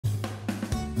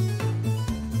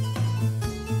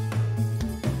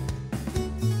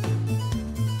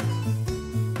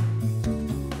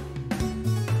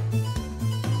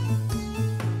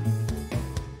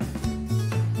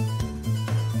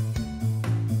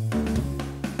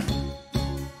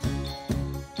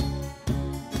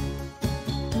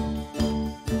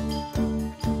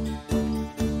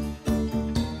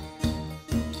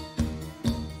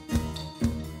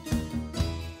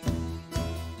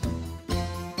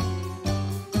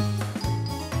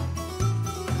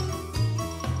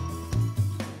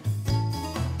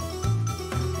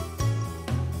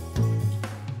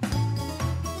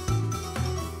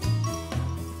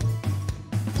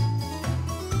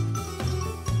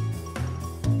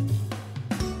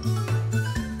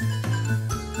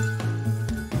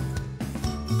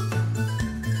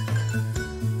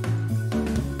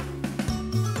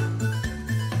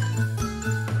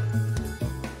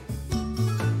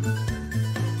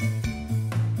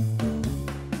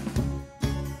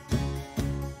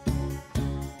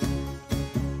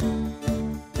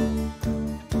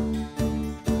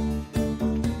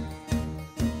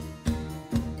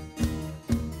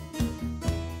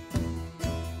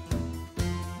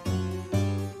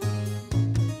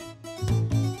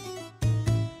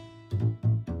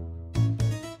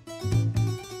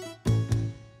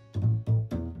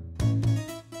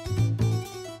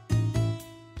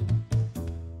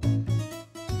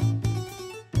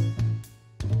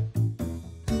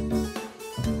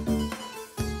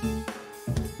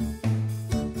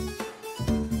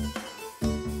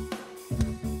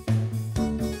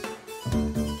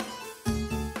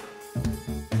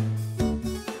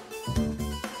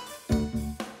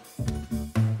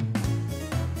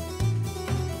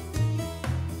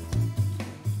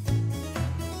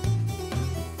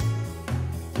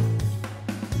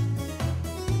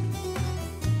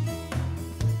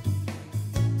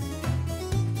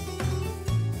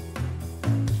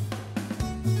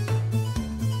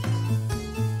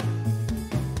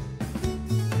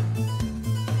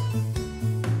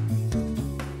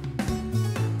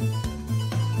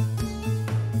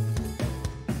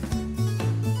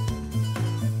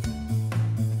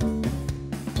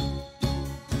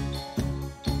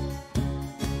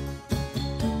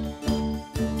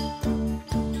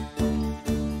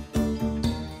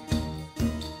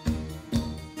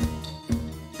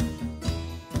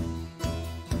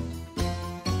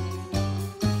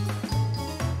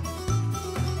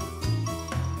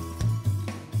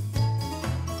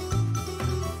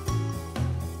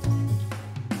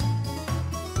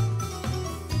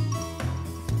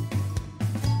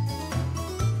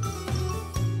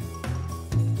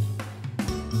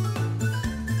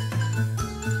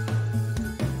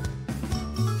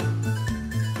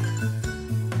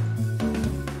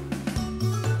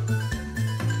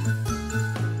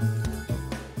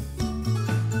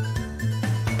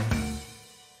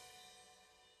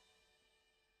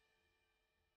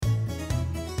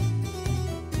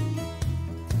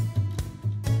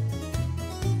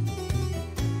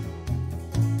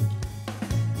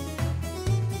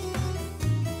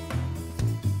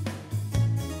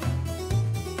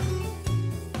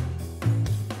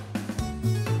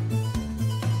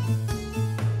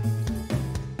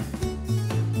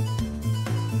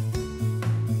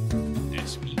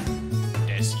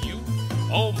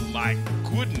Oh my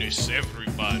goodness,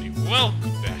 everybody.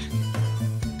 Welcome back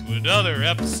to another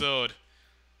episode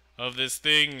of this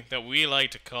thing that we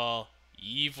like to call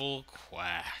Evil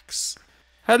Quacks.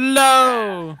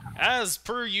 Hello! As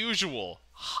per usual,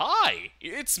 hi,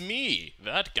 it's me,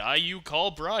 that guy you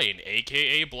call Brian,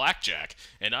 aka Blackjack,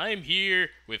 and I'm here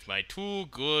with my two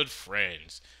good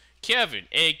friends, Kevin,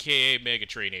 aka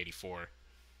Megatrain84.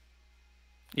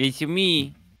 It's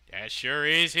me. That sure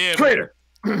is him. Traitor!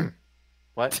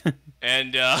 What?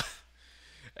 And,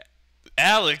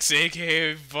 Alex,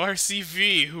 aka Varsy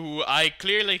V, who I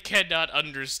clearly cannot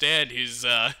understand his,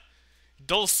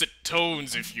 dulcet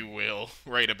tones, if you will,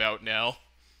 right about now.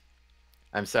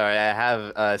 I'm sorry, I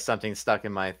have something stuck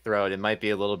in my throat. It might be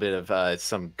a little bit of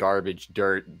some garbage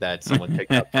dirt that someone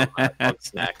picked up from Bug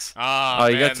Snacks. Ah, Oh,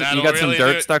 you man, got you got some really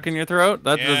dirt stuck in your throat?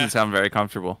 That Yeah. doesn't sound very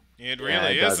comfortable. It Yeah,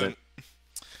 really it isn't.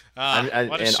 Ah,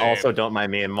 what a And shame. also, don't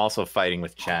mind me, I'm also fighting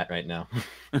with chat right now.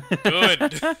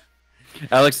 Good.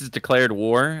 Alex has declared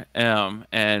war,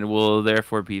 and will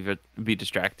therefore be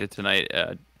distracted tonight,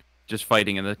 just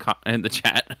fighting in the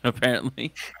chat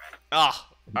apparently. Ah,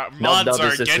 mods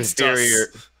are against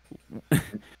us.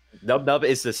 NubNub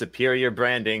is the superior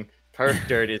branding. Perf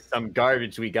Dirt is some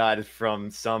garbage we got from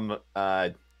some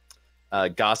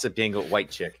gossiping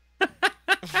white chick.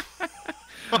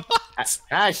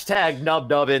 Hashtag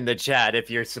NubNub in the chat if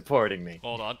you're supporting me.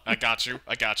 Hold on, I got you.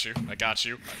 What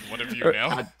have you now?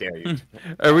 How dare you?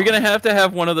 Are we gonna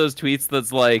have one of those tweets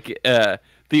that's like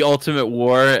the ultimate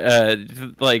war,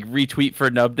 like retweet for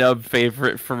NubNub,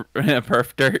 favorite for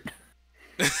Perf Dirt?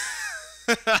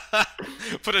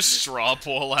 Put a straw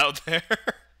poll out there.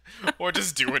 Or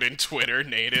just do it in Twitter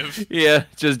native. Yeah,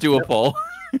 just do a poll.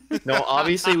 No,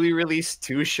 obviously we released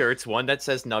two shirts. One that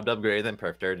says NubNub greater than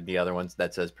Perf Dirt, and the other one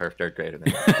that says Perf Dirt greater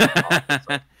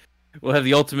than. We'll have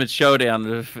the ultimate showdown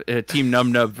of Team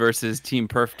NubNub versus Team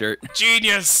Perf Dirt.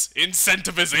 Genius!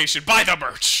 Incentivization. Buy the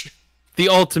merch! The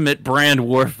ultimate brand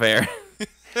warfare.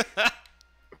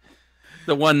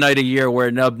 The one night a year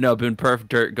where NubNub and Perf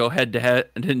Dirt go head to head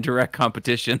in direct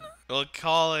competition. We'll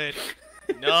call it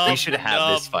Nub. We should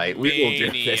have this fight. We will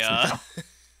do this.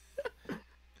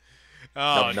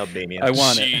 Oh, NubNubmania. I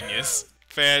want it. genius.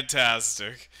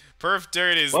 Fantastic. Perf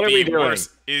Dirt is What are we the doing? worst,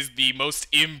 is the most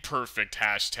imperfect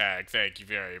hashtag. Thank you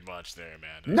very much there,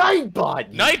 man.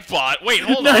 Nightbot! Nightbot? Wait,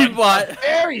 hold on. Nightbot,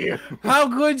 Dare you? how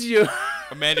could you?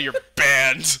 Amanda, you're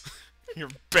banned. You're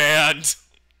banned.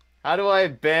 How do I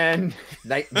ban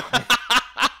Nightbot?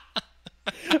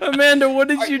 Amanda, what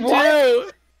did you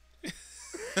do?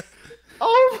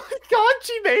 Oh my god,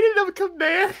 she made it a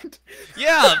command!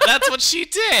 Yeah, that's what she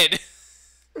did.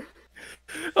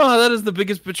 Oh, that is the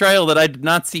biggest betrayal that I did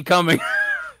not see coming.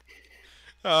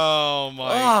 Oh my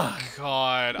Ah.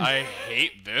 god, I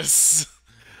hate this.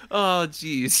 Oh,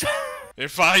 jeez.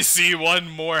 If I see one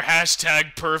more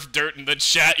hashtag perf dirt in the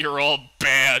chat, you're all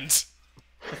banned.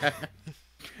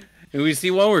 If we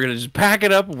see one, we're gonna just pack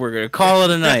it up and we're gonna call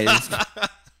it a night.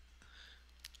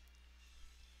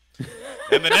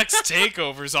 And the next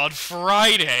takeover's on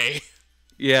Friday.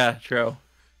 Yeah, true.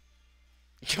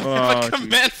 Can we have a Oh,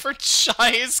 command for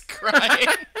Chai is crying?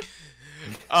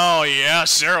 Oh yeah,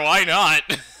 sure, why not?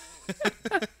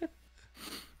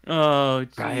 Oh,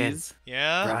 Brian. jeez.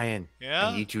 Yeah? Brian, Yeah?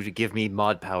 I need you to give me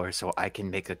mod power so I can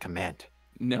make a command.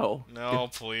 No. No,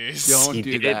 please. Don't You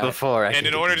do did that. it before. I And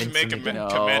in can order to convince make a him again. No.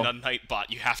 command on Nightbot,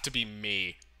 you have to be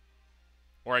me.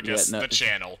 Or I guess no. the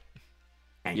channel.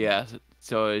 Yeah,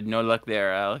 so no luck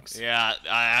there, Alex. Yeah,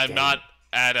 I'm Dang. not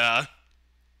at,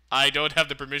 I don't have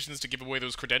the permissions to give away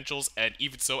those credentials, and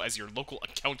even so, as your local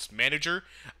accounts manager,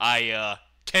 I,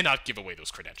 cannot give away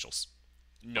those credentials.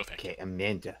 No thank you. Okay,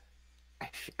 Amanda.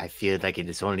 I feel like it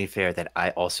is only fair that I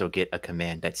also get a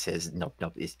command that says nope,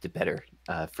 nope is the better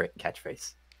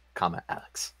catchphrase, comma,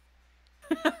 Alex.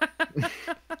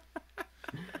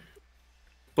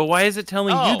 But why is it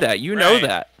telling Oh, you that? You know right.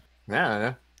 that. I don't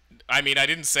know. I mean, I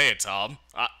didn't say it, Tom.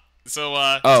 So,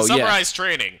 Oh, to yeah. summarize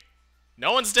training.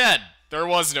 No one's dead. There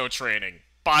was no training.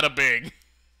 Bada bing.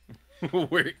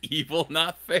 We're evil,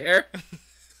 not fair.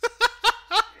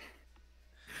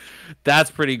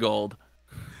 That's pretty gold.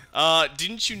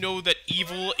 Didn't you know that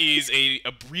evil is a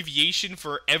abbreviation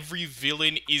for every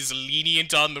villain is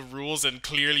lenient on the rules and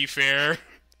clearly fair?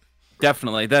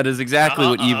 Definitely. That is exactly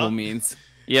what evil means.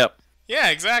 Yep. Yeah,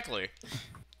 exactly.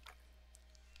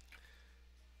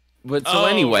 But so Oh,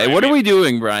 anyway, right, what are we- we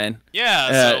doing, Brian?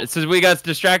 Yeah, So we got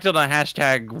distracted on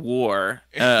hashtag war.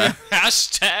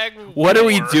 hashtag What are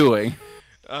we war. doing?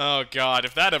 Oh god,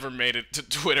 if that ever made it to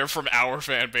Twitter from our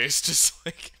fan base, just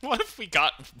like, what if we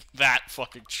got that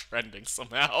fucking trending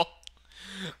somehow?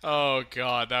 Oh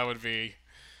god, that would be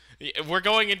We're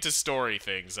going into story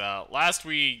things. Last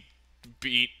we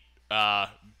beat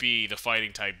B, the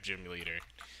fighting type gym leader.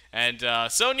 And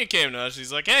Sonia came to us.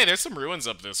 She's like, hey, there's some ruins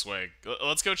up this way.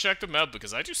 Let's go check them out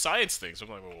because I do science things. I'm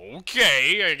like,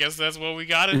 okay, I guess that's what we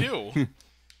gotta do.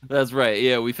 That's right.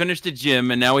 Yeah, we finished the gym,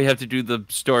 and now we have to do the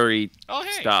story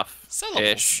stuff.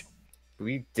 Syllables.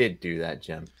 We did do that,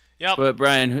 Jim. Yep. But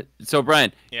Brian,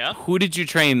 yeah? who did you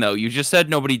train though? You just said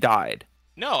nobody died.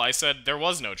 No, I said there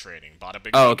was no training. Bought a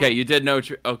big. Oh, okay. You did no.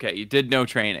 You did no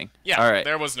training. Yeah. All right.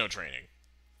 There was no training.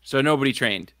 So nobody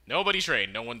trained. Nobody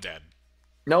trained. No one dead.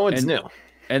 No one's new.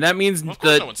 And that means Of course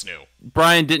that no one's new.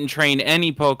 Brian didn't train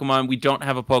any Pokemon. We don't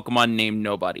have a Pokemon named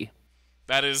Nobody.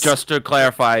 That is just to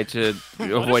clarify to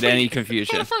avoid any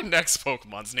confusion. What if our next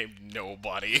Pokemon's named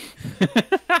Nobody?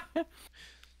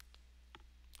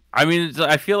 I mean,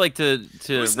 I feel like to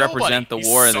represent the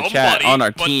war in the chat on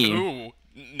our team. Who?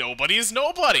 Nobody is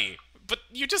nobody. But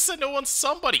you just said no one's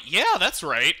somebody. Yeah, that's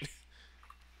right.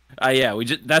 Yeah,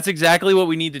 that's exactly what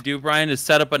we need to do, Brian, is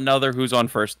set up another who's on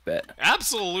first bit.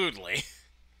 Absolutely.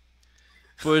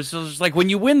 But it's just like when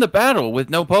you win the battle with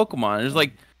no Pokemon, it's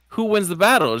like, who wins the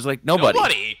battle? It's like, nobody.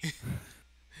 Nobody.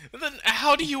 Then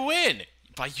how do you win?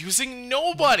 By using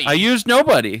nobody. I used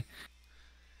nobody.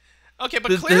 Okay,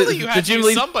 but clearly you had to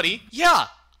use somebody. Yeah,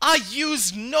 I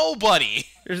used nobody.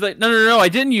 It's like, no, I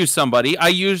didn't use somebody. I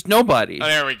used nobody. Oh,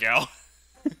 there we go.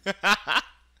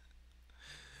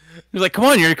 He's like, come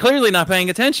on, you're clearly not paying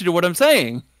attention to what I'm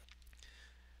saying.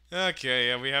 Okay,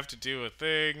 yeah, we have to do a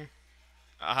thing.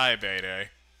 Hi, Bede.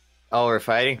 Oh, we're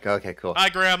fighting? Okay, cool. Hi,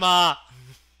 Grandma.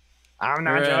 I'm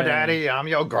not your daddy, I'm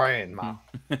your grandma.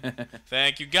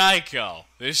 Thank you, Geico.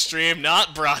 This stream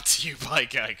not brought to you by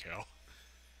Geico.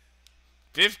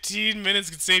 15 minutes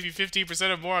could save you 15%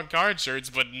 or more on car insurance,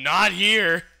 but not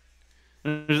here.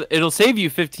 It'll save you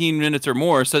 15 minutes or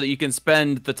more so that you can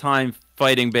spend the time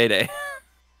fighting Bede.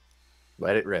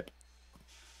 Let it rip.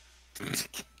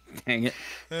 Dang it.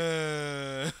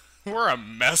 We're a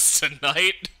mess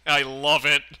tonight. I love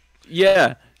it.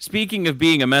 Yeah. Speaking of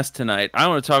being a mess tonight, I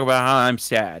want to talk about how I'm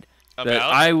sad. That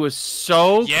I was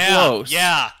so close.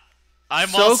 Yeah. I'm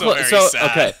so also very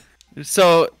sad. Okay.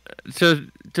 So,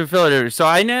 to fill it in, so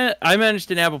I managed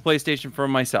to nab a PlayStation for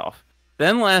myself.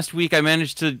 Then last week I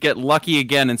managed to get lucky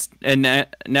again and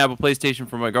nab a PlayStation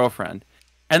for my girlfriend.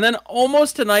 And then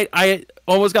almost tonight I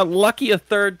almost got lucky a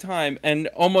third time and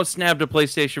almost snagged a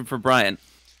PlayStation for Brian.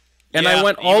 And I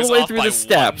went all the way through the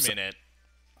steps.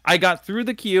 I got through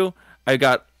the queue. I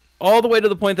got all the way to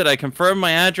the point that I confirmed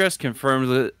my address, confirmed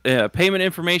the payment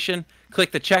information,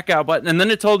 clicked the checkout button, and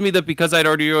then it told me that because I'd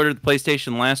already ordered the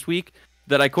PlayStation last week,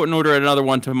 that I couldn't order another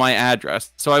one to my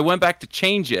address. So I went back to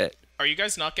change it. Are you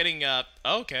guys not getting, oh,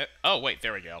 okay. Oh, wait,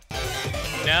 there we go.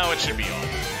 Now it should be on.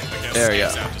 I guess there you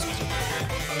go.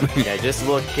 Yeah, just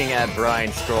looking at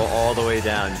Brian scroll all the way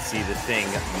down and see the thing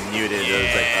muted. Yeah. It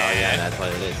was like, oh yeah, that's what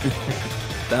it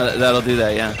is. That'll do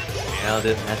that, yeah. That'll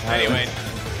do, that's how anyway,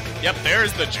 yep,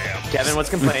 there's the jam. Kevin was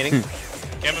complaining.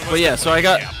 But yeah, so I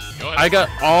got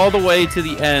all the way to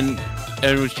the end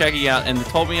and was checking out, and they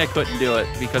told me I couldn't do it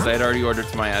because I had already ordered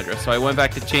to my address. So I went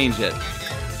back to change it.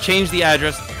 Changed the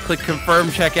address, clicked confirm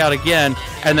checkout again,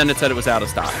 and then it said it was out of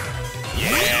stock.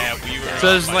 Yeah, we were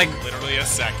so it's like literally a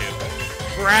second.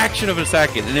 Fraction of a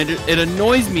second, and it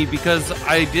annoys me because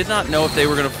I did not know if they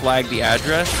were going to flag the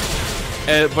address,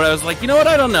 but I was like, you know what,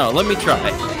 I don't know, let me try.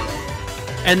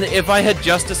 And if I had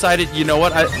just decided, you know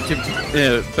what,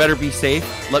 to better be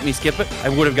safe, let me skip it, I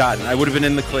would have been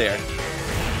in the clear.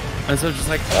 And so just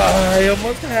like, oh, I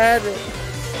almost had it.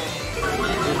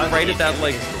 Right at that,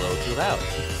 like, a little too loud.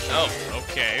 Oh,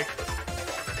 okay.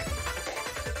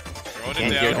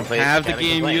 We have the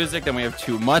game music, then we have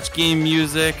too much game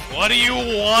music. What do you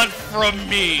want from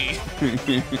me?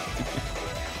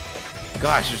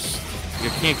 Gosh, you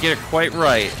can't get it quite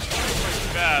right.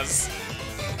 Yes.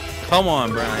 Come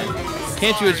on, Brian.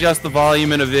 Can't you adjust the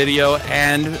volume in a video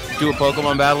and do a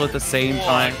Pokemon battle at the same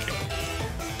time?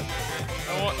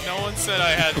 No one said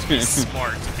I had to be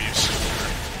smart to be sure.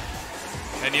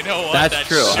 And you know what? That's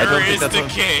true. Sure I don't think is that's the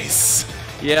case.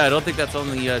 Yeah, I don't think that's on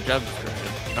the job description.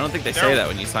 I don't think they say that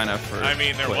when you sign up for I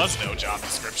mean, there Twitch. was no job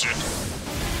description.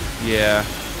 Yeah,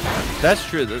 that's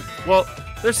true. Well,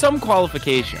 there's some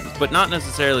qualifications, but not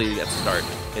necessarily to get started.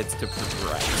 It's to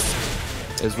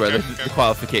progress is where the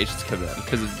qualifications come in.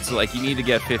 Because it's like you need to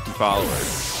get 50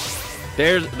 followers.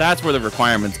 That's where the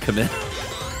requirements come in.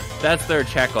 That's their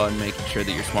check on making sure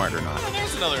that you're smart or not. Well,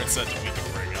 there's another incentive we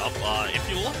can bring up. If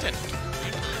you looked at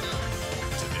Twitter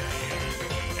today,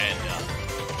 and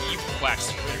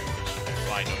Quacks Twitter, which you can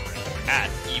find over at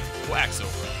Quacks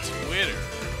over on Twitter,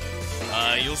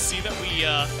 you'll see that we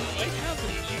might have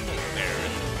an emo there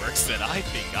in the works that I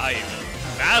think I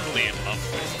am madly in love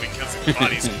with because it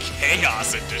embodies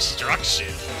chaos and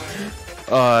destruction.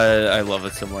 I love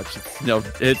it so much.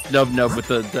 It's NubNub with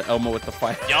the Elmo with the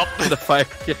fire. Yup. The fire.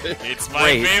 It's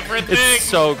my favorite thing. It's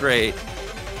so great.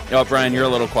 Yo, Brian, you're a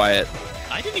little quiet.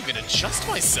 I didn't even adjust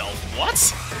myself.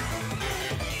 What?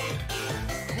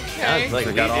 Yeah, like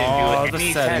we Forgot didn't all do the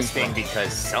any settings testing from-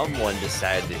 because someone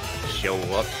decided to show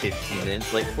up 15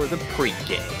 minutes late for the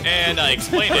pre-game. And I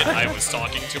explained it. I was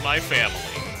talking to my family.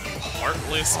 You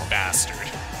heartless bastard.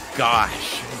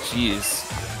 Gosh, jeez.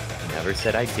 Never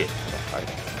said I did.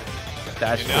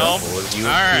 That's You know? All of you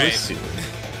All right. assume.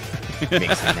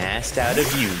 Makes an ass out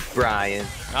of you, Brian.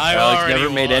 I Alex already never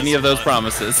made was any of those one.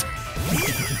 promises.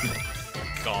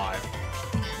 God.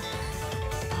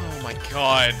 Oh my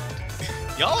god.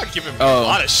 Y'all are giving me a Oh.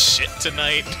 lot of shit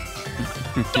tonight.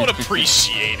 Don't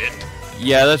appreciate it.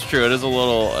 Yeah, that's true. It is a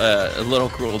little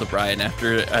cruel to Brian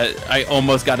after I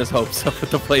almost got his hopes up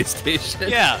with the PlayStation.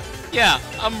 Yeah,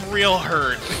 I'm real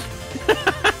hurt.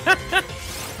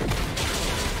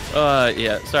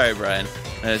 Yeah. Sorry, Brian.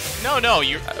 No,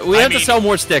 you. We I have to mean- sell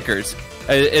more stickers.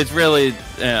 It's really,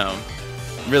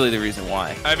 really the reason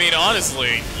why. I mean,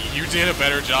 honestly, you did a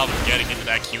better job of getting into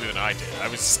that queue than I did. I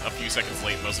was a few seconds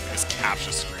late, mostly because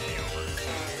Captcha screwed me over.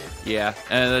 Yeah,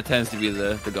 and that tends to be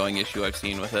the going issue I've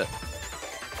seen with it.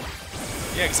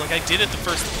 Yeah, because like I did it the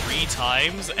first 3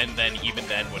 times, and then even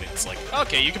then when it's like,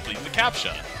 okay, you completed the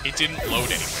Captcha, it didn't load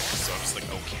anymore. So I'm just like,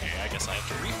 okay, I guess I have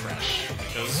to refresh,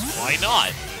 because why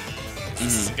not?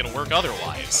 This isn't gonna work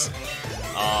otherwise.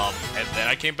 And then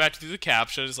I came back to do the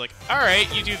Captcha, it's like,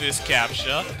 alright, you do this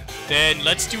Captcha, then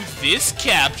let's do this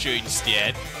Captcha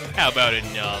instead. How about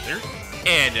another?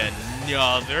 And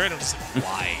another? And I'm just like,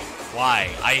 why? Why?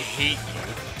 I hate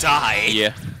you. Die!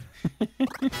 Yeah.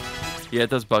 Yeah, it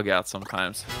does bug out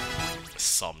sometimes.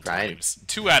 Sometimes.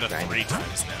 2 out of Right. 3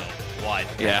 times now. What?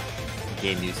 Yeah.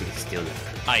 Game music is still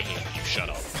I hate you. Shut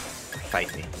up.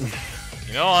 fight me.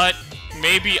 You know what?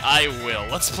 Maybe I will.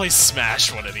 Let's play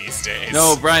Smash one of these days.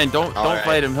 No, Brian, don't Alright.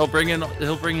 fight him. He'll bring in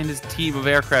his team of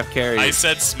aircraft carriers. I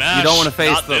said Smash. You don't wanna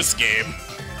face not them. this game.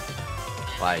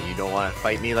 Why, you don't want to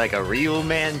fight me like a real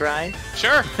man, Brian?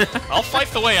 Sure. I'll fight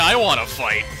the way I want to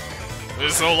fight.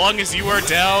 So long as you are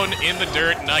down in the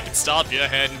dirt and I can stop you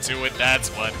heading to it, that's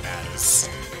what matters.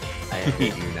 I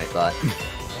hate you, Nightbot.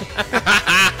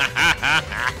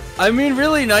 I mean,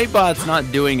 really, Nightbot's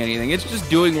not doing anything. It's just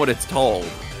doing what it's told.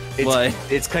 Like,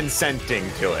 It's consenting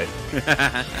to it.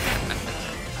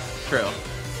 true.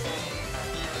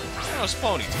 Oh, it's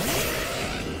Ponytail.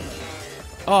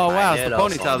 Oh wow, it's It the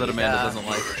also ponytail that Amanda got doesn't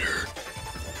like.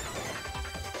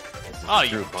 Oh, you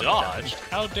True ponytail. dodged?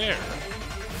 How dare.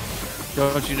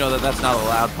 Don't you know that that's not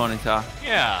allowed, ponytail?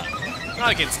 Yeah.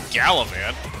 Not against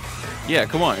Gallivant. Yeah,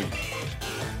 come on.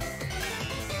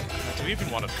 Do we even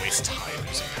want to waste time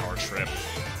using Power Trip?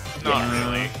 Not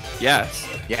really. Yes.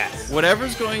 Yes.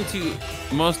 Whatever's going to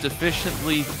most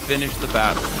efficiently finish the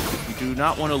battle. We do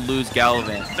not want to lose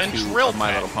Gallivant Then to Drill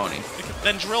My Peck. Little Pony.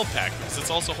 Then Drill Peck, because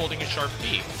it's also holding a sharp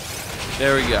beak.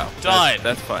 There we go. Done.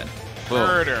 That's fine. Boom.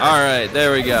 Murder. All right,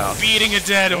 there we go. Beating a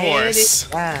dead horse.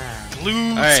 Ah.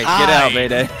 Blue All right, tie. get out,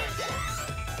 Mayday.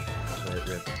 Let it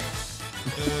rip.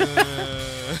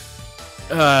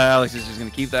 Alex is just gonna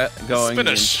keep that This has going been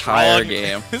the a entire strong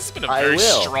game. This has been a I very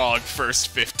will. strong first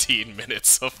 15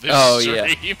 minutes of this Oh,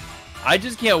 stream. yeah. I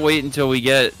just can't wait until we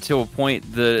get to a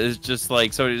point that is just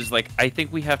like, so it's like, I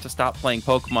think we have to stop playing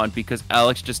Pokemon because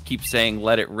Alex just keeps saying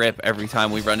let it rip every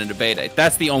time we run into Beta.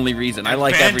 That's the only reason. I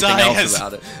like everything else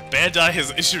about it. Bandai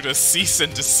has issued a cease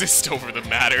and desist over the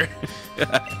matter.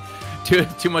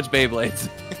 Too much Beyblades.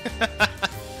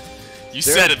 You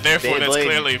There said a it, therefore that's Beyblade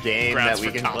clearly game grounds that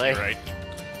we for can play? copyright.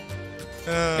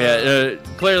 Yeah,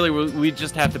 clearly we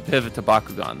just have to pivot to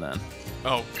Bakugan then.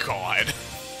 Oh god.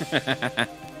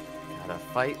 Gotta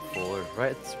fight for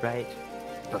what's right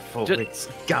before Ju- it's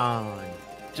gone.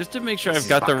 Just to make sure This I've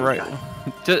got is the right,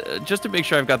 Bakugan. just to make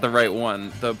sure I've got the right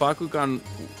one. The Bakugan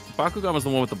was the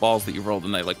one with the balls that you rolled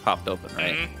and they like popped open,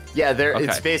 right? Mhm. Yeah, Okay.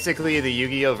 it's basically the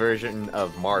Yu-Gi-Oh version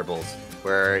of marbles,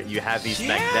 where you have these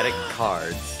magnetic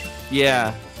cards.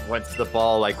 Yeah. Once the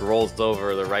ball like rolls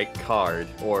over the right card,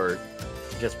 or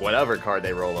just whatever card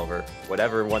they roll over,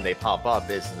 whatever one they pop up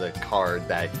is the card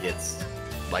that gets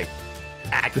like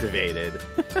activated.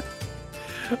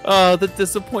 Oh, the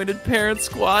disappointed parent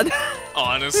squad.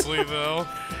 Honestly, though.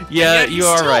 Yeah, Yet he's you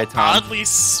are still right, Tom. Oddly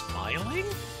smiling?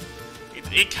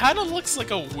 It kind of looks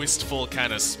like a wistful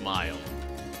kind of smile.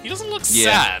 He doesn't look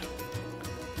Yeah. sad.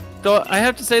 Though I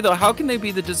have to say though, how can they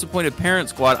be the disappointed parent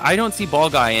squad? I don't see Ball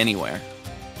Guy anywhere.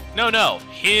 No,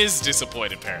 his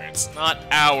disappointed parents, not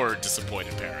our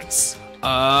disappointed parents. He's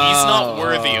not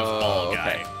worthy of Ball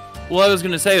Guy. Okay. Well, I was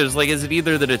gonna say, it was like, is it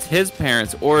either that it's his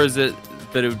parents, or is it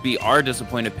that it would be our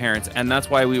disappointed parents? And that's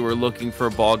why we were looking for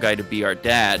Ball Guy to be our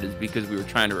dad, is because we were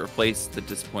trying to replace the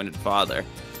disappointed father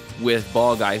with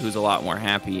Ball Guy, who's a lot more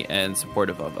happy and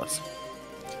supportive of us.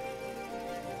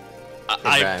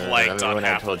 I blanked on when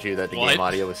half. I told you that the What? game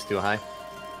audio was too high.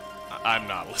 I'm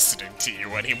not listening to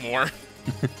you anymore.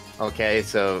 Okay,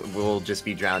 so we'll just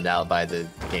be drowned out by the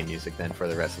game music then for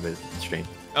the rest of the stream.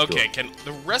 Okay, can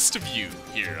the rest of you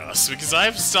hear us? Because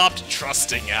I've stopped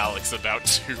trusting Alex about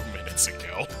 2 minutes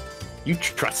ago. You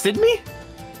trusted me?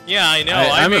 Yeah, I know.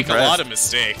 I I'm make a lot impressed. of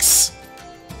mistakes.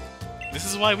 This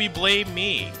is why we blame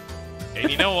me. And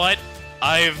you know what?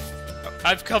 I've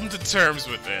come to terms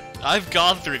with it. I've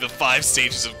gone through the 5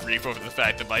 stages of grief over the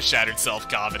fact that my shattered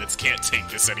self-confidence can't take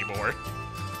this anymore.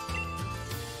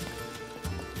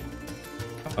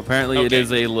 Apparently, it Okay.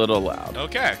 is a little loud.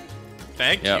 Okay.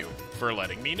 Thank Yep. you for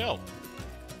letting me know.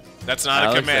 That's not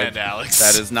Alex, a command, that- Alex.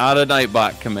 That is not a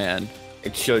Nightbot command.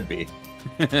 It should be.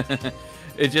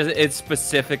 It's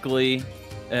specifically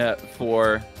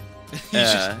for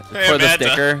Hey, for the Amanda.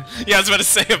 sticker. Yeah, I was about to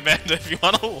say, Amanda, if you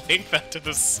want to link that to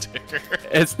the sticker.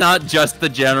 It's not just the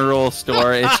general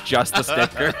store. It's just the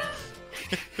sticker.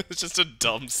 It's just a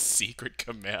dumb secret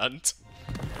command.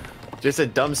 Just a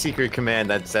dumb secret command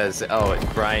that says, oh,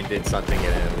 Brian did something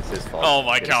and it was his fault. Oh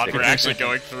my Get a god, sticker. we're actually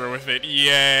going through with it.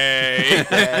 Yay!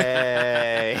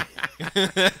 Hey!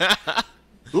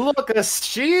 Look, a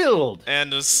shield!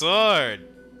 And a sword.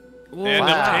 And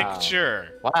Wow. a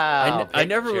picture. Wow. I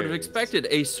never would have pictures. expected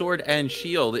a sword and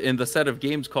shield in the set of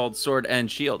games called Sword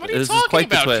and Shield. What are you This is talking quite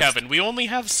the about, twist. Kevin? We only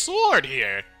have sword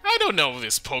here. I don't know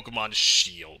this Pokemon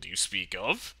Shield you speak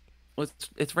of. Well,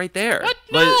 it's right there. What?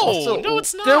 But No, also- no,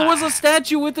 it's not. there was a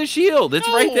statue with a shield. It's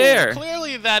right No, there.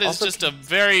 Clearly, that is Also, just a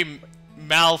very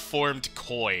malformed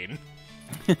coin.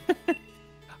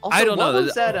 Also, I don't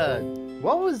know.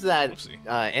 What was that Oopsie.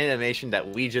 animation that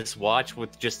we just watched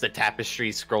with just the tapestry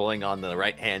scrolling on the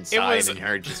right-hand It side was- and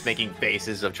her just making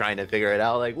faces of trying to figure it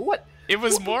out? Like, what? It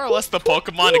was more or less the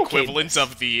Pokemon Okay. equivalent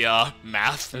of the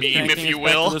math meme, if Taking you us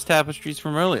back to will. those tapestries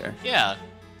from earlier. Yeah.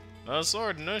 A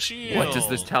sword and a shield. What does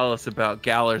this tell us about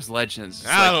Galar's legends? It's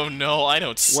I like- don't know. I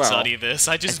don't Well, study this.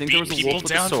 I just think there beat was a people wolf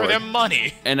with a down for sword. their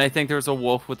money. and I think there was a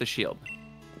wolf with a shield.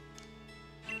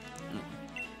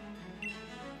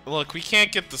 Look, we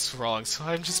can't get this wrong, so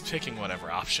I'm just picking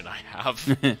whatever option I have.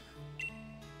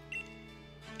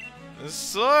 The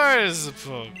sword is a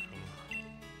Pokemon.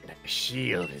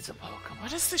 Shield is a Pokemon.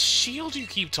 What is the shield you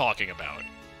keep talking about?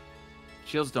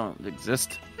 Shields don't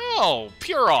exist. No,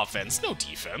 pure offense, no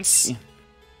defense.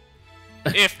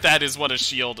 If that is what a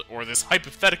shield, or this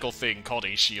hypothetical thing called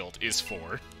a shield, is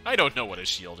for. I don't know what a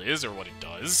shield is or what it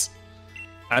does.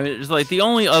 I mean, it's like the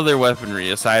only other weaponry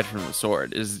aside from the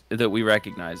sword is that we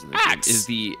recognize in the game Axe. is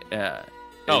the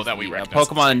That we recognize.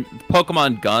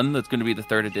 Pokemon Gun. That's going to be the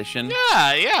 3rd edition.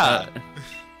 Yeah.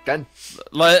 Gun.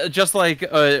 Just like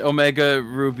Omega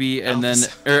Ruby, and then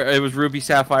it was Ruby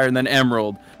Sapphire, and then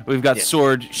Emerald. We've got Yeah.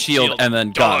 Sword, Shield, and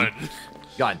then Gun.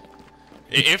 Gun.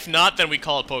 If not, then we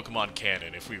call it Pokemon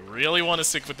Canon, if we really want to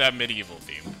stick with that medieval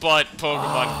theme. But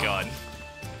Pokemon Gun.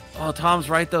 Oh, Tom's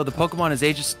right though. The Pokemon is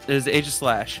Aegis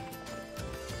Slash.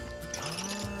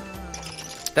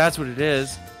 That's what it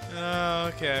is.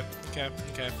 Okay.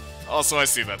 Also, I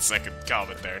see that second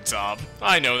comment there, Tom.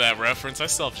 I know that reference. I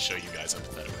still have to show you guys up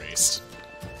that erased.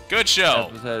 Good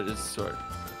show. That is sword.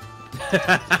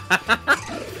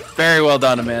 Very well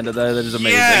done, Amanda. That is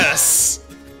amazing. Yes!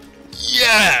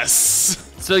 Yes!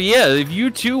 So yeah, if you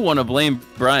too want to blame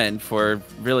Brian for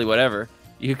really whatever,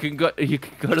 you can go to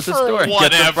the store and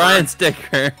get the whatever. Brian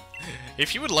sticker.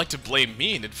 If you would like to blame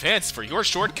me in advance for your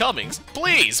shortcomings,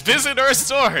 please visit our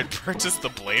store and purchase the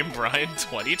Blame Brian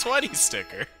 2020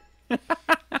 sticker. That's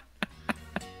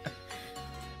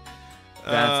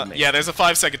amazing. Yeah, there's a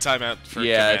 5-second timeout for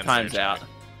Yeah, commands time's there, out.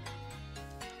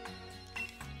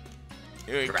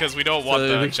 because we don't want So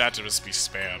the we- chat to just be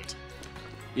spammed.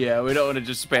 Yeah, we don't want to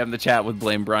just spam the chat with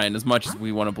blame Brian as much as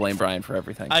we want to blame Brian for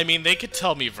everything. I mean, they could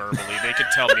tell me verbally. They could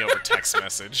tell me over text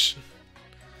message.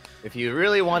 If you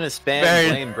really want to spam Very-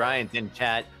 Blame Brian in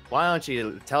chat, why don't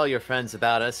you tell your friends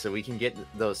about us so we can get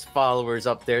those followers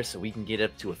up there so we can get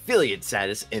up to affiliate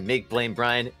status and make Blame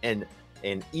Brian an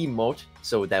emote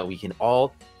so that we can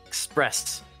all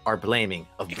express our blaming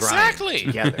of Exactly.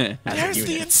 Brian together as There's a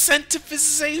the unit.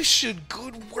 incentivization.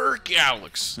 Good work,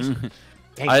 Alex.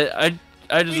 I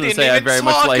just We want to didn't say I even very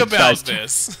much talk like about Chai's.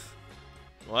 this.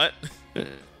 What?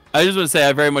 I just want to say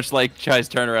I very much like Chai's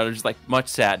turnaround. I'm just like much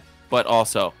sad, but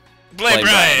also Blame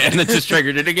Brian! And then just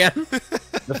triggered it again.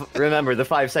 Remember, the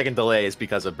 5-second delay is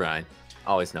because of Brian.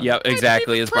 Always know. Yep,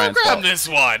 exactly. It's Brian's fault. Program this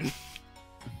one.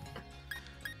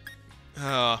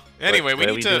 Anyway, we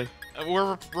need to.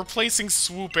 We're replacing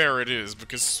Swoop Air it is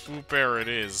because Swoop Air it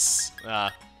is.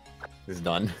 It's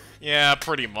done. Yeah,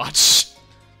 pretty much.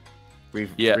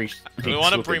 We've Yeah. reached. Do we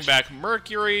want to bring back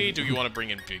Mercury? Do we want to bring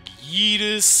in Big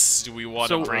Yeetus? Do we want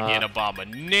to bring in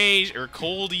Abomination or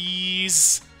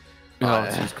Coldies? Oh,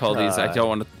 jeez, Coldies. I don't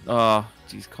want to. Oh,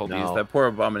 jeez, Coldies. No. That poor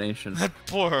Abomination. That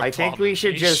poor I think we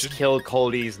should just Abomination. kill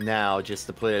Coldies now, just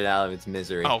to put it out of its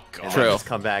misery. Oh, God. And True. then just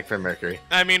come back for Mercury.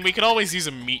 I mean, we could always use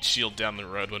a meat shield down the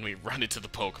road when we run into the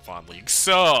Pokemon League,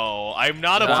 so I'm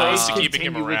not opposed to keeping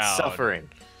him Continue with around. suffering.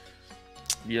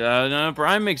 Yeah, no,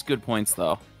 Brian makes good points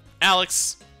though.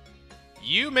 Alex,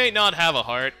 you may not have a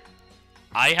heart.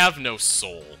 I have no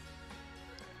soul.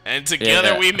 And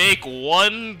together Yeah. we make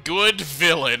one good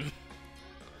villain.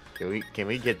 Can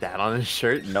we get that on a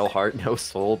shirt? No heart, no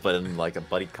soul, but in like a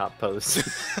buddy cop pose.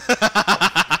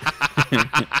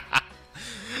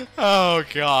 Oh,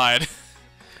 God.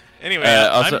 Anyway,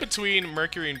 also- I'm between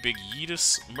Mercury and Big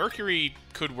Yeetus. Mercury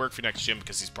could work for next gym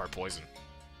because he's part poison.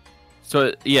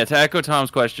 So yeah, to echo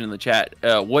Tom's question in the chat,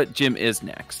 what gym is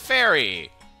next? Fairy.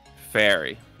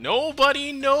 Fairy.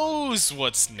 Nobody knows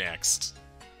what's next.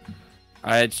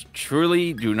 I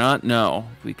truly do not know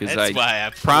because That's why I I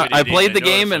put it played in the a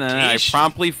game and then I notification.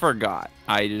 promptly forgot.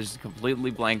 I just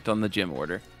completely blanked on the gym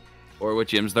order, or what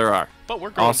gyms there are. But we're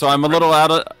going Also, I'm a little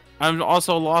out of. I'm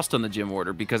also lost on the gym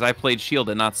order because I played Shield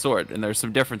and not Sword, and there's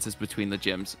some differences between the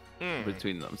gyms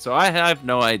between them. So I have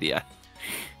no idea.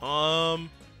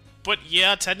 But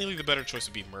yeah, technically the better choice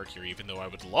would be Mercury, even though I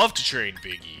would love to train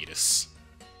Big Yeetus.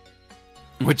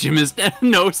 What gym is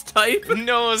nose type?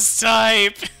 Nose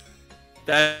type.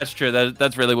 That's true.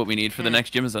 That's really what we need for the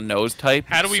next gym is a nose type.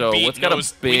 How do we so beat what's got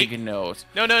nose- a big we- nose?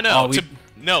 No. Oh,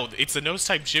 No, it's the nose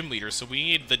type gym leader, so we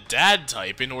need the dad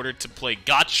type in order to play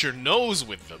Got Your Nose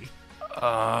with them.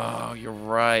 Oh, you're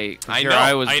right. 'Cause I here know,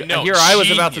 I was, I know. Here I was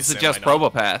about to Genius him, suggest I know.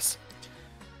 Probopass.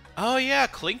 Oh yeah,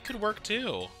 Clink could work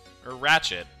too. Or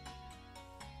Ratchet.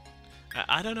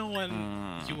 I don't know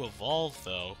when you evolve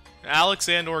though. Alex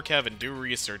and or Kevin, do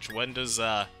research. When does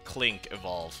Clink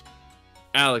evolve?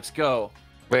 Alex, go.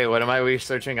 Wait, what am I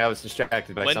researching? I was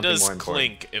distracted by When something does more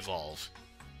important. Clink evolve?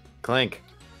 Clink.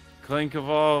 Clink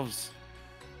evolves.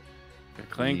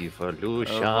 Clink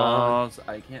Evolution. evolves.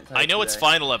 I can't. Type I know its today.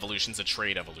 final evolution's a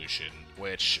trade evolution,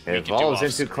 which we can do Evolves off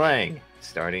into screen. Clang,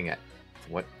 starting at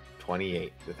what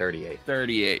 28 to 38.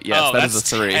 38. Yes, Oh, that that's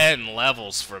is a 3. 10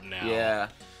 levels from now. Yeah.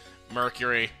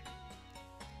 Mercury.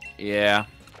 Yeah.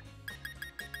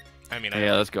 I mean,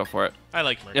 Yeah. Let's go for it. I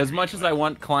like Mercury. As much as I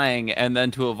want Clang and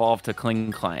then to evolve to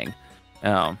Kling Clang,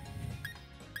 I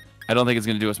don't think it's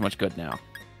going to do us much good now.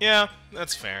 Yeah,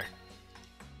 that's fair.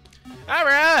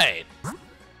 Alright!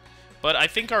 But I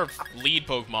think our lead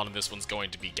Pokemon in this one's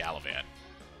going to be Gallivant.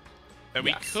 And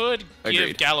we Yes. could give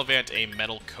Agreed. Gallivant a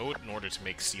metal coat in order to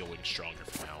make Steel Wing stronger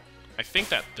for now. I think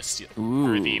that the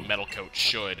Ooh. metal coat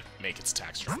should make its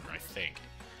attack stronger, I think.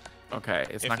 Okay,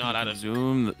 it's If not not,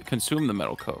 going I'd to consume the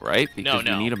metal coat, right? Because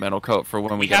no. we need a metal coat for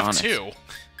when we, We get have on it. 2.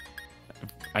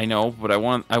 I know, but I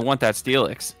want that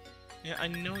Steelix. Yeah, I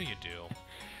know you do.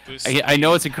 Boost I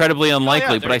know it's incredibly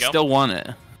unlikely, there but I you go. still want it.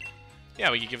 Yeah,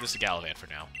 we could give this to Gallivant for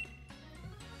now.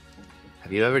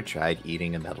 Have you ever tried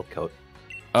eating a metal coat?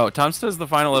 Oh, Tom says the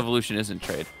final evolution isn't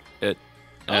trade. It.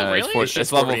 Oh, really? It's just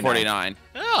It's level 49. 49.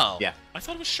 Oh! Yeah. I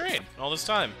thought it was trade all this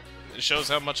time. It shows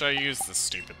how much I use this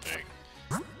stupid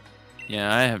thing.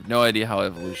 Yeah, I have no idea how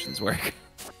evolutions work.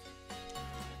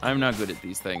 I'm not good at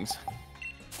these things.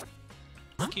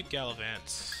 We'll keep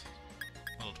Gallivant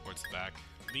a little towards the back.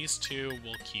 These two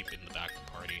we'll keep in the back of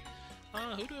the party.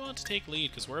 Who do I want to take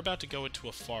lead? Because we're about to go into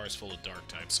a forest full of dark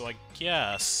types, so I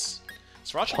guess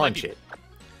Sriracha might Punch be it.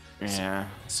 Yeah.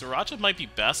 Sriracha might be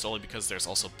best only because there's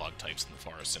also bug types in the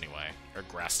forest anyway, or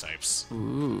grass types.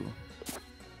 Ooh.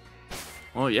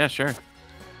 Well, yeah, sure.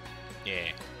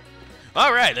 Yeah.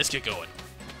 All right, let's get going.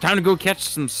 Time to go catch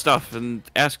some stuff and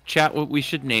ask chat what we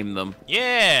should name them.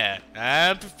 Yeah,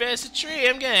 I'm Professor Tree.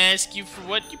 I'm gonna ask you for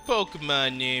what your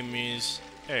Pokemon name is.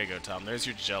 There you go, Tom. There's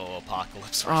your Jello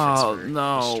Apocalypse reference Oh for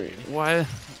no! the stream. Why?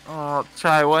 Oh,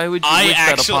 Chai, why would you I wish that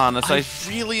actually, upon us? I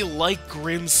really like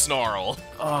Grimmsnarl.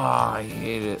 Oh, I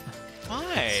hate it.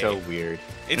 Why? So weird.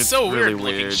 It's It's so really weird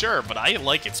looking, weird. sure, but I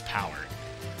like its power.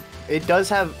 It does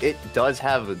have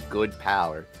a good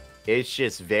power. It's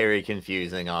just very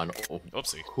confusing on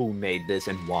Oopsie. who made this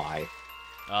and why.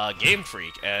 Game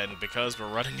Freak, and because we're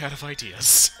running out of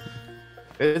ideas.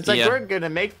 It's like Yeah. we're gonna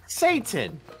make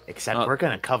Satan, except Oh. we're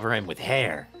gonna cover him with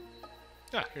hair.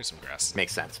 Ah, here's some grass.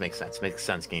 Makes sense. Makes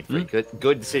sense. Game Freak.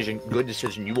 Good decision. Good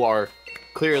decision. You are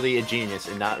clearly a genius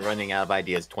in not running out of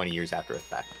ideas 20 years after the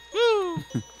fact. Woo!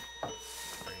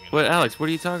 What, Alex? What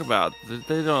are you talking about?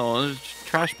 They don't. It's a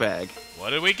trash bag. What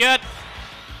did we get?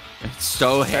 It's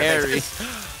so hairy.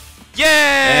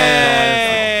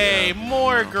 Yay!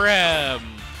 More Grem.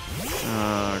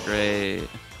 Oh, great.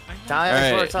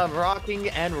 Time All for some rocking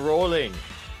and rolling.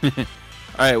 All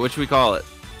right, what should we call it?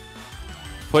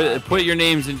 Put your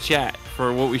names in chat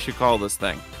for what we should call this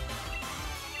thing.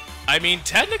 I mean,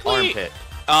 technically. Armpit.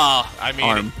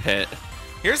 Armpit.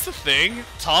 Here's the thing.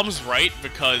 Tom's right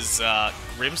because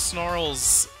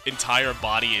Grimmsnarl's entire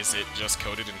body isn't just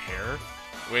coated in hair,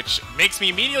 which makes me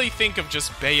immediately think of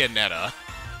just Bayonetta,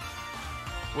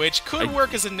 which could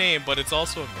work as a name, but it's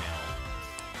also a male.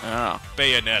 Oh.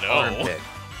 Bayonetta. Armpit.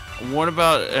 What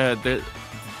about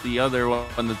the other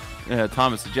one that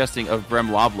Tom is suggesting of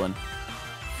Gremloblin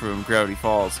from Gravity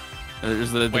Falls?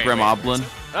 There's the Gremoblin.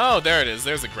 Oh, there it is.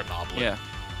 There's a Gremoblin. Yeah.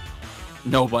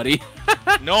 Nobody.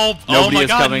 No. Oh Nobody my is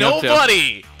God, coming up to.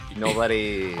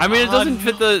 Nobody. I mean, it doesn't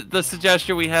fit the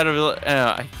suggestion we had of.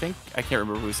 I think I can't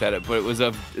remember who said it, but it was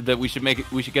that we should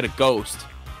get a ghost,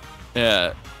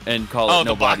 and call it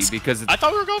Nobody because I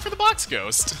thought we were going for the box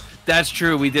ghost. that's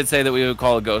true. We did say that we would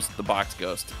call a ghost the box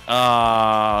ghost.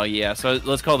 Yeah. So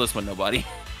let's call this one Nobody.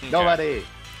 Okay. Nobody.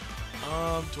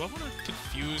 Do I want to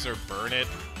confuse or burn it?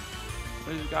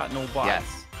 We've got Nobody.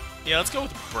 Yes. Yeah, let's go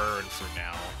with burn for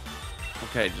now.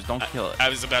 Okay, just don't kill it. I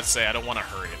was about to say I don't want to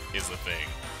hurt it. Is the thing.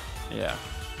 Yeah.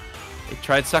 It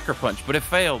tried Sucker Punch, but it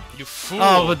failed. You fool!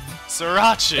 Oh, but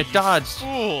Sriracha! it you dodged.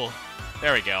 Fool!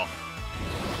 There we go.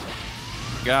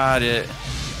 Got it.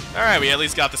 All right, we at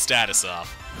least got the status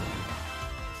off.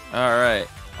 All right.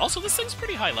 Also, this thing's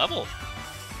pretty high level.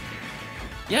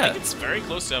 I Yeah. think it's very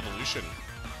close to evolution.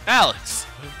 Alex,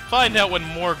 find out when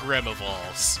more Grem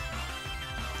evolves.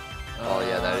 Oh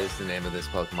yeah, that is the name of this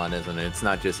Pokemon, isn't it? It's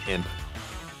not just Imp.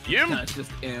 Not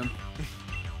just Imp.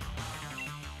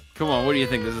 Come on, what do you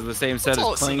think? This is the same set as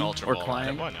Cling or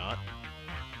Clang? Why not?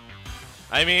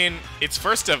 I mean, its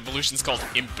first evolution's called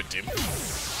Impidimp.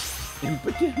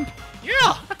 Impotent.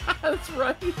 Yeah! That's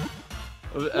right.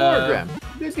 Morgrem,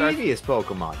 the devious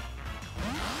Pokemon.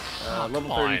 Level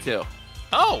come on. 32.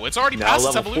 Oh, it's already Now past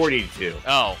its level evolution. 42.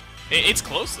 Oh, it's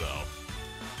close though.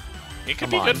 It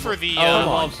could Come be good on. for the. Come on,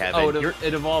 evolves, Kevin.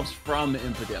 it evolves from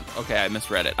Impidimp. Okay, I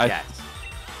misread it. Yes.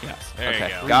 Yes. There you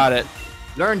okay, go. got it.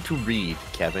 Learn to read,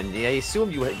 Kevin. I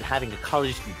assume you having a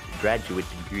college graduate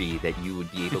degree that you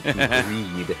would be able to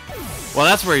read. Well,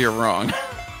 that's where you're wrong.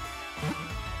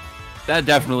 That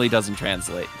definitely doesn't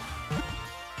translate.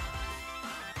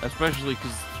 Especially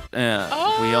because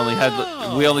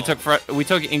we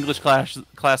took English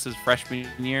classes freshman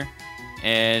year,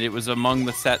 and it was among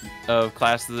the set of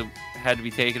classes that had to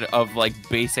be taken of like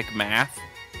basic math.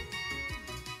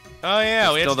 Oh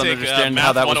yeah, we had Still to don't take understand Math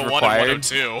how that was 101 required. and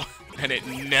 102, and it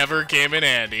never came in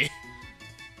handy.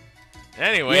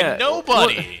 Anyway, Yeah,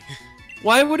 Nobody.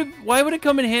 Why would it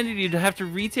come in handy to have to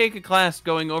retake a class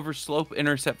going over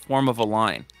slope-intercept form of a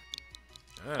line?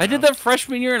 I did that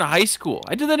freshman year in high school.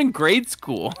 I did that in grade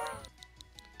school.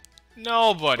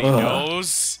 Nobody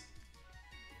knows.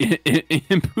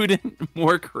 Impudent,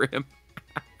 more grim.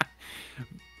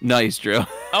 Nice, Drew.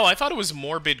 Oh, I thought it was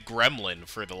Morbid Gremlin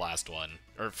for the last one,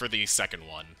 or for the second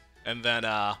one, and then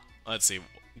let's see,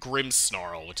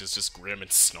 Grimmsnarl, which is just Grim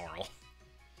and Snarl.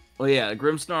 Well, yeah,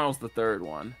 Grimmsnarl's the third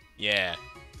one. Yeah.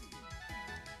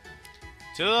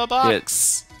 To the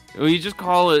box. Well, you just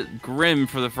call it Grim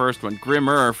for the first one,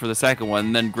 Grimmer for the second one,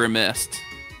 and then Grimmist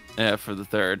for the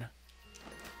third.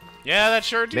 Yeah, that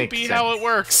sure do Makes be sense. how it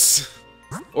works.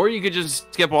 Or you could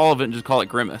just skip all of it and just call it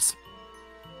Grimace.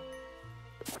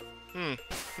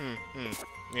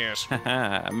 Yes.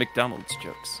 Haha, McDonald's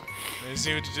jokes. I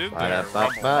see what you did there.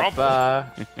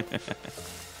 Ba-da-ba-ba-ba.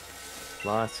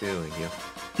 Lawsuing you.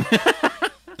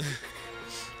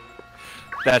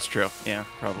 That's true. Yeah,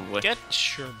 probably. Get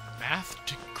your math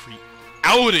degree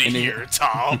out of here,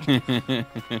 Tom.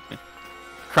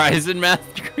 Cries in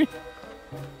math degree.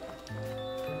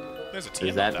 There's a team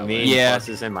Does that way. mean Yeah.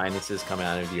 pluses and minuses coming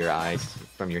out of your eyes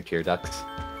from your tear ducts?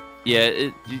 Yeah,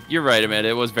 you're right, Amanda.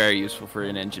 It was very useful for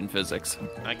in-engine physics.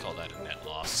 I call that a net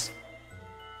loss.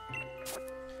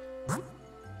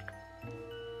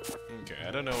 Okay,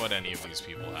 I don't know what any of these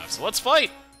people have, so let's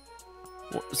fight!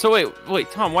 So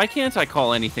wait, Tom, why can't I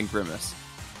call anything Grimace?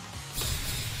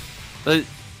 You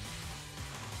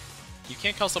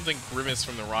can't call something Grimace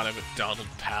from the Ronald McDonald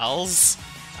Pals?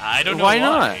 I don't know Why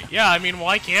not? Yeah, I mean,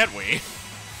 why can't we?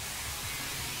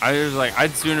 I was like,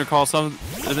 I'd sooner call some.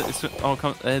 I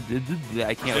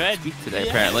can't speak today,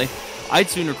 apparently. I'd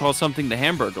sooner call something the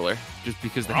Hamburglar, just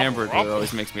because the Hamburglar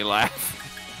always makes me laugh.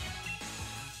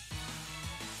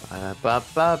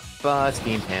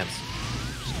 Steamed hams.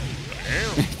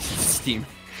 Steamed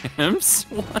hams?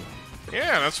 What?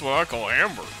 Yeah, that's what I call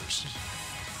hamburgers.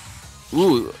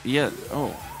 Ooh, yeah.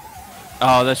 Oh,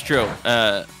 that's true.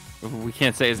 We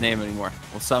can't say his name anymore.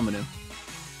 We'll summon him.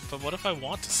 But what if I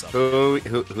want to summon?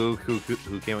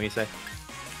 Who can we say?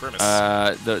 Grimace.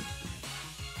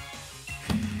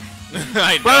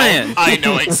 Brian! I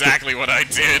know exactly what I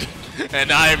did, and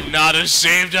I'm not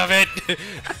ashamed of it.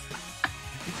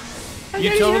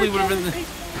 You totally would have been.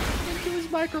 Into his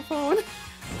microphone.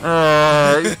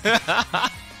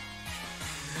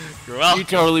 You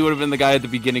totally would have been the guy at the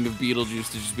beginning of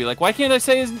Beetlejuice to just be like, "Why can't I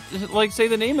say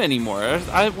the name anymore?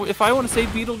 If I want to say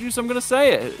Beetlejuice, I'm gonna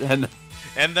say it."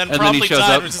 And then he promptly shows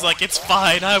died, up. which is like, it's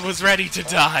fine. I was ready to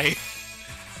die.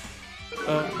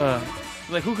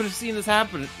 Like, who could have seen this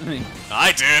happen?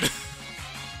 I did.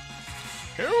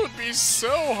 It would be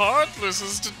so heartless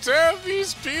as to tear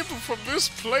these people from this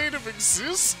plane of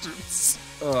existence.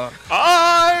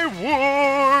 I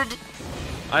would.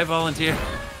 I volunteer.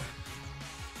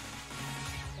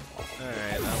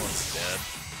 Alright, that one's dead.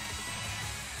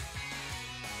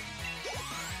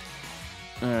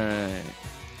 Alright.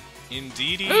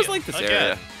 Indeedy. I always like this again.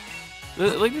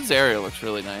 area. Like, this area looks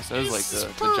really nice. I always like It's the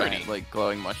pretty. giant, like,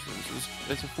 glowing mushrooms.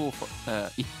 It's a fool.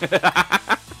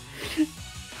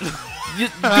 Good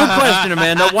question,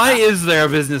 Amanda. Why is there a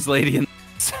business lady in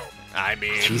this? I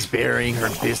mean, She's burying her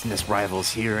business rivals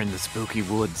here in the spooky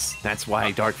woods. That's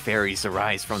why dark fairies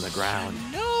arise from the ground.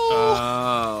 no.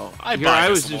 Oh. I Here, buy I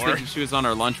was this just lore. thinking she was on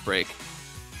her lunch break.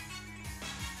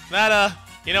 That,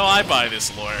 I buy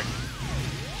this lore.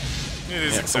 It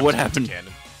is Yeah, acceptable what to happened?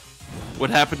 canon. What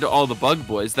happened to all the bug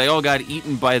boys? They all got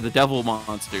eaten by the devil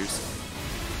monsters.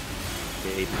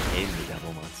 They became the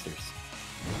devil monsters.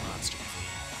 Monster.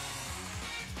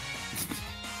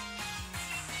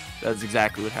 That's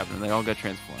exactly what happened. They all got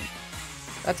transformed.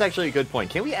 That's actually a good point.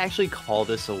 Can we actually call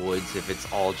this a woods if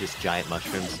it's all just giant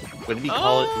mushrooms? Would we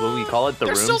call it the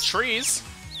There's rooms? still trees.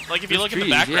 Like, if you There's look in trees,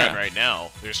 the background yeah. right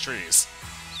now, there's trees.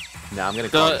 No, I'm gonna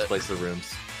call this place the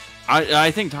rooms.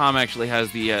 I think Tom actually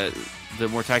has the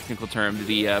more technical term,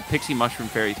 the Pixie Mushroom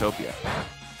Fairytopia.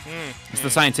 It's the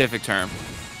scientific term.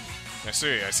 I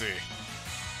see.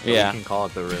 Yeah. We can call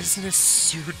it the rooms. Business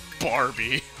suit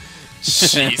Barbie.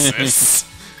 Jesus.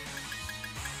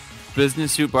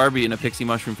 Business suit Barbie in a Pixie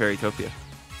Mushroom Fairytopia.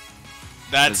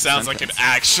 That That's sounds like it sentence.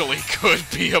 actually could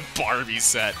be a Barbie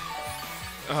set.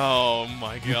 Oh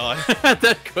my god.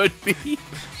 That could be.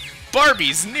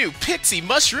 Barbie's new Pixie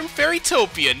Mushroom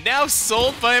Fairytopia, now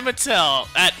sold by Mattel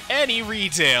at any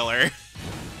retailer.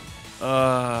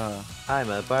 I'm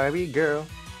a Barbie girl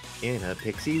in a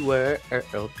pixie world.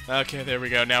 Okay, there we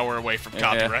go. Now we're away from Yeah.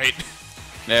 copyright.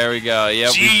 There we go.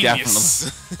 Yep, we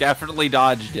Genius. definitely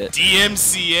dodged it.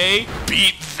 DMCA,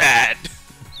 beat that.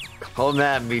 Come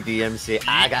at me, DMC.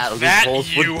 I got that, loopholes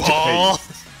for U-Haul.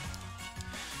 days.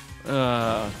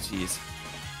 Oh, jeez.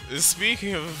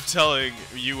 Speaking of telling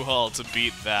U-Haul to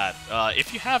beat that,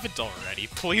 if you haven't already,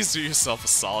 please do yourself a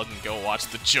solid and go watch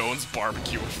the Jones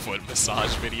barbecue and foot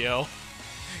massage video.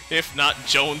 If not,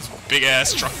 Jones'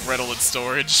 big-ass truck rental and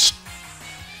storage.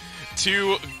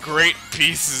 Two great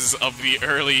pieces of the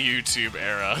early YouTube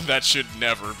era that should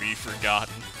never be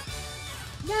forgotten.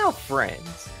 Now,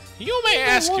 friends. You may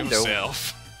ask wonder-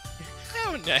 yourself,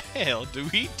 how in the hell do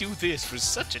we do this for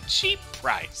such a cheap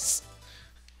price?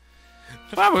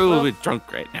 I'm a little bit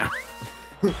drunk right now.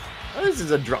 This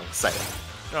is a drunk site.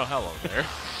 Oh, hello there.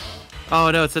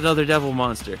 Oh no, it's another devil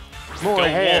monster. More Go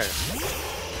hair.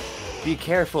 wolf. Be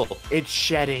careful. It's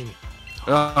shedding.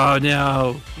 Oh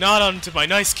no. Not onto my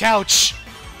nice couch!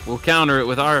 We'll counter it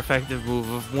with our effective move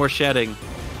of more shedding.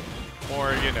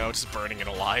 Or, just burning it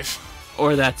alive.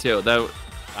 Or that too. Now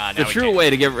The we true can't. way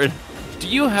to get rid. Do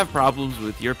you have problems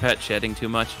with your pet shedding too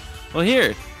much? Well,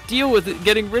 here, deal with it,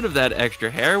 getting rid of that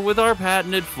extra hair with our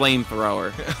patented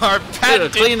flamethrower. Our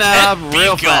patented clean that pet up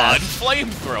real Be-Gone fast.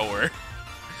 flamethrower.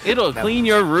 It'll clean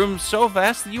your room so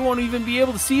fast that you won't even be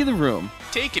able to see the room.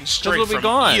 Taken straight it'll be from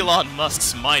gone. Elon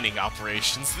Musk's mining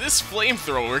operations, this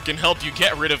flamethrower can help you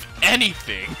get rid of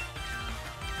anything.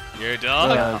 Your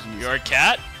dog, Oh, your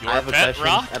cat, your I have a pet question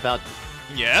rock. about.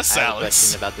 Yes, I have a Alex.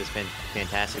 question about this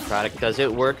fantastic product. Does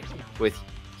it work with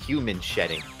human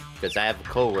shedding? Because I have a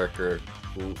coworker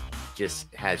who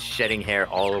just has shedding hair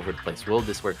all over the place. Will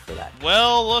this work for that?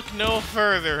 Well, look no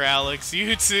further, Alex.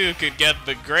 You too could get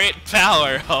the great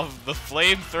power of the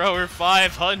Flamethrower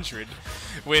 500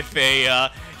 with a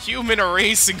human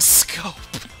erasing scope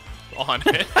on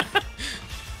it.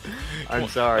 I'm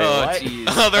sorry. Oh, what? jeez.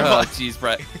 Oh, they're Oh, like- jeez,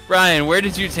 Brian, where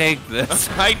did you take this?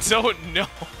 I don't know.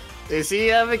 Is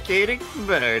he advocating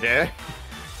murder?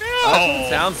 That's what it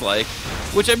sounds like.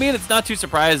 Which, I mean, it's not too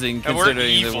surprising And we're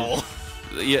considering that evil.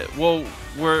 yeah, well,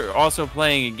 we're also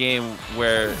playing a game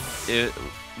where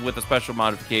with a special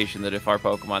modification that if our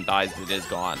Pokemon dies, it is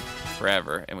gone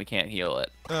forever, and we can't heal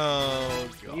it. Oh,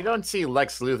 God. You don't see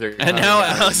Lex Luthor. And coming now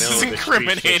out in the Alex middle has of the street just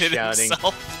incriminated shouting,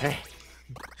 himself. "Hey,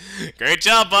 Great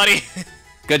job, buddy.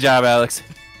 Good job, Alex.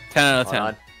 10 out of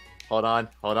 10. hold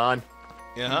on.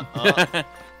 Yeah.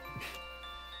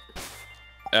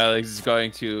 Alex is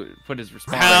going to put his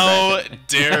response How back.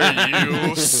 dare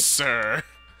you, sir,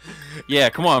 Yeah,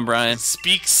 come on, Brian.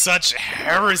 speak such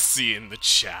heresy in the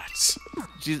chat?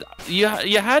 Jeez,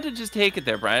 you had to just take it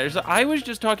there, Brian. I was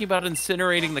just talking about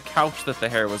incinerating the couch that the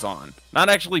hair was on, not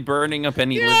actually burning up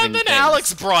any Yeah, living and then things.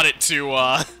 Alex brought it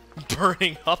to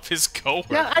burning up his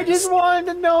coworkers. Yeah, I just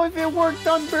wanted to know if it worked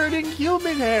on burning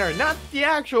human hair, not the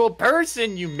actual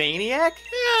person, you maniac.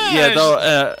 Yeah,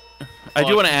 though. I do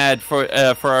Look. want to add for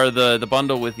the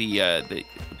bundle with the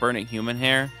burning human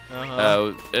hair.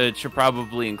 It should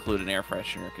probably include an air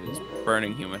freshener because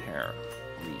burning human hair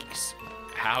reeks.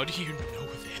 How do you know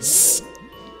this?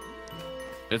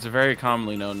 It's a very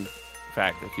commonly known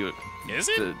fact. If you Is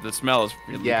it? the smell is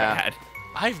really Yeah. bad.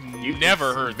 I've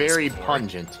never heard this Very before.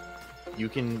 pungent. You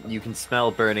can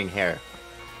smell burning hair.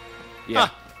 Yeah.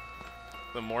 Huh.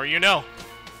 The more you know.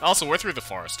 Also, we're through the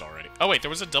forest already. Oh wait, there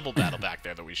was a double battle back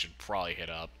there that we should probably hit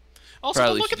up. Also,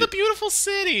 Probably look at should the beautiful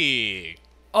city.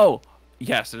 Oh,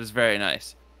 yes, it is very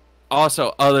nice.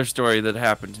 Also, other story that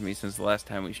happened to me since the last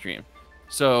time we streamed.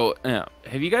 So,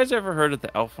 have you guys ever heard of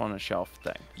the elf on a shelf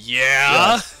thing?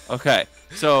 Yeah. Okay,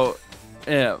 so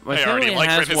my I already family like where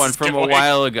has this one is from a going.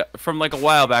 while ago, from like a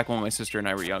while back when my sister and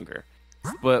I were younger.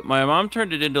 But my mom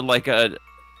turned it into like a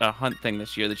hunt thing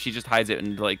this year that she just hides it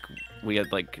and like we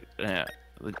had like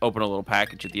open a little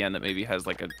package at the end that maybe has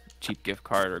like a cheap gift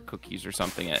card or cookies or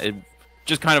something. It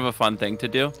just kind of a fun thing to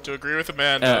do. To agree with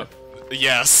Amanda,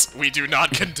 yes, we do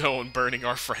not condone burning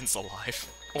our friends alive.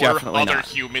 Or Definitely other not.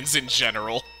 humans in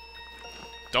general.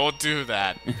 Don't do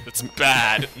that. It's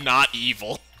bad, not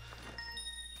evil.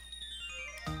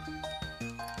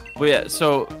 But yeah,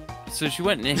 so she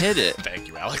went and hid it. Thank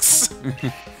you, Alex.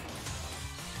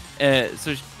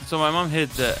 So my mom hid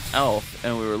the elf,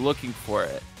 and we were looking for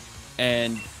it,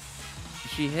 and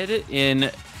she hid it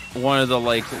in one of the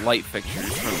like light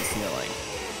fixtures from the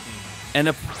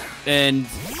ceiling, and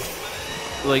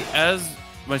like as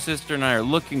my sister and I are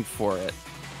looking for it,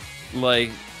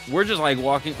 like we're just like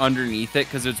walking underneath it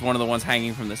because it's one of the ones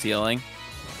hanging from the ceiling,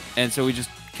 and so we just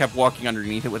kept walking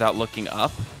underneath it without looking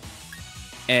up,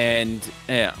 and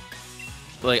yeah.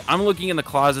 Like I'm looking in the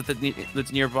closet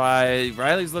that's nearby.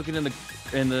 Riley's looking in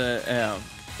the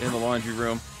laundry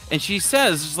room, and she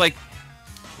says, just like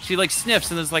she like sniffs,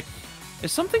 and is like,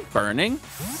 "Is something burning?"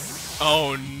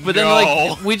 Oh no. But then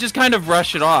like we just kind of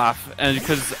brush it off, and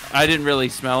because I didn't really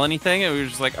smell anything, and we were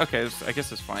just like, "Okay, I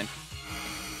guess it's fine."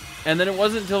 And then it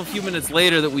wasn't until a few minutes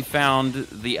later that we found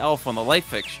the elf on the light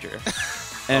fixture,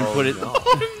 and put it. no.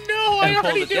 Oh no, I And pulled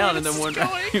already it knew down, where and then this when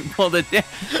was going. we pulled it down,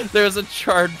 there was a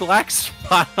charred black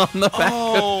spot on the back.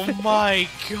 Oh my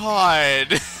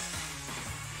god.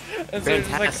 And so it's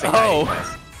Fantastic. like,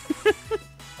 oh.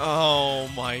 Oh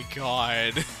my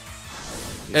god.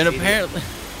 And apparently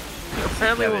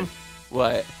Kevin. when,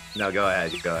 what? No, go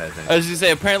ahead. Man. I was gonna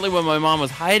say, apparently when my mom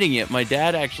was hiding it, my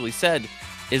dad actually said,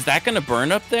 "Is that gonna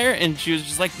burn up there?" And she was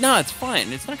just like, "No, it's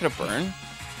fine. It's not gonna burn.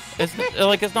 It's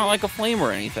not like a flame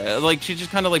or anything." Like she just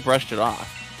kind of like brushed it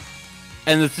off,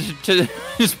 and to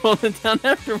just pulled it down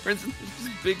afterwards, and there's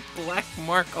this big black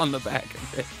mark on the back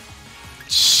of it.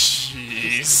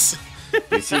 Jeez.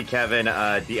 You see, Kevin,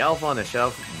 the elf on the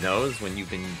shelf knows when you've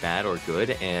been bad or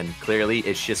good, and clearly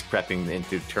it's just prepping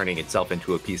into turning itself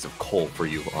into a piece of coal for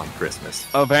you on Christmas.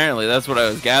 Apparently, that's what I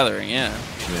was gathering. Yeah.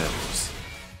 Yeah.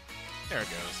 There it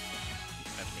goes.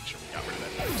 I have to make sure we got rid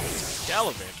of that.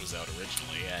 Gallivant was out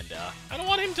originally, and I don't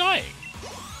want him dying.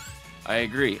 I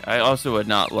agree. I also would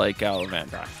not like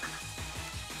Gallivant dying.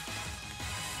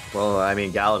 Well, I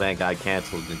mean, Gallivant got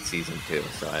canceled in season 2,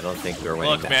 so I don't think we're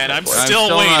winning. Look, man, I'm war. still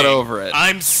still waiting. not over it.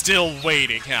 I'm still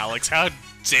waiting, Alex. How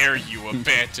dare you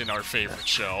abandon our favorite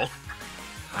show?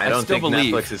 I don't still think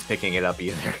believe. Netflix is picking it up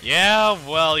either. Yeah,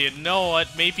 well, you know what?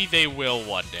 Maybe they will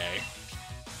one day.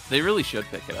 They really should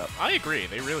pick it up. I agree.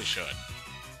 They really should.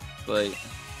 Like,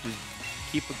 just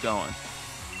keep it going.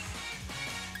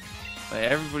 Like,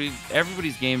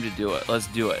 everybody's game to do it. Let's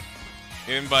do it.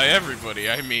 And by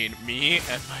everybody, I mean me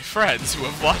and my friends who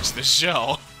have watched the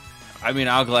show. I mean,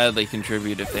 I'll gladly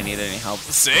contribute if they need any help.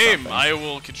 Same. I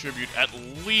will contribute at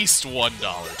least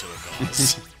 $1 to the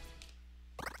cause.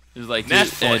 It's like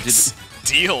Netflix,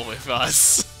 deal with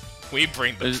us. We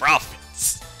bring the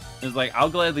profits. It's like I'll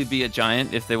gladly be a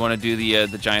giant if they want to do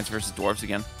the Giants versus Dwarves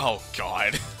again. Oh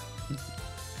God.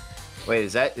 Wait,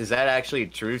 is that actually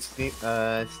true, Steam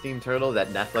Turtle? That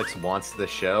Netflix wants the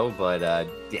show, but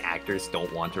the actors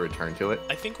don't want to return to it?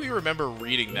 I think we remember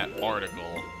reading that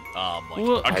article,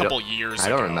 Well, a couple years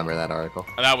ago. I don't remember that article.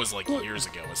 That was like years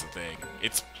ago was the thing.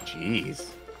 It's Jeez.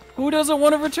 Who doesn't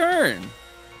want to return?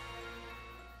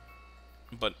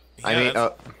 But yeah, I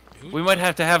mean, We might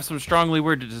have to have some strongly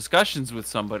worded discussions with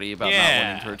somebody about not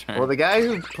wanting to return. well, the guy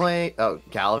who played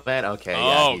Galavan, okay.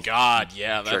 oh yeah, God,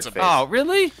 yeah, that's a. jerk face. Oh,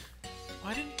 really?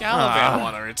 Why didn't Galavan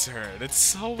want to return? It's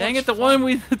so. Dang much it, the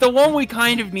fun. one we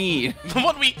kind of need. The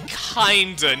one we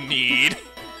kinda need.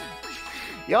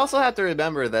 You also have to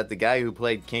remember that the guy who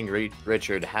played King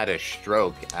Richard had a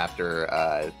stroke after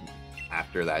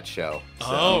that show. So,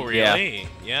 Oh really?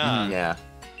 Yeah. yeah.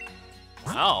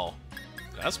 Wow.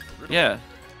 That's brutal. Yeah.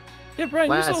 Yeah, Brian,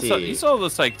 Classy. you saw the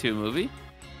Psych 2 movie.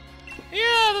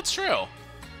 Yeah, that's true.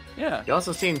 Yeah, You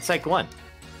also seen Psych 1.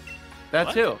 that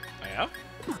What? too. I have.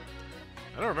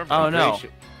 I don't remember. Oh, I'm no. pretty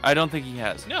sure- I don't think he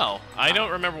has. No, I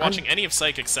don't remember watching any of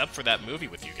Psych except for that movie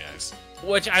with you guys.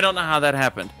 Which I don't know how that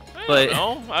happened. I But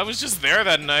don't know. I was just there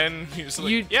that night, and he was like,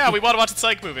 You- "Yeah, we want to watch the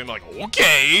Psych movie." I'm like,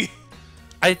 "Okay."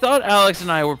 I thought Alex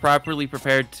and I were properly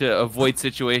prepared to avoid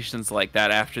situations like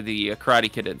that after the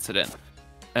Karate Kid incident.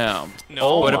 No,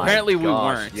 but my apparently we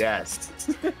gosh, weren't. Yes.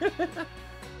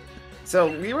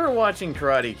 So we were watching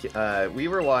we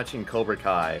were watching Cobra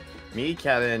Kai. Me,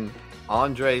 Kevin,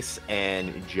 Andres,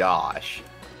 and Josh.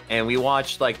 And we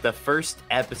watched like the first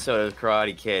episode of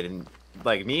Karate Kid, and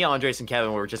like me, Andres, and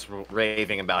Kevin were just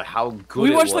raving about how good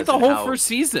We it watched was like the and whole how- first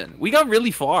season. We got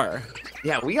really far.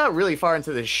 Yeah, we got really far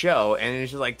into the show, and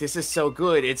it's just like, this is so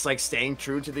good. It's like staying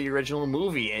true to the original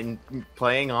movie and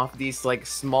playing off these like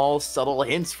small, subtle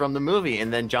hints from the movie.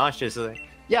 And then Josh just like,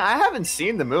 yeah, I haven't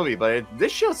seen the movie, but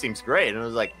this show seems great. And I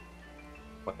was like,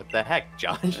 what the heck,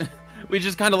 Josh? We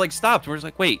just kind of like stopped. We're just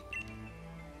like, wait,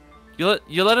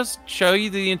 you let us show you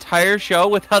the entire show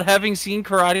without having seen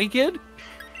Karate Kid?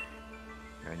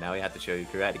 All right, now we have to show you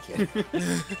Karate Kid.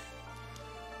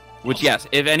 Which, yes,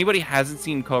 if anybody hasn't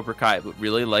seen Cobra Kai but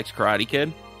really likes Karate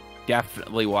Kid,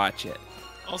 definitely watch it.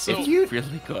 Also, It's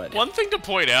really good. one thing to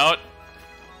point out: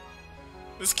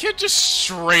 this kid just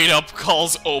straight up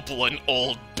calls Opal an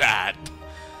old bat.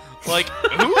 Like,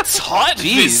 who taught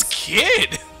this Jeez.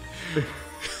 kid?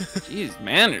 Jeez,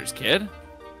 manners, kid.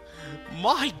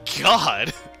 My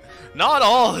God, not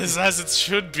all is as it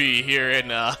should be here in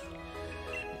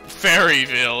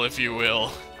Fairyville, if you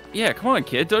will. Yeah, come on,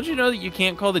 kid. Don't you know that you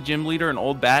can't call the gym leader an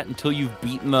old bat until you've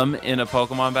beaten them in a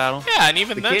Pokemon battle? Yeah, and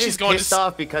even The then kid she's is going pissed to.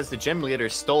 off because the gym leader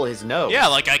stole his nose. Yeah,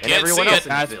 like I and can't see everyone else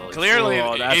it. in the village. Clearly,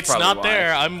 Oh, that's it's probably not why.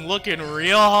 there. I'm looking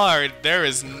real hard. There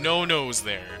is no nose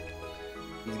there.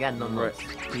 He's got no nose.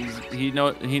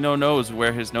 He knows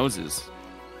where his nose is.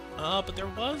 But there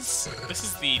was. This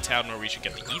is the town where we should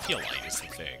get the Ethiolite, is the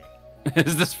thing.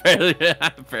 Is this fairly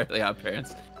odd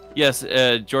parents? Yes,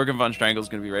 Jorgen von Strangle is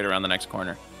going to be right around the next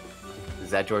corner. Is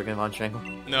that Jorgen von Strangle?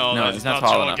 No, No, that's he's not not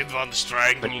tall Jorgen von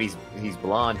Strangle. But he's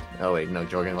blonde. Oh wait, no,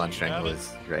 Jorgen von You Strangle have it?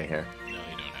 is gray hair. No, you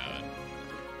don't have it.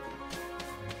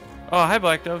 Oh, hi,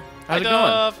 Black Dove. Hi, How's it going?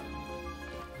 Dove.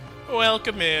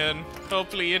 Welcome in.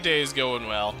 Hopefully your day's going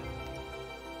well.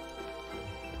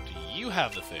 Do you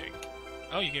have the thing?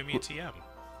 Oh, you gave me a TM.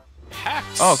 Hex.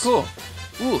 Oh, cool.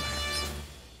 Ooh,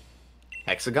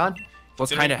 Hexagon? what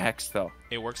kind of hex though?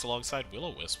 It works alongside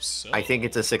Will-O-Wisps. So. I think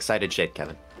it's a six-sided shape,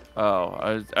 Kevin. Oh,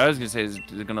 I was gonna say, is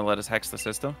it gonna let us hex the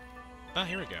system? Ah,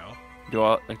 here we go.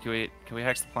 Can we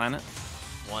hex the planet?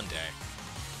 One day.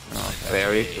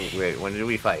 Wait, when did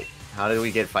we fight? How did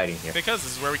we get fighting here? Because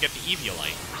this is where we get the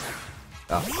Eviolite.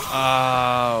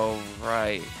 Oh, Oh,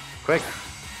 right. quick!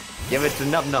 Give it to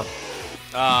NubNub.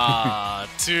 Ah,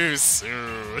 too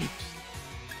soon.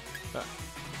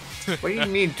 What do you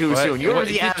mean too What? soon? You were What,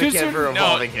 the is it too advocate soon? for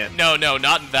evolving him. No,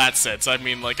 not in that sense. I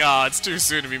mean, like, it's too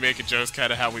soon to be making jokes,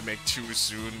 kind of how we make too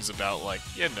soons about, like,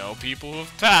 people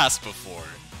who've passed before.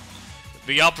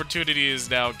 The opportunity is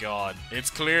now gone. It's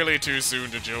clearly too soon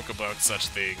to joke about such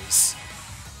things.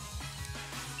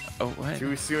 Oh, what?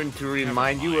 Too soon to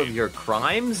remind you of your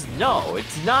crimes? No,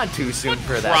 it's not too soon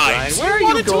for that, Crimes. Brian. Where are you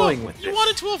wanted to- going with You this?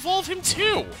 wanted to evolve him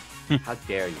too. How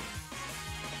dare you?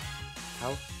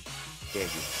 How dare you?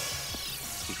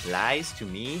 Speak lies to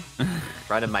me in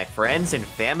front of my friends and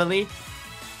family?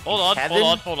 Hold on,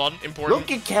 Kevin? hold on. Important.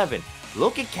 Look at Kevin.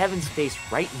 Look at Kevin's face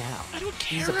right now. I don't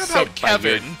He's care upset about by your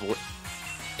Kevin.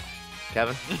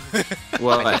 Kevin?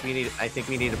 Well, I think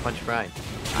we need to punch Brian.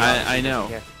 I know.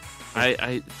 Yeah.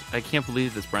 I can't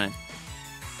believe this, Brian.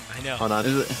 I know. Hold on.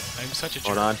 Is it- I'm such a jerk.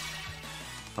 Hold on.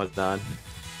 Hold on.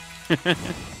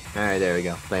 Alright, there we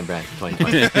go. Blame Brian.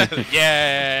 2020.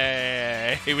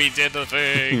 Yay! We did the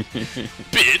thing.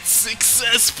 Bit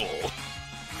successful.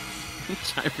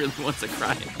 Chai really wants to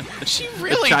cry. She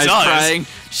really Chai's does. crying.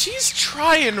 She's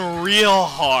trying real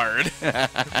hard.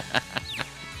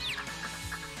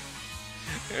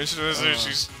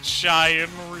 She's trying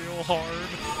real hard.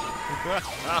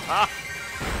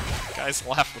 Guys,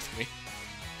 laugh with me.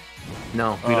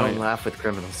 No, we don't yeah. laugh with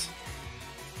criminals.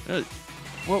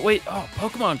 Well, wait. Oh,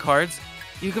 Pokemon cards.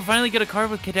 You can finally get a card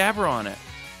with Kadabra on it.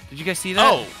 Did you guys see that?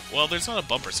 Oh, well, there's not a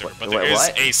bumper sticker, but there is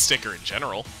what? a sticker in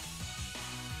general.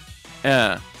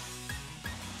 Yeah.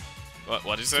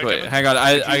 What is that? Wait, Kevin? hang on.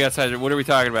 I got sidetracked. What are we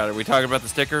talking about? Are we talking about the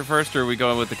sticker first, or are we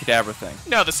going with the Kadabra thing?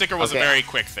 No, the sticker was Okay. a very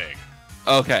quick thing.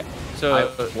 Okay. So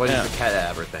What is yeah. the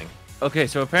Cadaver thing? Okay,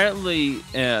 so apparently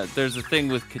there's a thing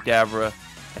with Kadabra.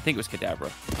 I think it was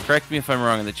Kadabra. Correct me if I'm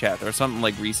wrong in the chat. There was something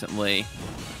like recently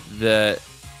that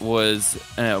was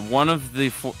one of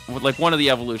the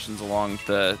evolutions along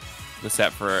the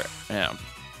set for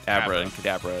Abra and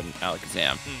Kadabra and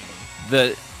Alakazam.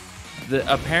 The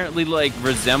apparently like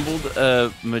resembled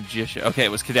a magician. Okay, it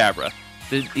was Kadabra.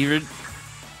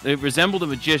 It resembled a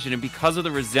magician, and because of the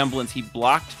resemblance, he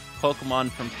blocked Pokemon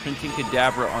from printing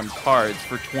Kadabra on cards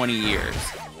for 20 years.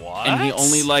 What? And he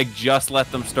only like just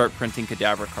let them start printing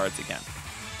Kadabra cards again.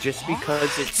 Just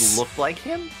because it looked like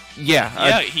him? Yeah.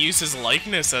 Yeah, he used his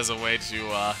likeness as a way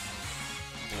to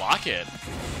block it.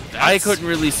 I That's couldn't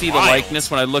really see the wild. likeness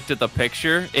when I looked at the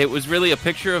picture. It was really a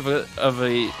picture of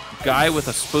a guy with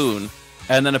a spoon,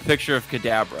 and then a picture of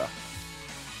Kadabra.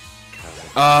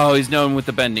 Oh, he's known with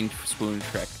the bending spoon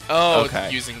trick. Oh,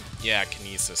 Okay. using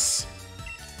kinesis.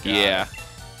 Got Yeah.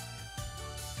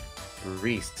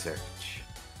 Research.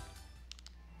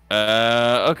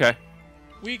 Okay.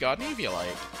 We got an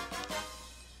Eviolite.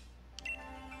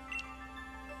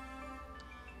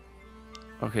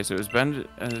 Okay, so it was Ben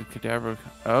Kadabra.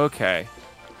 Okay.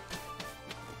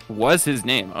 Was his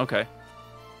name. Okay.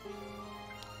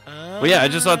 Well, yeah, I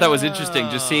just thought that was interesting,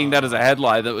 just seeing that as a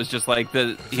headline that was just like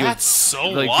the... That's so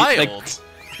like, wild.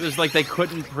 It was like they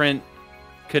couldn't print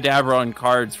Kadabra on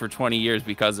cards for 20 years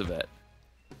because of it.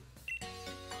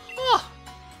 Huh.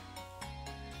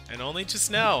 And only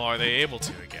just now are they able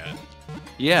to again.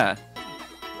 Yeah.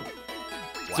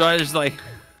 So I was like...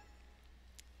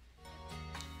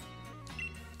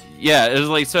 Yeah, it was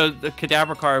like, so the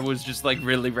Kadabra card was just like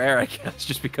really rare, I guess,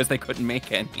 just because they couldn't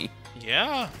make any.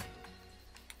 Yeah.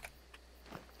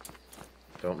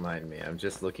 Don't mind me. I'm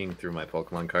just looking through my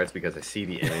Pokemon cards because I see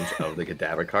the image of the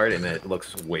Kadabra card and it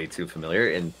looks way too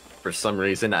familiar. And for some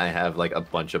reason, I have like a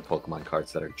bunch of Pokemon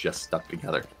cards that are just stuck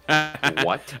together.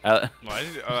 What? Why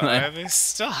are they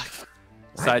stuck?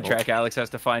 Sidetrack, Alex has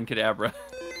to find Kadabra.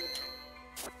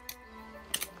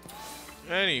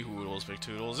 Any hoodles, big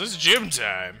toodles. It's gym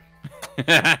time.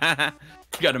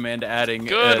 Got Amanda adding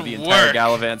Good the entire work.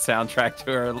 Gallivant soundtrack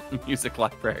to her music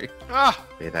library. Ah,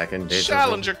 Way back in days.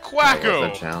 Challenger That Quacko.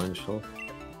 was a challenge. Oh,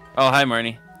 hi,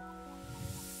 Marnie.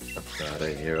 Got a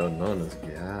hero known as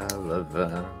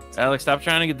Gallivant. Alex, stop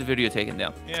trying to get the video taken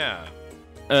down. Yeah.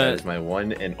 That is my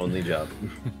one and only job.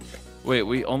 Wait,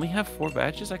 we only have 4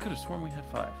 badges? I could have sworn we had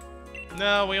 5.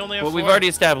 No, we only have Well, 4.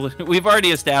 we've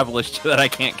already established that I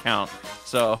can't count.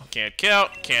 So Can't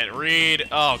count, can't read.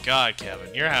 Oh god,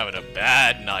 Kevin, you're having a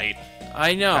bad night.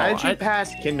 I know. How did you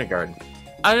pass kindergarten?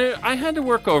 I had to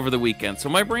work over the weekend, so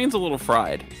my brain's a little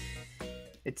fried.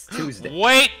 It's Tuesday.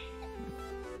 Wait!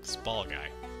 This ball guy.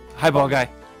 Hi, ball guy.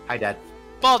 Hi, Dad.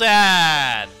 Ball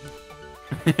dad!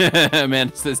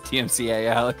 Amanda says TMCA,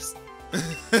 Alex.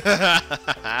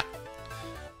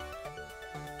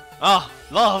 Oh,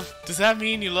 love. Does that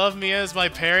mean you love me as my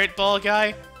parent, ball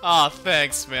guy? Aw,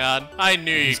 thanks, man. I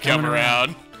knew He's you'd come coming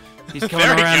around. He's coming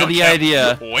There we around go, to the Kev.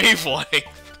 idea. Wavelength.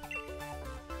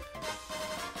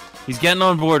 He's getting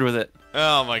on board with it.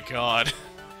 Oh my god.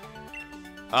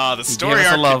 Ah, the He story gave us a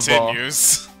arc love ball.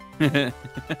 continues.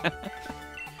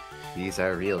 He's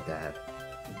our real dad.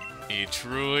 He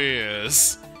truly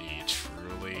is. He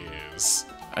truly is.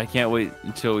 I can't wait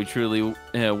until we truly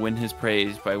win his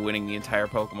praise by winning the entire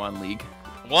Pokemon League.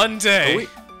 One day. Are we-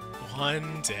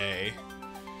 One day.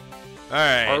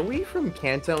 Alright. Are we from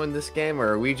Kanto in this game, or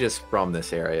are we just from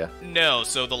this area? No,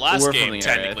 so the last We're from game, the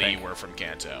area, I technically, think. you were from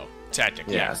Kanto.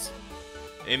 Technically. Yes.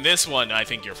 In this one, I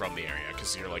think you're from the area,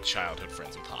 because you're like childhood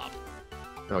friends with Hop.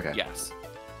 Okay. Yes.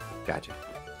 Gotcha.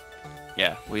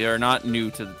 Yeah, we are not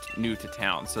new to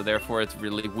town, so therefore it's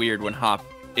really weird when Hop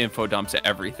info dumps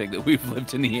everything that we've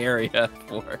lived in the area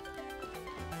for.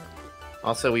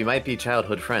 Also, we might be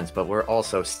childhood friends, but we're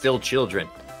also still children.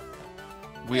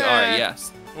 We are,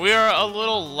 yes. We are a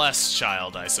little less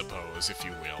child, I suppose, if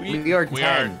you will. We are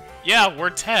 10. Yeah, we're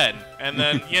 10. And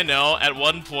then, at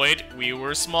one point, we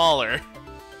were smaller.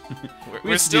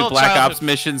 We used to do Black Ops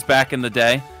missions back in the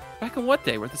day. Back in what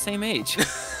day? We're the same age.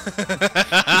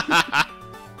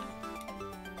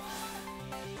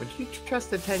 Would you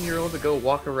trust a 10-year-old to go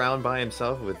walk around by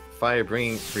himself with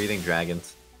fire-breathing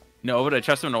dragons? No, but I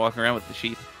trust him to walk around with the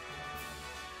sheep.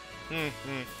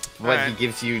 But he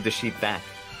gives you the sheep back.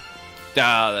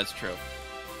 Ah, that's true.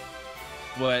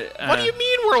 What do you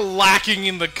mean we're lacking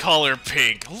in the color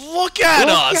pink? Look at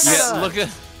us! Yeah, look at...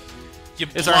 You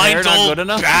Is our hair blind not old good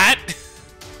enough? bat!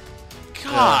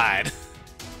 God!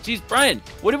 Jeez, Brian,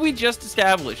 what did we just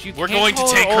establish? We're can't going to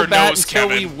call take her her bat nose, until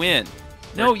Kevin. we win.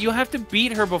 No, you have to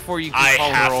beat her before you can I call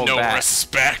her have old no bat.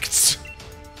 respect.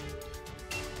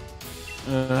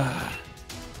 Ugh.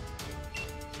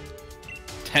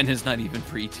 10 is not even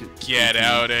free to... Get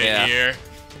out of here.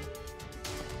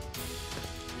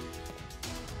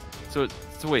 So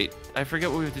wait, I forget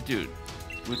what we have to do.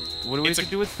 What do we have to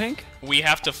do with Pink? We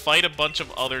have to fight a bunch of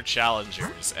other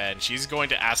challengers, and she's going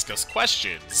to ask us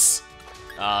questions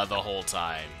the whole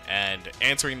time. And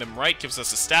answering them right gives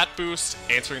us a stat boost,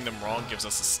 answering them wrong gives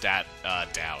us a stat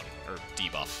down, or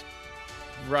debuff.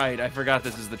 Right, I forgot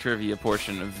this is the trivia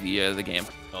portion of the game.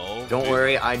 Oh, Don't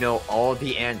worry, I know all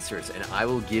the answers, and I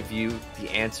will give you the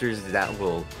answers that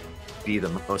will be the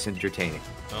most entertaining.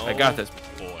 Oh, I got this.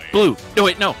 Boy. Blue! No,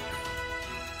 wait, no!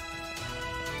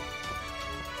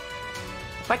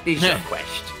 What is your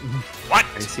quest? What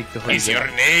I seek the is your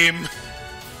name?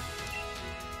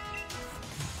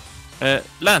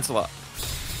 Lancelot.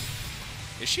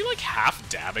 Is she like half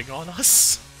dabbing on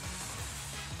us?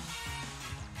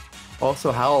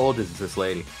 Also, how old is this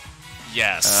lady?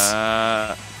 Yes.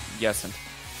 Yesn't.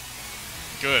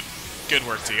 Good. Good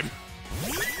work, team.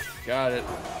 Got it.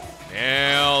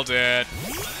 Nailed it.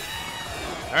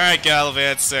 Alright,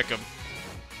 Gallivant, sick him.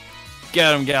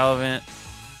 Get him, Gallivant.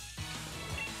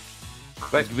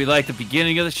 But It'll be like the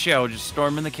beginning of the show, just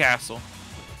storming the castle.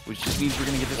 Which just means we're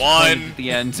gonna get this One. at the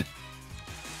end.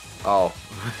 oh,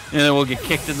 And then we'll get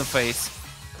kicked in the face.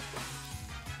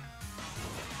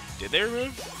 Did they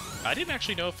remove? I didn't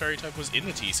actually know if Fairy type was in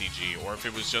the TCG, or if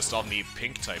it was just on the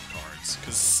pink type cards.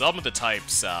 Because some of the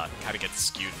types kind of get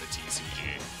skewed in the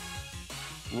TCG.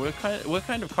 What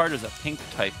kind of card is a pink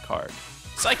type card?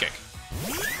 Psychic.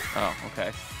 Oh,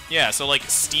 okay. Yeah, so like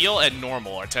Steel and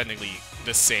Normal are technically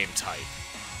the same type.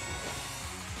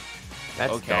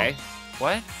 that's Okay. dumb.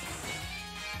 What?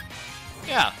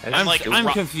 Yeah, and I'm like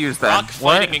confused then. Rock,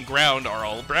 What? Fighting, and Ground are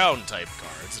all brown type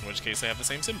cards, in which case they have the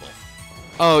same symbol.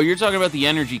 Oh, you're talking about the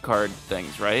energy card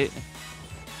things, right?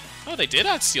 Oh, they did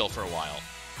add Steel for a while.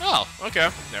 Oh, okay.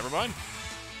 Never mind.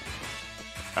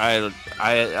 I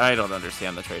don't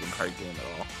understand the trading card game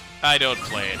at all. I don't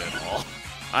play it at all.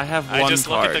 I have one I just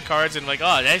card. look at the cards and like,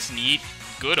 oh, that's neat.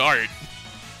 Good art.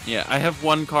 Yeah, I have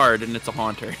one card and it's a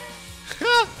Haunter.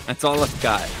 That's all I've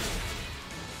got.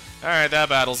 Alright, that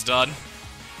battle's done.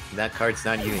 That card's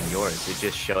not even yours. It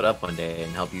just showed up one day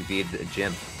and helped you beat the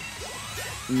gym.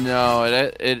 No,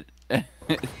 it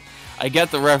I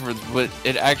get the reference, but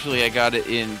I got it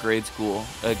in grade school.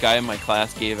 A guy in my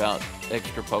class gave out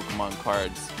extra Pokemon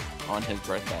cards on his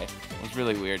birthday. It was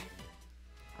really weird.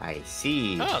 I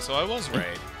see. Oh, so I was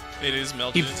right. It is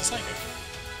melted into Psychic.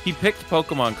 He picked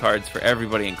Pokemon cards for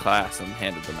everybody in class and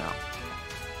handed them out.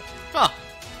 Huh.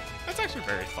 That's actually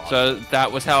very thoughtful. So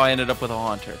that was how I ended up with a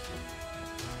Haunter.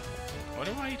 I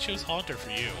wonder why he chose Haunter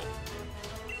for you.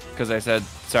 Because I said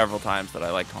several times that I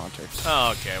liked Haunter.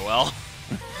 Oh, okay, well.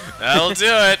 That'll do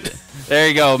it. There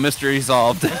you go, mystery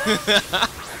solved.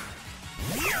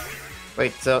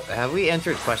 Wait, so have we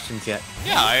answered questions yet?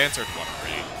 Yeah, I answered one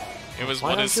already. It was Why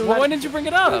what don't is... you Well, why didn't you bring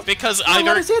it up? Because I either...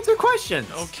 let us answer questions.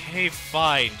 Okay,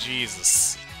 fine.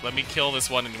 Jesus. Let me kill this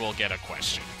one and we'll get a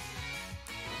question.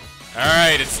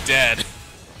 Alright, it's dead.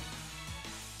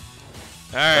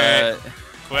 Alright.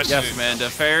 Question Yes, is... Amanda.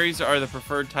 Fairies are the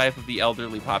preferred type of the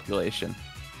elderly population.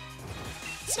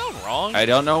 It's not wrong. I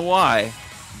don't know why,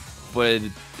 but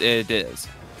it is.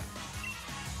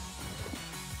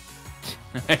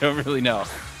 I don't really know.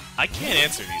 I can't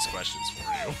answer these questions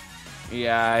for you.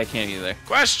 Yeah, I can't either.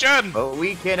 Question! But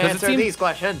we can 'Cause it answer seems- these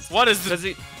questions. What is the... Does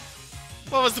he?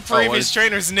 What was the what previous is-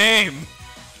 trainer's name?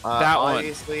 That one.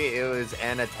 Obviously, it was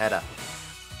Anateta.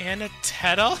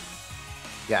 Anateta?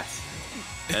 Yes.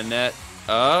 Annette,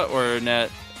 or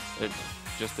Annette,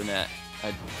 just Annette.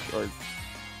 Or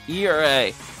E or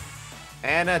A?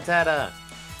 Anateta.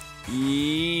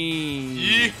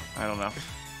 E. I don't know.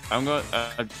 I'm going.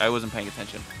 I wasn't paying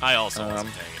attention. I also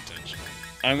wasn't paying attention.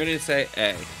 I'm going to say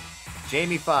A.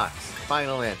 Jamie Foxx.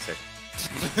 Final answer.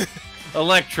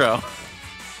 Electro.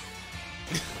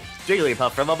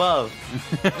 Jigglypuff from above.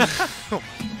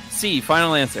 C.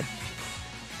 Final answer.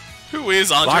 Who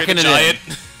is Andre Locking the it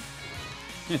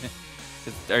Giant?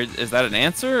 Is that an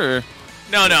answer or?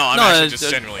 No, I'm No, actually just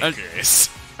genuinely curious.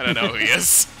 I don't know who he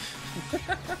is.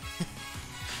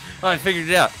 Oh, I figured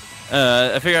it out.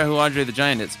 I figured out who Andre the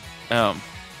Giant is.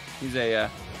 He's a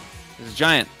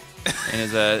giant, and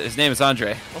his name is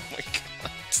Andre. Oh my god.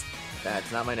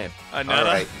 That's not my name. Annetta? All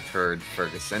right, Turd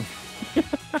Ferguson.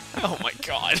 Oh my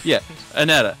god. Yeah,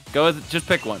 Annetta. Go with just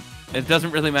pick one. It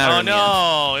doesn't really matter. Oh in the end.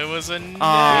 no, it was a net.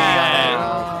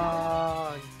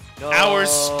 No. Our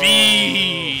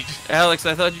speed. Alex,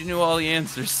 I thought you knew all the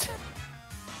answers.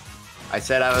 I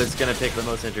said I was gonna pick the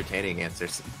most entertaining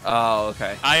answers. Oh,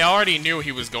 okay. I already knew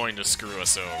he was going to screw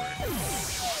us over.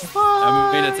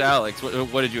 I mean, it's Alex.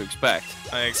 What did you expect?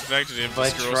 I expected him to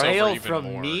screw us over Betrayal even from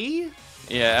more. me?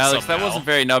 Yeah, Alex, that Somehow. wasn't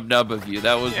very nub of you.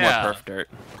 That was Yeah. more perf dirt.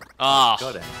 Ah,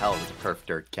 Go to hell with perf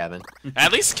dirt, Kevin.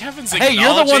 at least Kevin's Hey,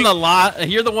 acknowledging...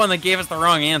 you're the one that gave us the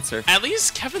wrong answer. At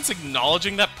least Kevin's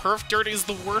acknowledging that perf dirt is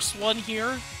the worst one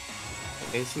here.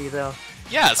 Is he though?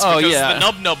 Yes, Oh, because yeah. the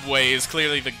NubNub way is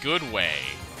clearly the good way.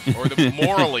 Or the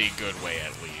morally good way,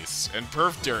 at least. And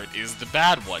perf dirt is the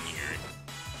bad one here.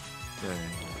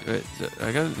 Wait, so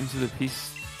I got into the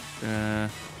piece.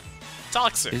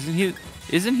 Toxic.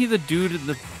 Isn't he the dude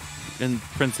in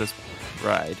Princess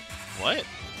Bride? What?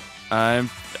 I'm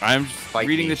just Fight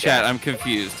reading me, the chat. Jack. I'm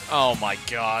confused. Oh my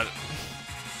god.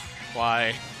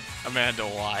 Why? Amanda,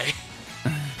 why?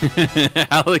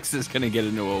 Alex is gonna get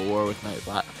into a war with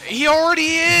Nightbot. He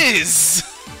already is!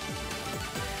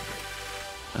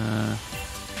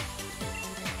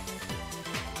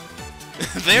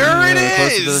 There it The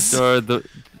closer to is! the door,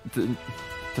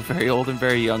 the very old and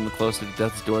very young, the closer to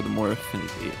death's door, the more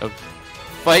affinity of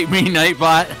fight me,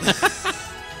 Nightbot.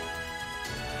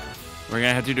 We're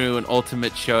gonna have to do an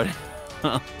ultimate showdown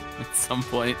at some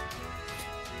point.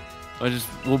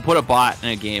 We'll put a bot in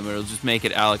a game, and it'll just make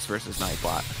it Alex versus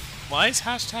Nightbot. Why is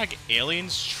hashtag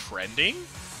aliens trending?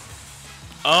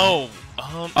 Oh,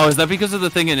 Oh, is that because of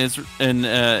the thing in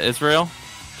Israel?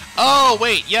 Oh,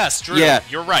 wait, yes, Drew. Yeah.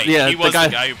 You're right. Yeah, he the was guy-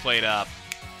 the guy who played,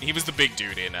 he was the big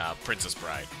dude in, Princess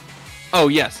Bride. Oh,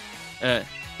 yes.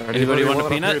 Anybody want a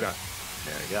peanut? There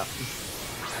you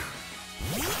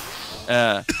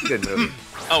go. Good movie.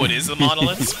 Oh, it is the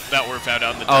monoliths that were found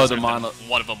out in the Oh, desert. the monolith.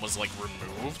 One of them was, like,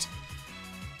 removed?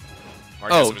 Or I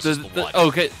guess Oh, it was just the one.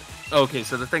 okay.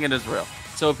 So the thing in Israel.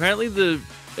 So apparently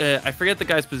I forget the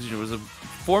guy's position. It was a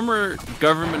former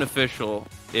government official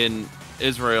in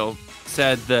Israel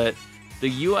said that the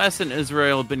U.S. and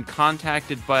Israel have been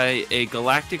contacted by a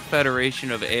galactic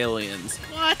federation of aliens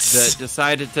What? that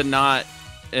decided to not,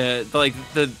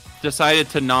 decided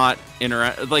to not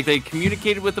interact. Like they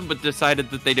communicated with them, but decided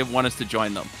that they didn't want us to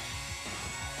join them.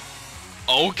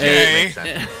 Okay. Makes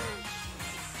sense.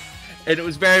 And it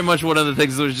was very much one of the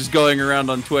things that was just going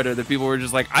around on Twitter that people were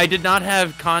just like, I did not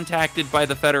have contacted by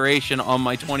the Federation on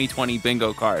my 2020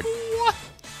 bingo card.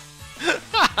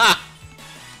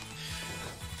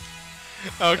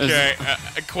 Okay,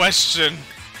 a question.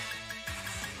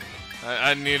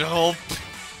 I need help.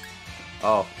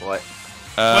 Oh, what?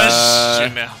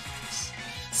 Question now.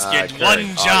 Let's get curry,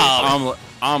 one job.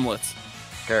 Omelets.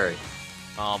 Curry.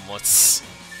 Omelets.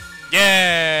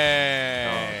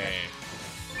 Yay!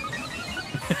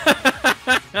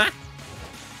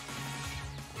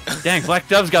 Dang, Black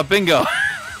Dove's got bingo.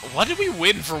 What did we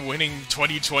win for winning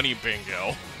 2020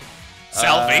 bingo?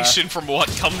 Salvation from what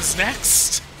comes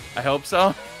next? I hope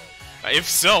so. If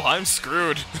so, I'm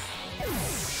screwed.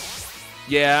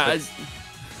 Yeah.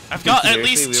 I've got at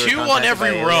Seriously, least we were 2 on contacted every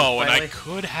by aliens row, and I finally?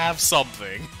 could have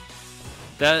something.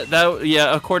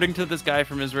 Yeah, according to this guy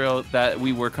from Israel, that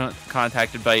we were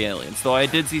contacted by aliens. Though I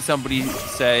did see somebody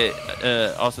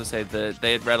also say that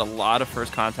they had read a lot of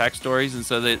First Contact stories, and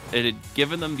so that it had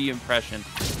given them the impression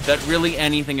that really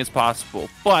anything is possible.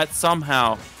 But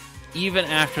somehow, even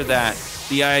after that,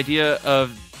 the idea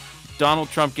of Donald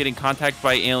Trump getting contacted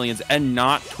by aliens and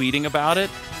not tweeting about it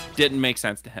didn't make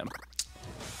sense to him.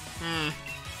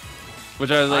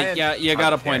 Which I was like, yeah, you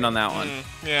got a point on that one.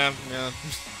 Yeah.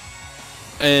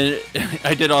 And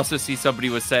I did also see somebody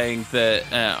was saying that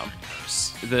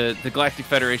the Galactic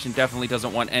Federation definitely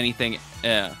doesn't want anything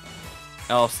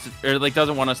else, or like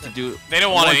doesn't want us to do. They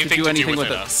don't want to anything to do with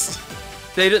it. us.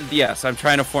 Yes, I'm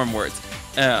trying to form words.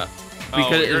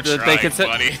 Because you're they trying,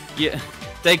 buddy. Yeah,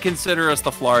 they consider us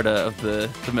the Florida of the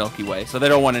Milky Way, so they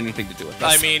don't want anything to do with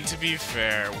us. I mean, to be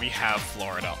fair, we have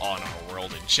Florida on our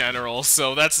world in general,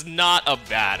 so that's not a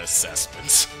bad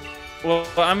assessment. Well,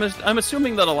 I'm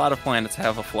assuming that a lot of planets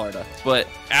have a Florida, but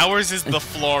ours is the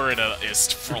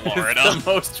Florida-ist Florida. the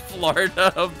most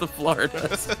Florida of the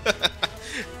Floridas.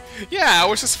 Yeah,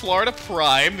 ours is Florida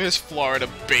Prime, there's Florida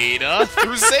Beta,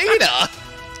 through Zeta.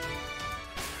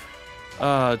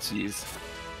 Oh, jeez.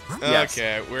 Yes.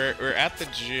 Okay, we're at the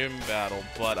gym battle,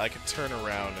 but I could turn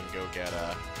around and go get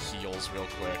heals real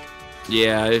quick.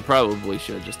 Yeah, it probably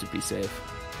should, just to be safe.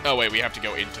 Oh wait, we have to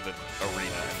go into the arena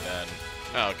and then...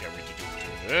 Oh, okay, we can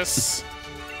do this.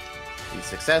 You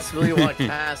successfully walked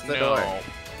past the door.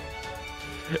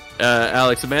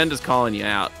 Alex, Amanda's calling you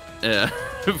out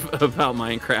about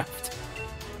Minecraft.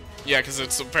 Yeah, because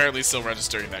it's apparently still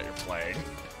registering that you're playing.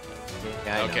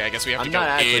 Yeah, Okay, I guess we have to I'm go not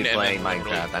actually in and playing then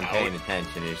literally Minecraft. I'm out. paying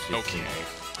attention. It's just, Okay.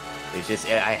 It's just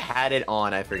I had it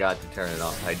on. I forgot to turn it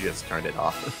off. I just turned it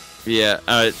off. Yeah,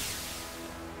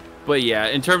 but yeah,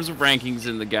 in terms of rankings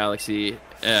in the galaxy,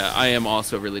 I am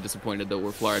also really disappointed that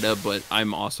we're Florida, but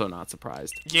I'm also not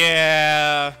surprised.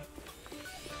 Yeah.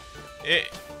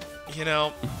 You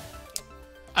know,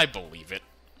 I believe it.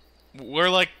 We're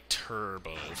like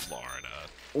Turbo Florida.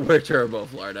 We're Turbo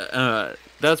Florida.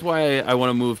 That's why I want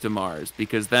to move to Mars,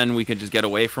 because then we can just get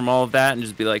away from all of that and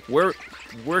just be like, we're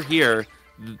here.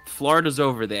 Florida's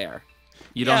over there.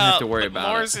 You don't have to worry about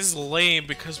Mars it. is lame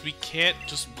because we can't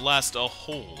just blast a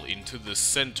hole into the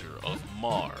center of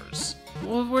Mars.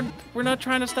 Well, we're not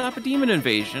trying to stop a demon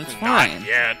invasion. It's Not fine.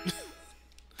 yet.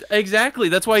 Exactly.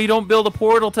 That's why you don't build a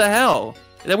portal to hell.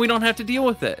 Then we don't have to deal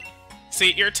with it.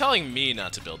 See, you're telling me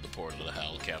not to build the portal to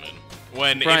hell, Kevin.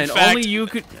 When Brian, in fact, only you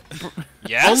could.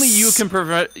 yes, Only you can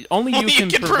prevent. Only you can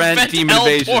prevent demon hell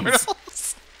invasions.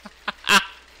 portals.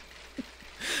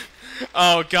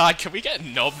 Oh God, can we get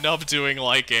NubNub doing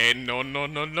like a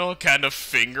no kind of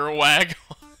finger wag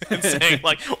and saying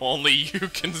like only you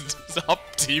can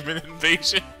stop demon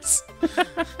invasions?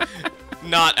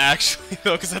 Not actually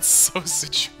though, because that's so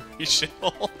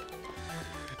situational.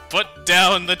 Put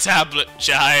down the tablet,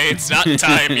 Jai. It's not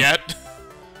time yet.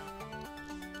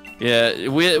 Yeah,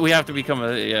 we have to become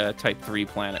a Type 3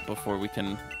 planet before we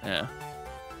can.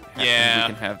 We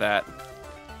can have that.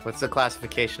 What's the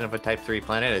classification of a Type 3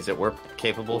 planet? Is it warp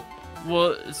capable?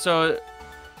 Well, so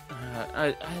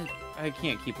I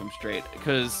can't keep them straight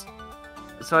because.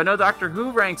 So I know Doctor Who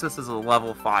ranks us as a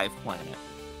level 5 planet.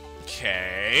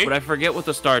 Okay. But I forget what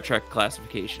the Star Trek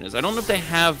classification is. I don't know if they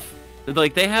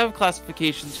have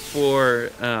classifications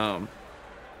for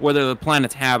whether the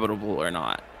planet's habitable or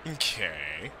not.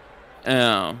 Okay.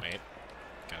 Wait.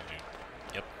 Gotta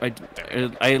do.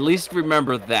 Yep. I at least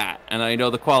remember that, and I know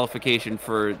the qualification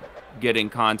for getting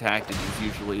contacted is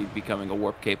usually becoming a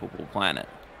warp-capable planet.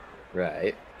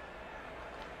 Right.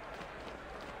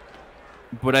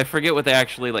 But I forget what they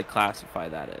actually classify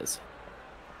that as.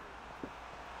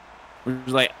 Which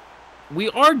is we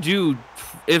are due,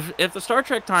 if the Star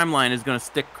Trek timeline is going to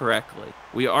stick correctly,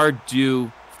 we are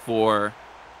due for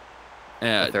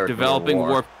developing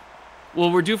warp. Well,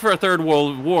 we're due for a third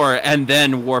world war and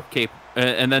then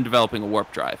and then developing a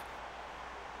warp drive.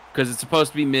 Because it's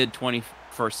supposed to be mid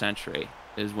 21st century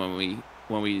is when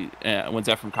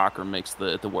Zephram Cochrane makes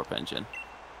the warp engine.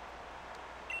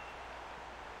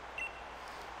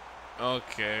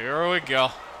 Okay, here we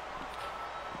go.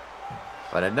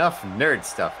 But enough nerd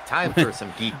stuff. Time for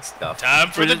some geek stuff.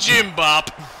 Time for the gym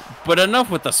bop. But enough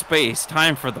with the space.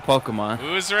 Time for the Pokemon.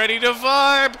 Who's ready to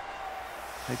vibe?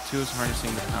 Type 2 is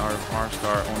harnessing the power of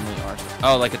R-Star, only R-Star.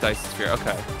 Oh, like a Dyson Sphere,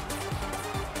 okay.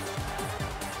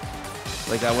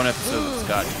 Like that one episode that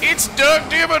Scott. It's Doug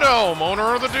Dimmadome,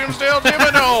 owner of the Doomsdale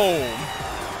Dimmadome.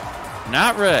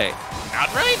 Not right.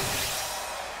 Not right?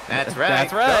 That's right.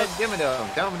 That's right.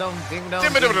 Dimmadome. Dome, Dimmadome.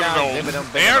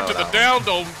 Dimmadome. Heir to the Down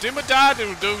Dome.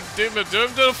 Dimmadome.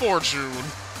 Dimmadome to the fortune.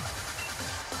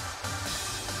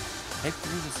 Type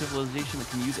 3 is a civilization that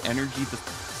can use energy the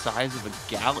size of a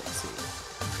galaxy.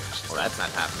 Well, that's not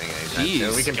happening anytime Jeez,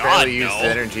 soon. We can God, barely use no. the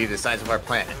energy the size of our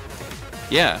planet.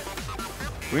 Yeah.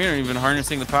 We aren't even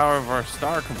harnessing the power of our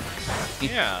star.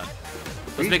 Yeah.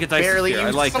 Let's make a Dyson barely Sphere. I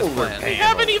use like this solar plan. They panels.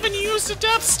 haven't even used a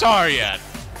Death Star yet.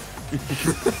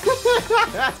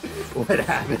 What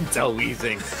happened to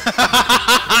Weezing?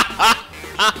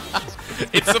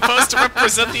 It's supposed to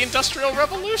represent the Industrial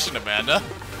Revolution, Amanda.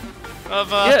 Of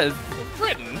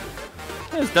Britain.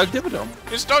 Yeah, it's Doug Dimmadome.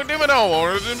 It's Doug Dimmadome,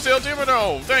 owner of the Doomsdale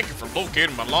Dimmadome. Thank you for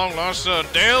locating my long-lost son,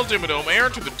 Dale Dimmadome, heir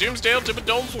to the Doomsdale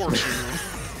Dimmadome fortune.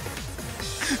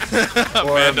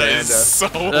 Amanda is so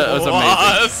was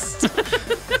lost.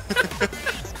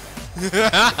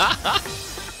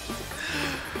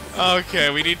 Okay,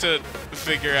 we need to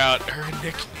figure out her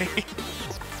nickname.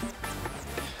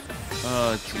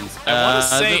 Oh jeez. I want to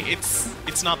say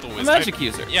it's not the wizard. Magic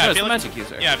user. Yeah, No, I it's feel the like, magic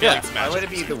user. Yeah, I feel like it's Why magic. would it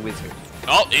be user. the wizard?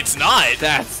 Oh, it's not.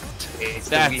 That's It's the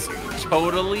that's wizard.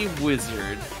 totally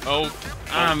wizard. Oh,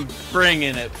 I'm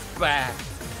bringing it back.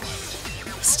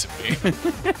 this to me.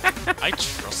 I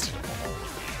trusted all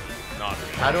of you. Not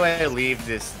really. How do I leave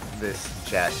this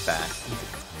chat fast?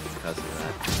 Because of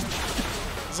that.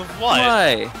 Because of what?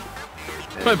 Why?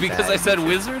 That What, is because bad I said and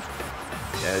you wizard?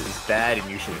 should- Yeah, it's bad and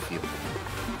you should feel it.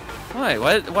 Why?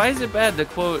 Why is it bad to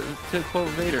quote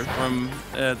Vader from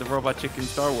the Robot Chicken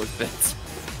Star Wars bits?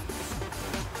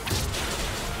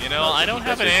 You know, I don't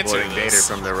have an answer to Quoting Vader this.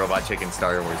 from the Robot Chicken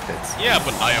Star Wars bits. Yeah,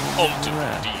 but I am altered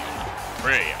Yeah. indeed.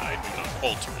 Pray I do not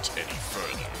alter it any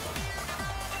further.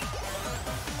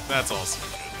 That's also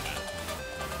good,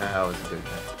 man. That was a good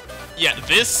one. Yeah,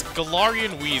 this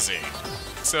Galarian wheezing.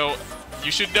 So,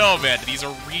 you should know, man, these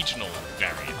are regional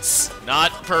variants,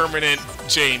 not permanent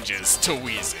changes to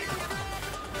wheezing.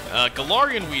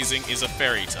 Galarian wheezing is a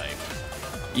fairy type.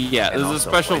 Yeah, And this is a also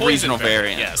special Poison regional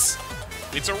variant. Yes.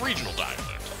 It's a regional dialect.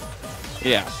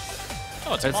 Yeah.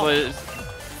 Oh, it's It's a like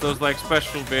those like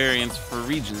special variants for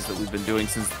regions that we've been doing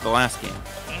since the last game.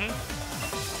 Mhm.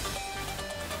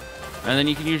 And then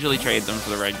you can usually trade them for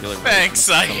the regular Thanks,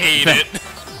 I hate it.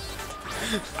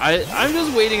 I'm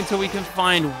just waiting until we can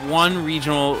find one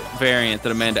regional variant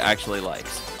that Amanda actually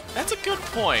likes. That's a good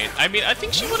point. I mean, I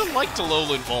think she would have liked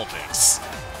Alolan Vulpix.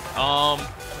 I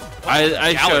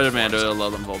showed Galaxy Amanda Force.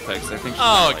 Alolan Vulpix. I think she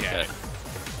Oh, might okay. like it.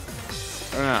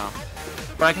 I don't know.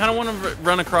 But I kind of want to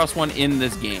run across one in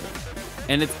this game.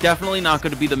 And it's definitely not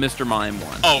going to be the Mr. Mime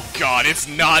one. Oh god, it's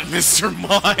not Mr.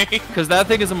 Mime. Because that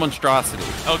thing is a monstrosity.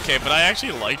 Okay, but I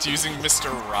actually liked using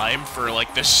Mr. Rhyme for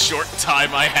like the short time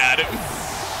I had him.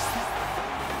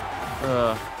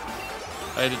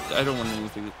 I don't want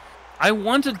anything. I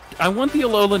want the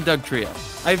Alolan Doug trio.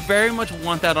 I very much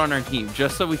want that on our team,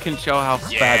 just so we can show how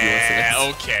fabulous it Yeah,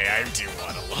 is. okay, I do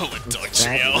want a Alolan Doug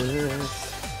Trio.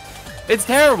 It's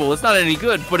terrible. It's not any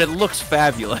good, but it looks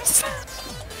fabulous.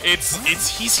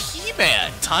 He's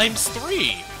He-Man times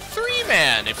 3.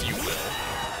 3-man, if you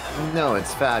will. No,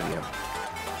 it's Fabio.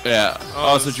 Yeah. Oh,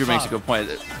 Also, it's Drew makes a fun. good point.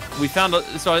 We found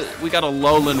we got a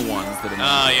Alolan ones that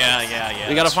are. Yeah.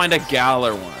 We gotta find a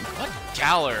Galar one. What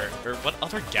Galar, or what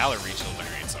other Galar regional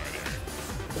variants are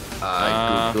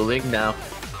there? Googling now.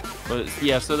 But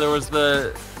yeah, so there's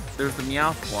the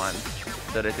Meowth one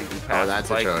that I think we passed. Oh,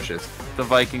 that's atrocious. The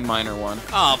Viking Miner one.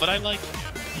 Oh, but I like him.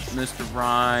 Mr.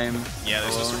 Rhyme. Yeah,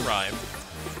 there's Mr. Rhyme.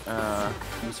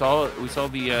 We saw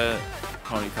the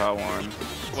Ponyta one.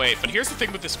 Wait, but here's the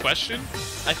thing with this question.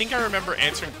 I think I remember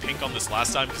answering pink on this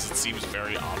last time because it seems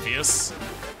very obvious.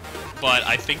 But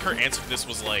I think her answer to this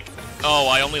was like, oh,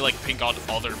 I only like pink on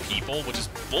other people, which is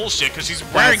bullshit because she's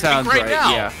wearing That sounds pink right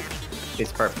now. Yeah.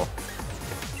 It's purple.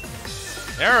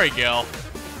 There we go.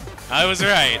 I was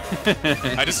right.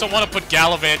 I just don't want to put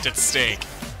Gallivant at stake.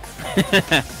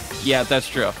 Yeah, that's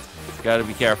true. Gotta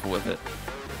be careful with it.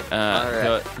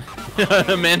 Alright.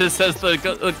 Amanda says the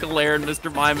Galarian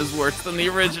Mr. Mime is worse than the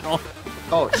original.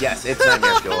 Oh, yes, it's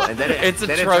Nightmare Fuel. And then It's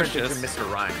then atrocious. It turns into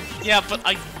Mr. Rhyme. Yeah, but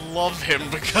I love him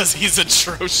because he's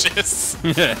atrocious.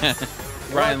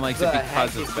 Ryan likes it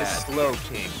because it's the bad. Slow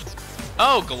King.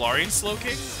 Oh, Galarian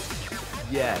Slowking?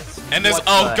 Yes. And there's, What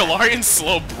oh, the- Galarian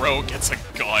Slowbro gets a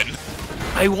gun.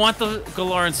 I want the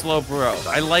Galarian Slowbro.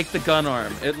 I like the gun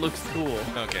arm. It looks cool.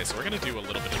 Okay, so we're gonna do a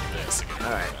little bit of this again.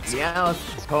 Alright,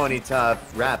 Meowth, Ponyta,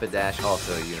 Rapidash,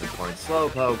 also a unicorn,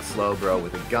 Slowpoke, Slowbro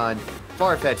with a gun,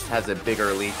 Farfetch'd has a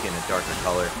bigger leak in a darker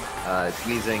color,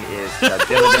 Squeezing is What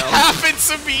Dimmadome. happened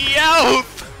to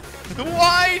Meowth?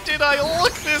 Why did I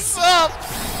look this up?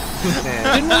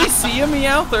 Didn't we see a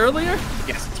Meowth earlier?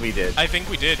 Yes, we did. I think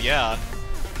we did, yeah.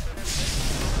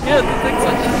 Yeah, the thing's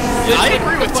like. I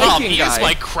agree with Tom. Viking He is guy.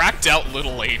 my cracked out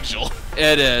little angel.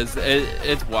 It is.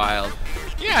 It's wild.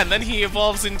 Yeah, and then he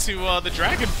evolves into the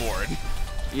Dragonborn.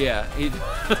 Yeah, he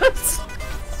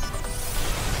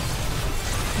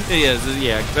he is.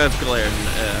 Yeah, that's Galarian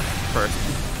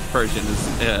Persian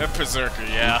is. A Berserker,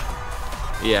 yeah.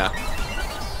 Yeah,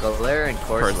 Galarian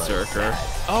Corsola. Berserker.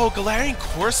 Oh, Galarian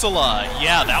Corsola.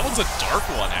 Yeah, that one's a dark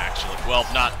one, actually. Well,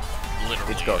 not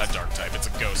literally It's ghost. a dark type. It's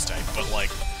a ghost type. But, like,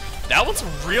 that one's a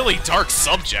really dark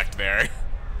subject there.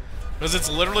 Because it's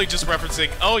literally just referencing,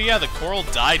 oh, yeah, the coral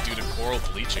died due to coral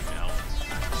bleaching now.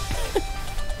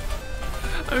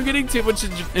 I'm getting too much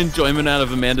enjoyment out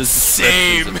of Amanda's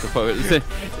Same.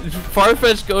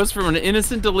 Farfetch'd goes from an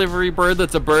innocent delivery bird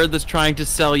that's a bird that's trying to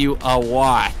sell you a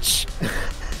watch.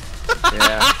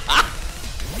 Yeah.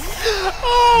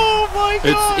 Oh my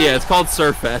god! It's called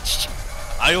Surfetched.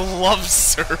 I love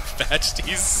Surfetched.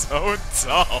 He's so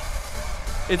dumb.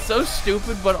 It's so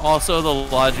stupid, but also the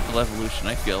logical evolution,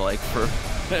 I feel like,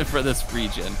 for this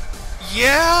region.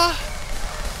 Yeah.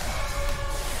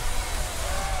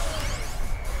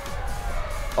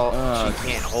 Oh, she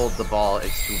can't hold the ball.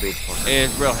 It's too big for her.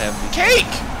 It's real heavy. Cake!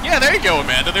 Yeah, there you go,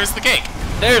 Amanda. There's the cake.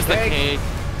 There's the cake.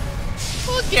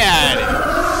 Look at it.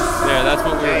 There, that's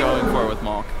what we were going for with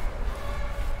Malk.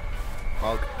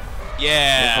 Malk.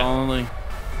 Yeah. If only.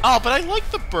 Oh, but I like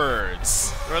the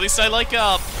birds. Or at least I like,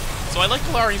 so I like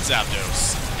Galarian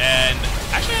Zapdos. And,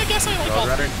 actually, I guess I like all...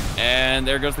 And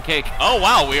there goes the cake. Oh,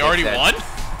 wow, we already won?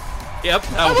 Yep.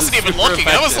 I wasn't even looking.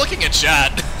 I was looking at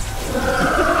chat.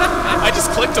 I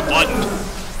just clicked a button.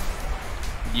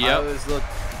 Yep.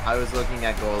 I was looking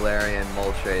at Galarian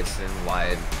Moltres and why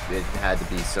it had to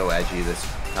be so edgy this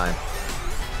time.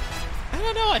 I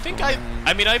don't know. I think I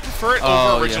mean, I prefer it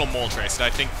over original Moltres, and I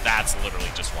think that's literally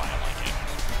just why I like it.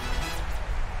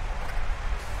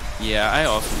 Yeah, I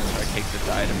also think our cake that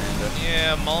died, Amanda.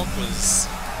 Yeah, Malk was...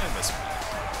 I miss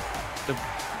Malk.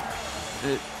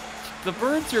 The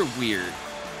birds are weird.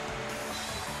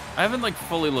 I haven't like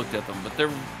fully looked at them, but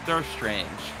they're strange.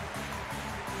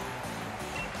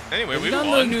 Anyway, we done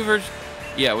won. The new version.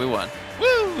 Yeah, we won.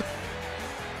 Woo!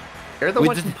 They're the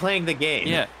ones playing the game.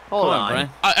 Yeah. Hold on. Brian.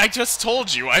 I just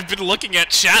told you, I've been looking at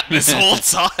chat this whole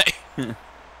time.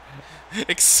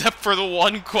 Except for the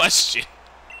one question.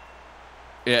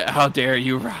 Yeah, how dare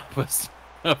you rob us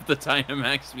of the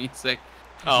Dynamax music?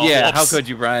 Oh, yeah, whoops. how could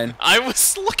you, Brian? I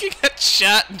was looking at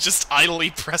chat and just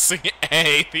idly pressing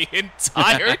A the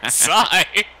entire time.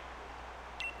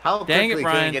 How Dang quickly it, can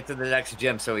Brian. we get to the next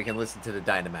gym so we can listen to the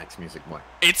Dynamax music more?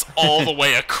 It's all the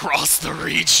way across the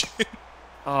region.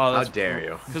 Oh, How dare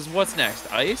you? Because what's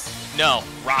next? Ice? No,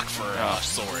 rock for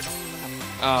sword.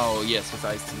 Oh, yes, with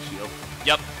Ice and Shield.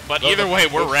 Yep, but either way,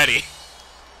 we're ready.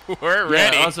 We're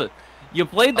ready. Yeah, also, you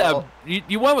played that.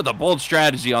 You went with a bold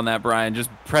strategy on that, Brian.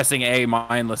 Just pressing A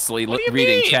mindlessly, What do you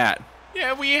reading mean? chat.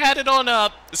 Yeah, we had it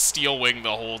on Steel Wing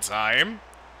the whole time.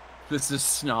 This is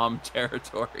Snom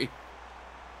territory.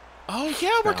 Oh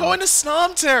yeah, we're going to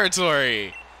Snom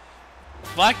territory.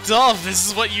 Black Dove, this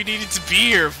is what you needed to be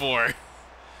here for.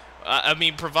 I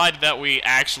mean, provided that we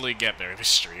actually get there this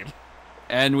stream.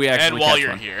 And we actually And while catch you're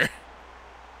one. here.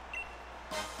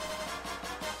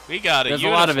 We got a There's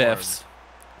uniform. a lot of ifs.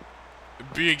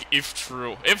 Big if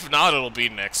true. If not, it'll be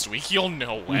next week. You'll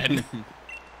know when.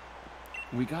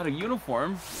 We got a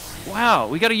uniform. Wow,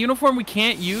 we got a uniform we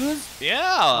can't use? Yeah. This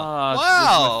is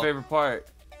Wow. my favorite part.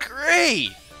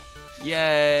 Great.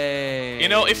 Yay. You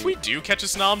know, if we do catch a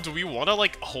Snom, do we want to,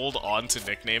 like, hold on to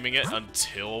nicknaming it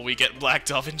until we get Black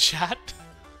Dove in chat?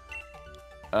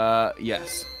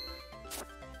 Yes.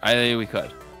 I think we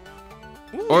could.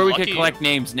 Ooh, Or we lucky. could collect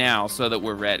names now so that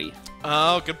we're ready.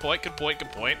 Oh, good point, good point,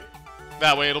 good point.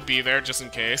 That way it'll be there just in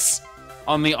case.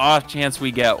 On the off chance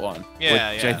we get one.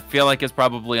 Yeah, which yeah. I feel like is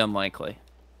probably unlikely.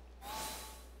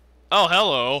 Oh,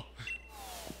 hello.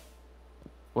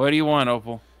 What do you want,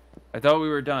 Opal? I thought we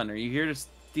were done. Are you here to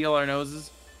steal our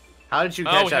noses? How did you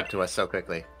catch up to us so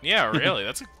quickly? Yeah, really.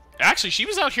 Actually, she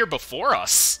was out here before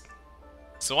us.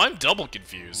 So I'm double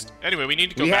confused. Anyway, we need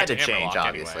to go back to Hammerlock change,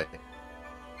 obviously. anyway.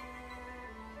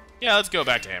 Yeah, let's go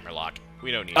back to Hammerlock.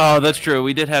 We don't need Oh, that's true.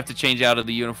 We did have to change out of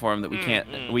the uniform that we can't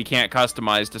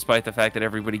customize, despite the fact that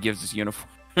everybody gives us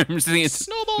uniforms the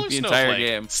Snowball or the entire Snowflake?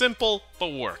 game. Simple, but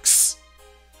works.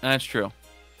 That's true.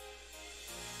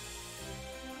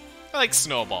 I like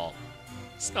Snowball.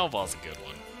 Snowball's a good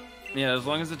one. Yeah, as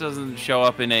long as it doesn't show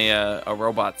up in a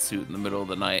robot suit in the middle of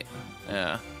the night.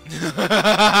 Yeah.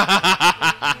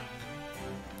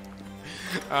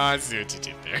 I see what you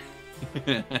did there.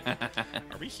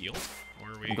 Are we healed?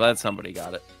 Or are we... I'm glad somebody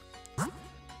got it.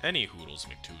 Any Hoodles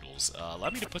McToodles. Allow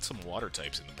me to put some water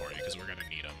types in the party, because we're going to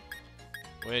need them.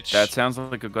 Which... That sounds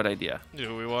like a good idea.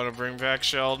 Do we want to bring back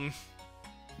Sheldon?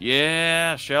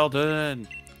 Yeah, Sheldon.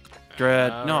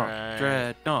 Dreadnought. Alright.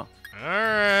 Dreadnought.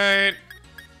 Alright.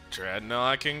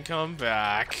 Dreadnought can come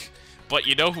back. But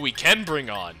you know who we can bring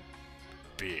on?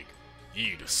 Big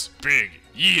Yeetus. Big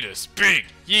Yeetus. Big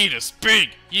Yeetus. Big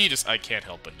Yeetus. I can't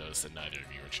help but notice that neither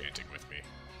of you are chanting with me.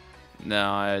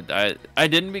 No, I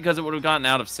didn't because it would have gotten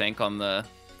out of sync on the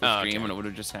stream okay. and it would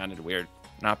have just sounded weird.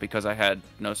 Not because I had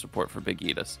no support for Big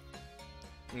Yeetus.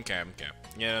 Okay.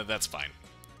 Yeah, that's fine.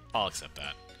 I'll accept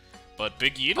that. But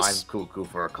Big I'm Yeetus? cuckoo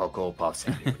for a Cocoa Puffs,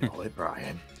 and you know it,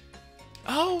 Brian.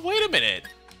 Oh, wait a minute.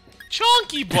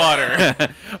 Chonky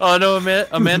butter. Oh no,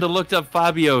 Amanda looked up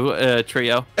Fabio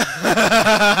trio. Why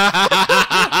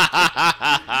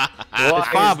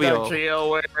Fabio. is the trio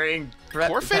wearing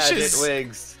Corfish's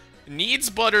wigs? needs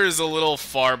butter is a little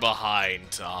far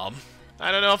behind, Tom.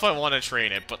 I don't know if I want to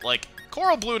train it, but like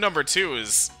Coral Blue number 2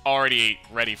 is already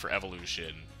ready for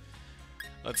evolution.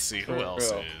 Let's see who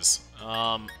else is.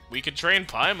 We could train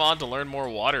Paimon to learn more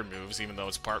water moves, even though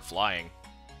it's part flying.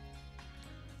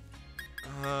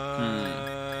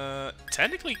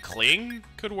 Technically Cling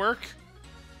could work,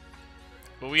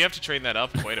 but we have to train that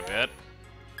up quite a bit.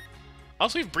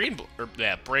 Also, we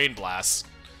have Brain Blast.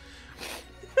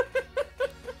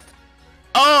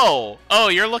 Oh,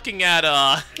 you're looking at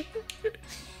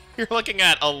you're looking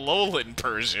at a Alolan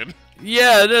Persian.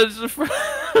 Yeah, it's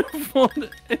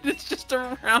just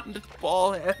a rounded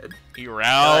ball head.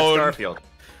 Round. Garfield.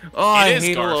 Oh, I It is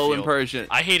hate Garfield. Alolan Persian.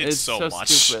 I hate it it's so much.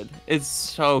 Stupid. It's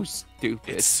so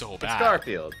stupid. It's so It's bad.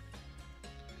 Garfield.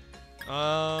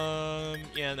 Yeah,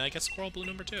 and I guess Squirrel Blue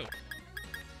number 2.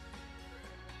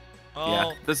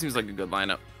 Yeah, this seems like a good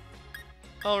lineup.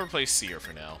 I'll replace Seer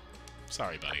for now.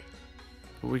 Sorry, buddy.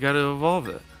 But we gotta evolve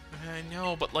it. I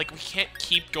know, but like we can't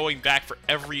keep going back for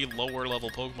every lower level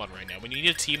Pokemon right now. We need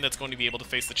a team that's going to be able to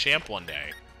face the champ one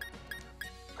day.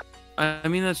 I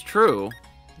mean, that's true.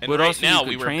 And but right also now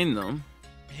you could train them.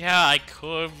 Yeah, I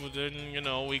could, but then, you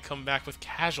know, we come back with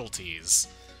casualties.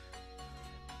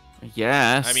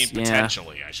 Yes. I mean, yeah.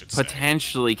 potentially, I should say.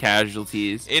 Potentially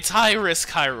casualties. It's high risk,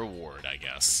 high reward, I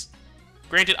guess.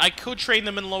 Granted, I could train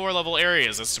them in lower level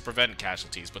areas as to prevent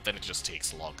casualties, but then it just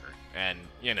takes longer. And,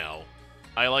 you know,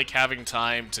 I like having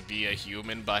time to be a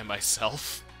human by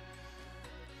myself.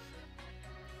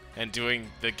 And doing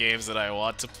the games that I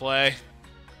want to play.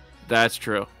 That's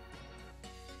true.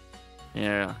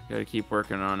 Yeah, gotta keep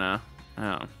working on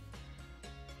You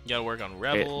gotta work on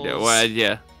Rebels.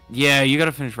 yeah. Yeah, you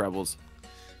gotta finish Rebels.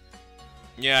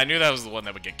 Yeah, I knew that was the one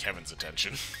that would get Kevin's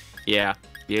attention. Yeah,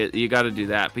 you gotta do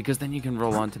that, because then you can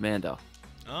roll on to Mando.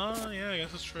 Oh, yeah, I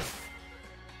guess that's true.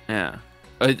 Yeah.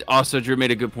 Also, Drew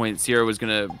made a good point. Sierra was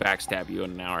gonna backstab you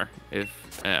in an hour if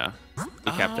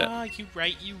he kept it. Ah, you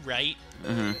right.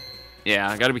 Mm-hmm.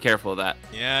 Yeah, I gotta be careful of that.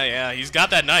 Yeah, he's got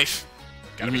that knife.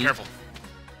 Gotta be careful.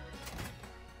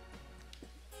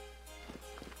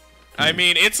 I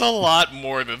mean, it's a lot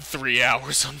more than 3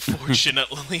 hours,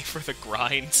 unfortunately, for the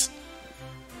grind.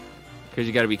 Because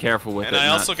you gotta be careful with And it. I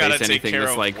And also gotta take care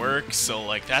of like work, so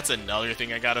like that's another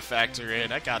thing I gotta factor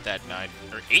in. I got that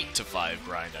 8 to 5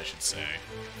 grind, I should say.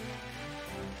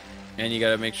 And you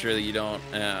gotta make sure that you don't.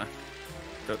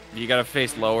 You gotta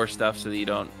face lower stuff so that you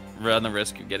don't run the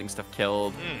risk of getting stuff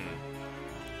killed.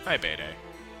 Hi, Bede.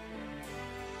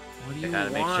 What do You you gotta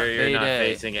make want, sure you're not Bede?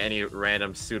 facing any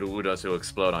random pseudo-woodos who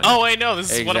explode on you. Oh, I know. This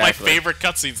is one of my Exactly. favorite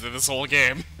cutscenes in this whole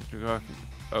game.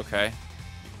 Okay.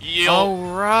 You'll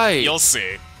You'll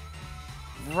see.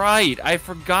 Right. I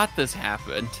forgot this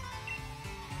happened.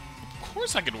 Of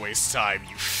course I could waste time,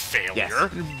 you failure.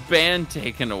 Yes. Band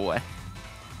taken away.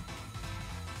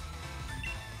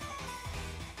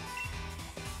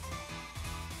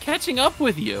 Catching up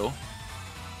with you.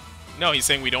 No, he's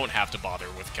saying we don't have to bother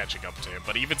with catching up to him,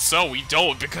 but even so, we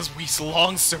don't because we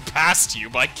long surpassed you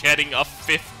by getting a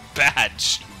 5th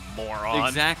badge, you moron.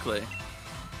 Exactly.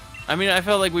 I mean, I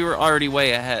felt like we were already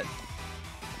way ahead.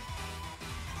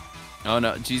 Oh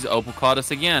no, geez, Opal caught us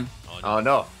again. Oh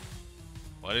no.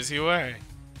 What is he wearing?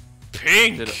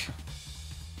 Pink!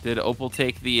 Did Opal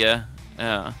take the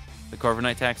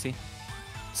Corviknight taxi?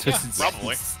 So Yeah,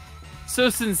 probably. So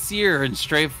sincere and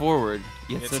straightforward,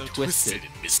 yet It's so so twisted.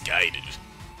 and misguided.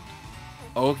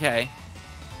 Okay.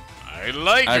 I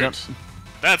like I it. don't-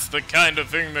 That's the kind of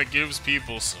thing that gives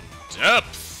people some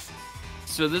depth.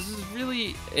 So this is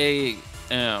really a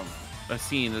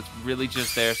scene that's really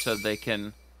just there so they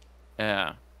can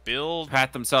Build.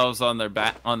 pat themselves on the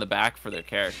back for their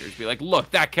characters. Be like,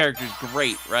 look, that character's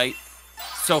great, right?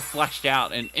 So fleshed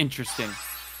out and interesting.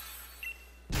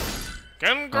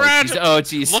 Congrats! Oh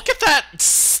jeez. Look at that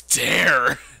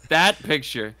stare. That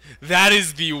picture. That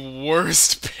is the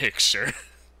worst picture.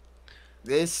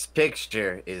 This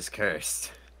picture is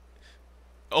cursed.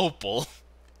 Opal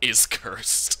is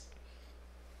cursed.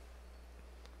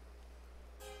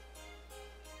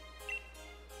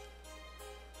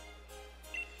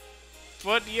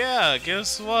 But yeah,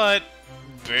 guess what?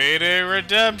 Beta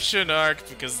Redemption Arc,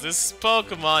 because this is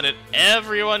Pokemon and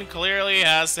everyone clearly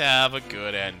has to have a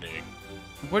good ending.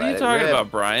 What are you Let it talking rip. about,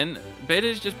 Brian?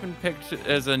 Beta's just been picked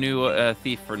as a new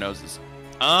thief for noses.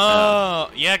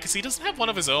 Oh, yeah, because he doesn't have one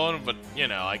of his own, but, you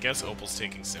know, I guess Opal's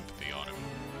taking sympathy on him.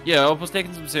 Yeah, Opal's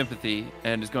taking some sympathy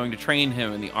and is going to train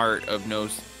him in the art of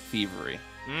nose thievery.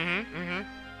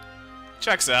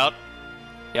 Checks out.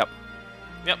 Yep.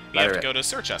 Yep, you have to go to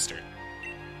Sirchester.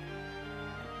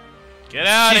 Get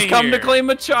out of here! She's come to claim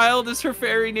a child as her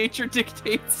fairy nature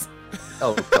dictates.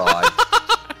 Oh, God.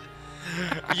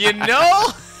 You know?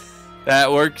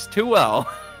 That works too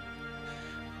well.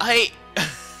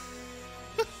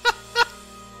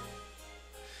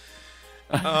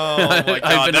 Oh my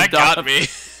god, that got me.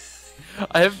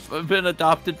 I have been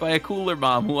adopted by a cooler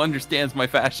mom who understands my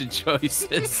fashion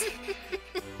choices.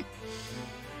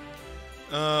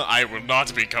 I will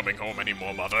not be coming home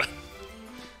anymore, mother.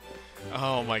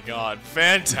 Oh my god,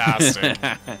 fantastic.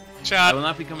 Chat, I will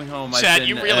not be coming home. Chat,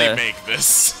 you really make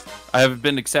this. I have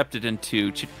been accepted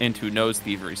into nose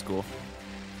thievery school.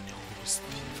 Nose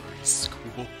thievery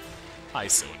school. Hi,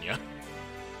 Sonia.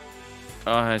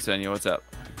 Oh, hi, Sonia. What's up?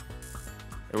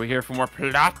 Are we here for more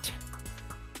plot?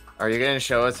 Are you going to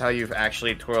show us how you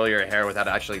actually twirl your hair without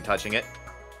actually touching it?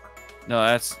 No,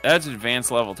 that's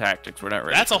advanced level tactics. We're not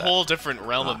ready. That's a whole different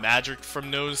realm of magic from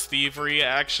nose thievery,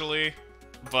 actually.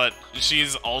 But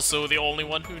she's also the only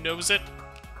one who knows it.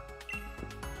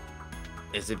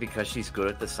 Is it because she's good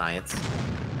at the science?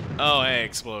 Oh, hey,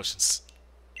 explosions.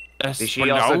 Did she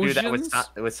also do that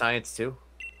with science too?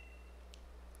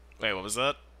 Wait, what was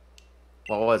that?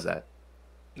 What was that?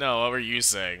 No, what were you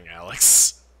saying,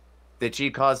 Alex? Did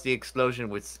she cause the explosion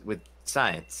with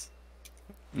science?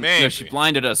 Maybe. No, she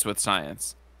blinded us with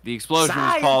science. The explosion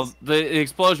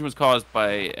was caused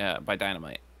by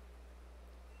dynamite.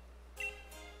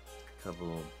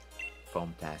 Couple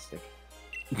foamtastic.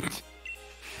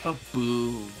 Oh,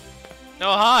 boo.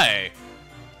 Oh, hi.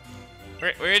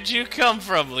 Where'd you come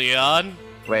from, Leon?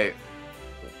 Wait,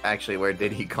 actually, where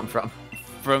did he come from?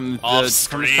 From his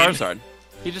Charizard.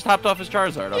 He just hopped off his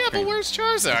Charizard. Yeah, but where's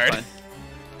Charizard?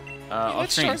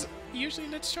 He Usually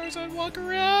lets Charizard walk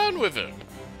around with him.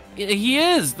 He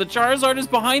is. The Charizard is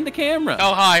behind the camera.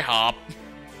 Oh, hi, Hop.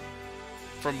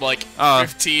 From like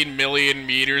 15 million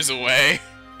meters away.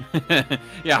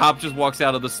 Yeah, Hop just walks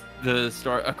out of the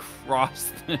store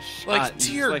across the shot. Like,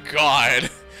 dear God.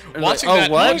 Like, Watching that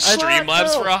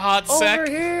Streamlabs for a hot sec. Over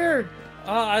here!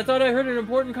 I thought I heard an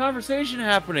important conversation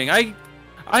happening. I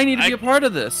need to be a part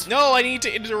of this. No, I need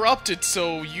to interrupt it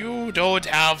so you don't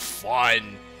have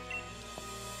fun.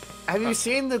 Have you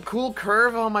seen the cool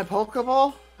curve on my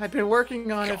Pokeball? I've been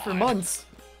working on it for months.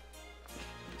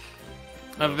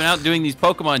 I've been out doing these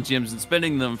Pokemon gyms and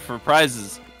spending them for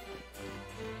prizes.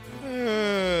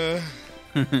 My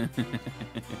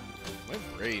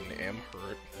brain am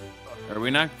hurt. Are we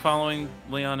not following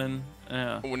Leon and...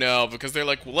 Oh, no, because they're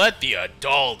like, let the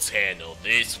adults handle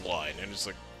this one. And it's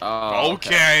like, oh,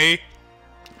 okay.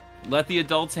 Let the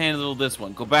adults handle this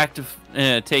one. Go back to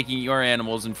taking your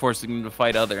animals and forcing them to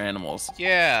fight other animals.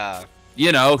 Yeah.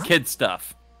 You know, kid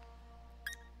stuff.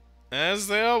 As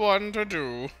they're one to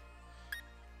do.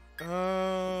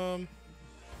 I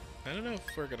don't know if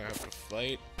we're gonna have to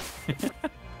fight.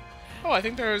 Oh, I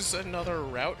think there's another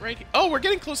route right here. Oh, we're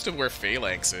getting close to where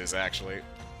Phalanx is, actually.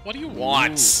 What do you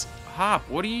want? Ooh. Hop,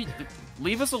 what do you...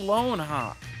 Leave us alone,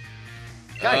 Hop.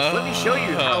 Guys, let me show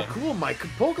you how cool my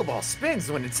Pokeball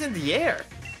spins when it's in the air.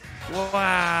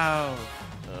 Wow.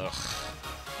 Ugh.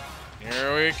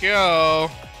 Here we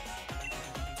go.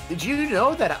 Did you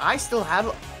know that I still have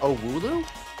a Wooloo?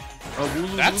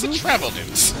 That's a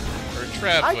Trevenant. Or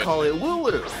Trevenant. I call it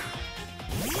Wooloo.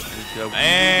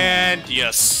 And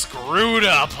you screwed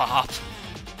up, Hop.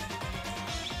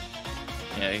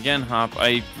 Yeah, again, Hop,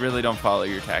 I really don't follow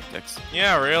your tactics.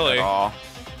 Yeah, really. At all.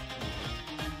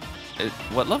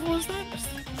 What level is that?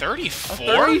 34?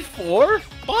 34?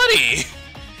 Buddy!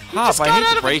 Hop, just got I hate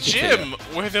out to of a break it to gym you.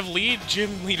 where the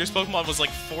gym leader's Pokemon was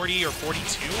like 40 or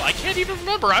 42. I can't even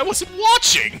remember. I wasn't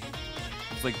watching.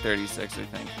 It's like 36, I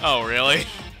think. Oh, really?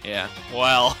 Yeah.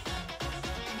 Well.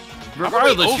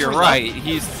 Regardless, you're right.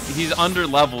 He's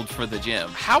under-leveled for the gym.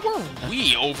 How are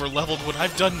we over-leveled when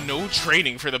I've done no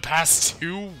training for the past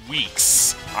 2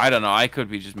 weeks? I don't know. I could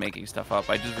be just making stuff up.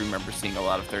 I just remember seeing a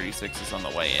lot of 36s on the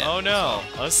way in. Oh no,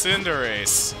 a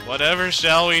Cinderace. Whatever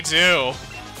shall we do?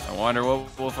 I wonder what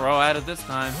we'll throw at it this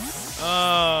time.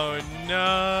 Oh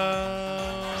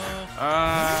no.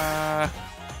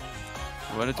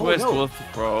 What a twist. No. We'll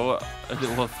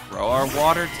throw our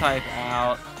water type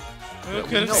out. Who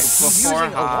could No, have he's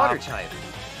using a water type.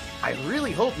 I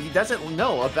really hope he doesn't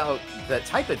know about the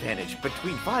type advantage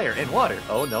between fire and water.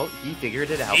 Oh no, he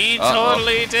figured it out. He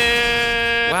totally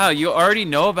did! Wow, you already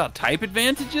know about type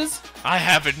advantages? I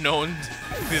haven't known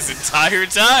this entire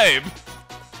time.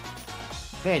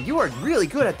 Man, you are really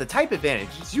good at the type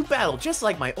advantages. You battle just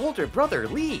like my older brother,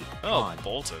 Lee. Oh,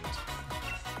 Bolton.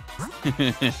 We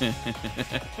don't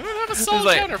have a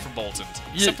solid counter for Bolton,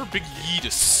 except for Big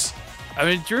Yeetus. I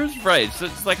mean, Drew's right. So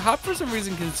it's like Hop for some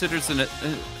reason considers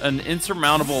an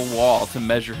insurmountable wall to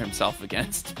measure himself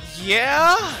against.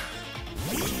 Yeah?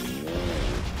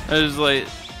 It's like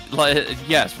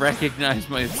yes, recognize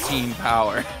my obscene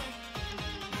power.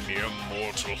 Mere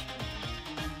mortal.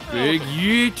 Big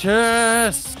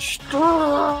Yeetus!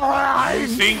 You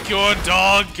think your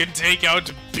dog can take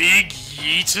out Big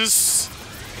Yeetus?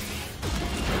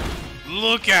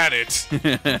 Look at it!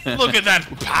 Look at that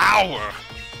power!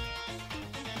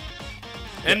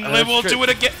 And Yeah, we'll do it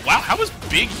again. Wow, how is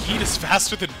Big Yeetus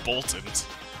faster than Bolton's?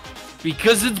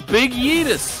 Because it's Big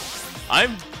Yeetus!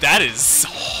 That is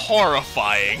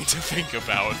horrifying to think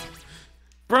about.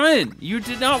 Brian, you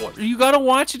gotta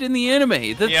watch it in the anime.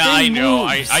 Yeah, I know.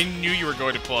 I knew you were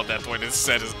going to pull up that point as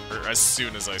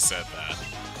soon as I said that.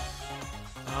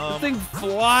 The thing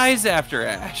flies after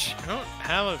Ash. I don't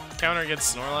have a counter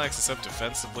against Snorlax except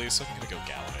defensively, so I'm gonna go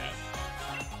Gallivant.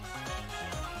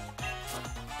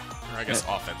 Or I guess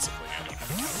offensively, I don't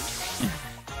have a counter.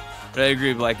 But I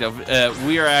agree, Black Dove.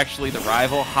 We are actually the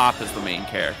rival. Hop is the main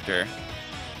character.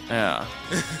 Yeah.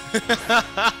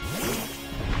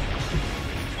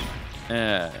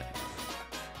 Yeah,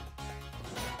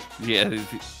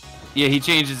 he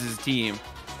changes his team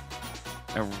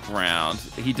around.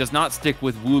 He does not stick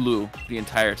with Wooloo the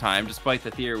entire time, despite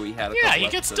the theory we had. Yeah, he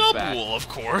gets double, of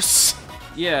course.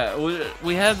 Yeah,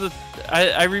 we had the.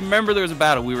 I remember there was a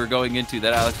battle we were going into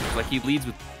that Alex was like he leads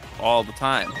with all the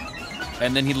time,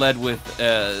 and then he led with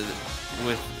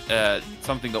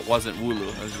something that wasn't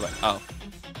Wooloo. I was like, oh.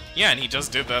 Yeah, and he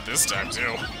just did that this time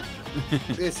too.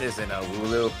 This isn't a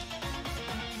Wooloo.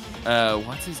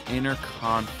 What's his inner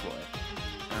conflict?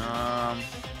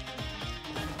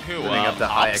 Living up to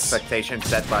high expectations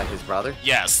set by his brother?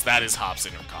 Yes, that is Hop's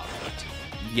inner conflict.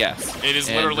 Yes. It is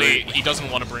literally, he doesn't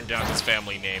want to bring down his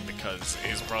family name because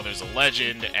his brother's a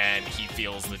legend, and he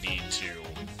feels the need to,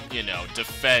 you know,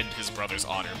 defend his brother's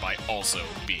honor by also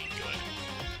being good.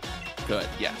 Good,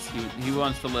 yes. He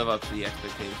wants to live up to the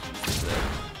expectations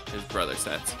that his brother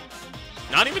sets.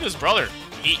 Not even his brother.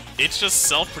 It's just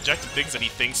self-projected things that he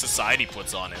thinks society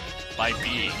puts on him by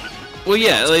being. Well,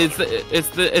 yeah,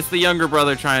 it's the younger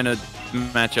brother trying to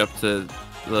match up to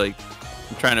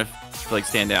trying to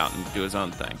stand out and do his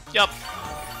own thing. Yep.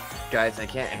 Guys, I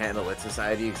can't handle it.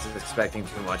 Society is expecting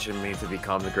too much of me to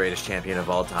become the greatest champion of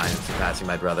all time, surpassing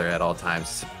my brother at all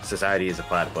times. Society is a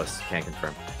platypus. Can't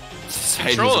confirm.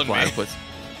 Society is a platypus.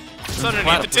 It's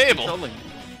underneath the table.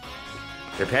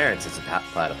 Your parents is a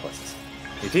platypus.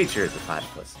 Your teacher is a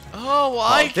platypus. Oh, well,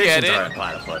 I get it. Are a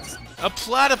platypus. A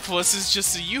platypus is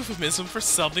just a euphemism for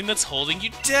something that's holding you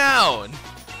down.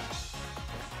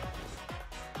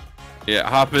 Yeah,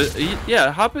 Hop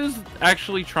is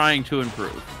actually trying to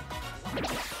improve.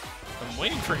 I'm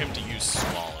waiting for him to use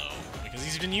Swallow, because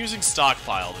he's been using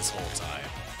Stockpile this whole time.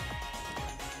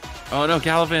 Oh no,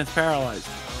 Gallivant's paralyzed.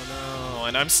 Oh no,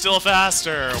 and I'm still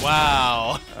faster,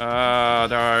 wow.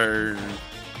 Darn.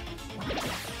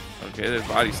 Okay, there's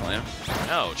Body Slam.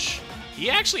 Ouch. He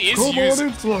actually is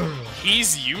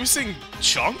he's using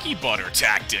Chunky Butter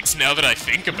tactics, now that I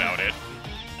think about it.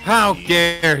 How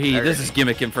dare he? This is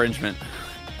gimmick infringement.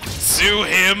 Sue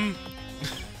him!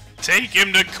 Take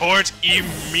him to court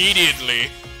immediately!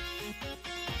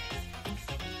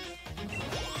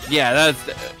 Yeah,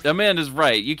 Amanda's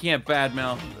right. You can't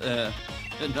badmouth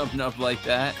NubNub like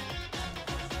that.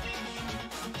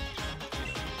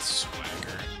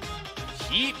 Swagger.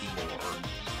 Heat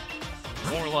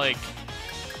more. More like...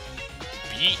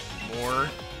 beat more.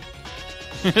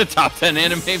 Top 10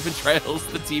 anime betrayals.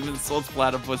 The team insults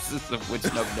platypuses, of which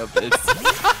NubNub is.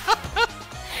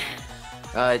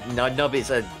 NubNub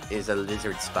is a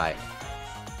lizard spy.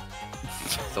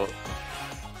 So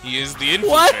he is the infiltrator.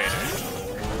 What?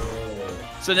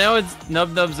 So now it's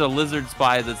NubNub's a lizard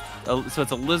spy. So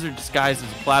it's a lizard disguised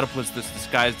as a platypus that's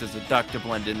disguised as a duck to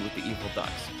blend in with the evil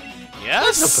ducks.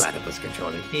 Yes. There's no platypus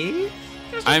controlling me.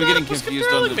 I'm getting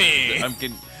confused on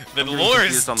the. The lore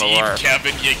is deep,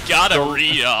 Kevin. You gotta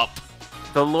read up.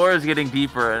 The lore is getting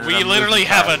deeper. And we literally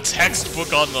have a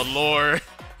textbook on the lore.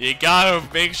 You gotta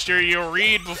make sure you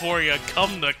read before you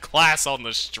come to class on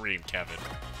the stream, Kevin.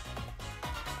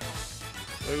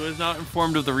 I was not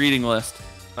informed of the reading list.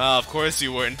 Of course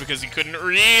you weren't, because you couldn't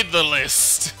read the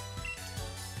list.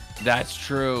 That's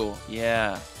true.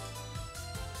 Yeah.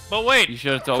 But wait, you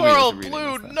should have told me Coral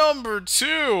Blue number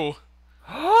 2.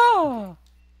 Oh.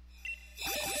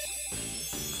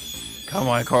 Come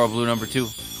on, Coral Blue number 2.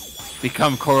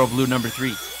 Become Coral Blue number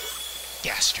 3.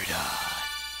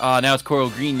 Gastrodon. Now it's coral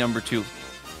green #2.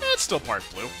 It's still part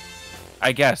blue.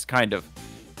 I guess, kind of.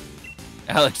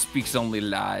 Alex speaks only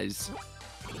lies.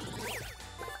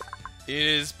 It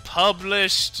is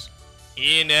published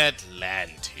in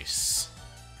Atlantis.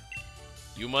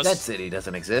 You must... That city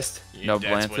doesn't exist. Yeah,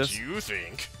 that's what Nublantis? you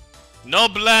think.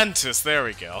 Nublantis, there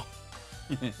we go.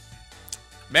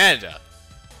 Amanda,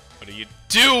 what are you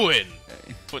doing?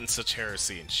 Putting such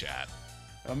heresy in chat.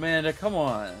 Amanda, come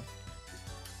on.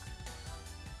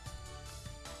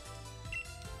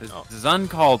 This is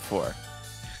uncalled for.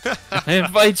 I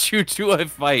invite you to a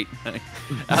fight.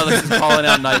 Alex is calling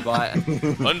out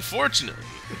Nightbot. Unfortunately,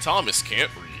 Thomas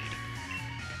can't read.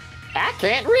 I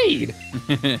can't read.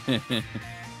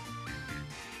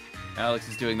 Alex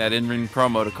is doing that in-ring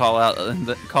promo to call out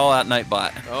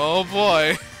Nightbot. Oh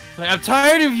boy. Like, I'm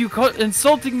tired of you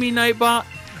insulting me, Nightbot.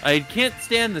 I can't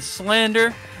stand the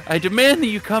slander. I demand that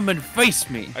you come and face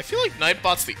me. I feel like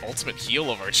Nightbot's the ultimate heel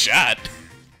of our chat.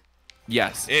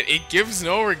 Yes. It gives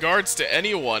no regards to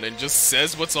anyone and just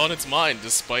says what's on its mind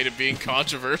despite it being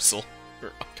controversial.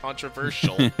 Or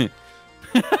controversial.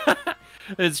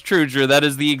 It's true, Drew. That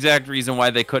is the exact reason why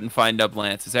they couldn't find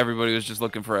Atlantis. Everybody was just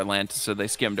looking for Atlantis, so they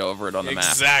skimmed over it on the map.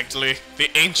 Exactly. The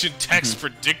ancient text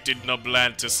predicted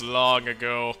Nublantis long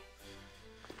ago.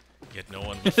 Yet no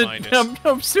one will find it.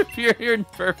 NubNub superior and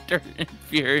perfect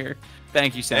inferior.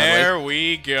 Thank you, Soundwave. There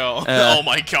we go. Oh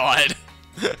my god.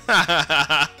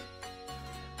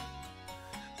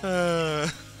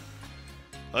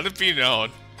 Let it be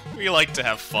known, we like to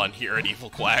have fun here at Evil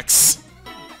Quacks.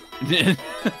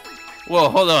 Well,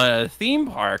 hold on. A theme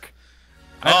park?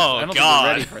 I don't think we're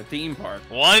ready for a theme park.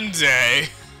 One day.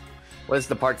 What is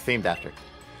the park themed after?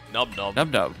 NubNub.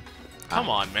 NubNub. Come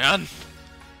on, man.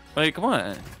 Like, come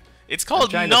on. It's called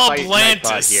I'm trying to fight Nightbot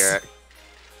Nublantis. here.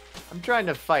 I'm trying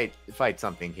to fight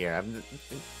something here.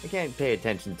 I can't pay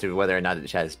attention to whether or not the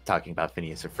chat is talking about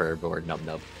Phineas or Ferb or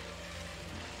NubNub.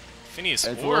 Phineas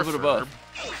It's a or little bit of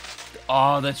both.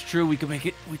 Oh, that's true. We could make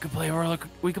it. We could play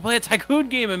a tycoon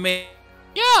game and make.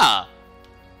 Yeah.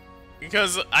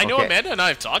 Because I know Okay. Amanda and I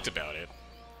have talked about it.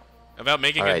 About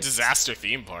making a Alright. disaster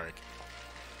theme park.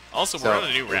 Also, So, we're on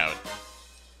a new route.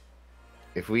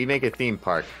 If we make a theme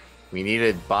park, we need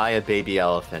to buy a baby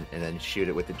elephant and then shoot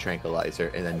it with a tranquilizer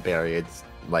and then bury it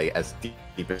like as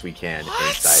deep as we can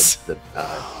inside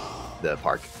the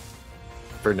park.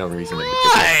 For no reason in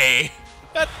particular. Why?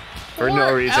 That For no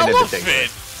poor reason in particular.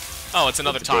 elephant. Oh, it's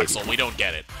another It's a baby. toxel. We don't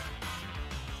get it.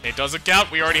 It doesn't count.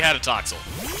 We already had a toxel.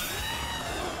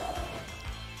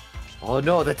 Oh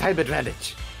no, the time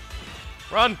advantage.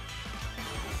 Run.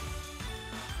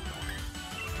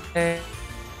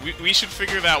 We should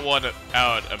figure that one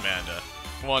out, Amanda.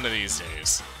 One of these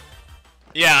days.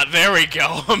 Yeah, there we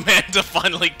go. Amanda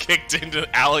finally kicked into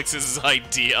Alex's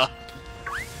idea.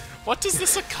 What does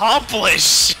this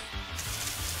accomplish?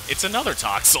 It's another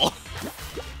toxel.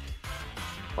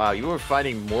 Wow, you were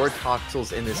finding more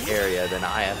toxels in this area than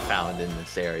I have found in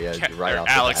this area right off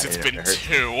the Alex, bat. it's It been hurts.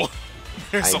 2.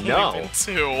 There's I only know. been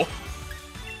 2.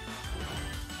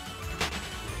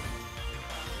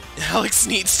 Alex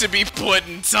needs to be put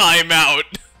in timeout.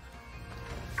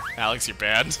 Alex, you're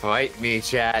banned. Fight me,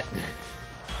 chat.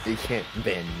 You can't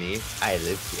ban me. I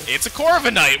live here. It's a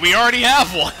Corviknight. We already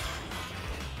have one.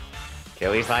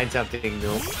 Can we find something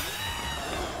new?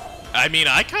 I mean,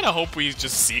 I kind of hope we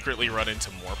just secretly run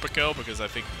into Morpeko, because I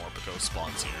think Morpeko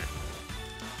spawns here.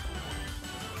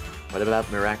 What about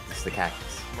Maractus the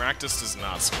cactus? Maractus does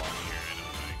not spawn here,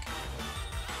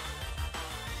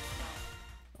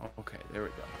 I don't think. Okay, there we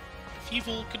go.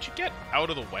 Feeble, could you get out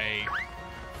of the way?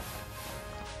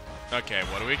 Okay,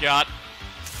 what do we got?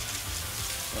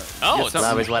 Oh, it's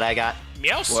That was what I got.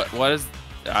 Meowstic. What is?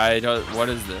 I don't. What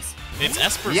is this? It's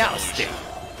Esper's Meowstic. evolution.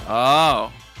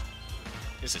 Oh.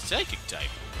 It's a psychic type.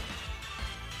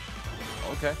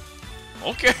 Okay.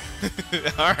 Okay.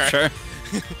 Alright. Sure.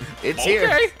 It's Okay.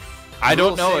 here. I don't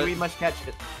Rules know say it. We must catch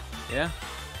it. Yeah.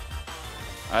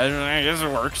 I don't know. I guess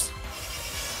it works.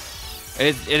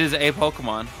 It is a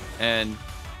Pokemon and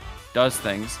does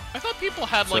things. I thought people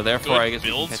had So like therefore, I good guess we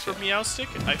can builds catch for it.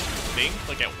 Meowstic. I think,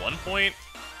 like at one point,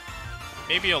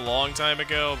 maybe a long time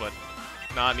ago, but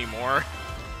not anymore.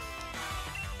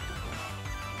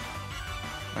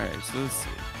 All right. So let's see.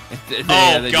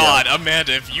 Oh they god,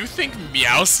 Amanda, if you think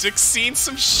Meowstic's seen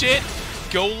some shit,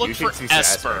 go look You for should see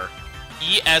Esper. Espurr.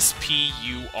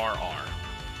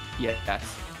 do.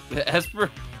 Yes. The Esper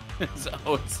is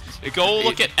always. Go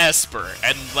look at Esper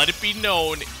and let it be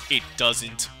known it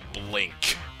doesn't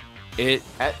blink. it.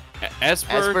 E-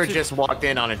 Esper. Esper could- just walked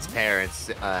in on its parents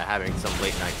having some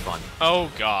late night fun. Oh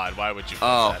god, why would you do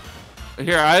Oh. that?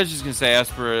 Here, I was just gonna say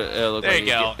Esper looked There like you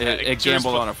go. it Cheers,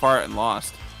 gambled on a fart and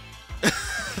lost.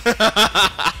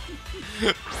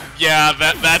 Yeah,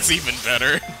 that's even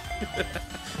better.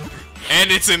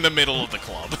 And it's in the middle of the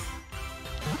club.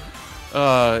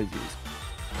 Jeez.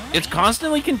 It's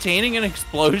constantly containing an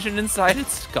explosion inside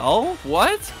its skull?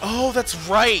 What? Oh, that's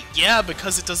right. Yeah,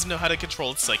 because it doesn't know how to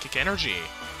control its psychic energy.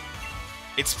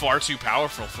 It's far too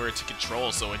powerful for it to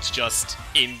control, so it's just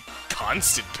in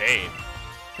constant pain.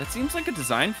 That seems like a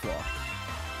design flaw.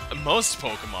 Most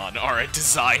Pokemon are a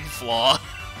design flaw.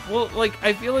 Well, like,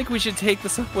 I feel like we should take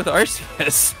this up with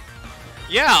Arceus.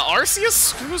 Yeah, Arceus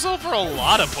screws over a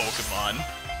lot of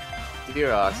Pokemon. Dear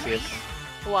Arceus,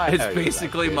 why It's are you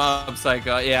basically like Mob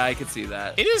Psycho. Yeah, I can see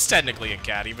that. It is technically a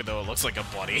cat, even though it looks like a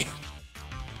bunny.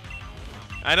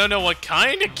 I don't know what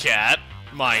kind of cat,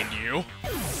 mind you.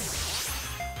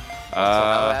 So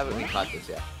how haven't we caught this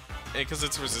yet? Because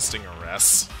it's resisting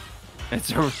arrest.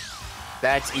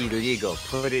 That's illegal.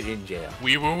 Put it in jail.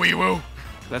 Wee woo wee woo.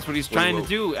 That's what he's trying to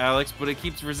do, Alex, but it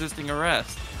keeps resisting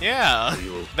arrest. Yeah,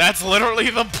 that's literally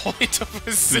the point of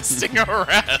resisting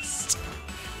arrest.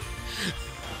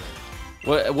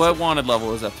 What wanted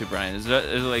level is up to, Brian? Is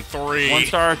it like 3? 1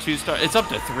 star, 2 star? It's up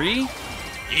to 3?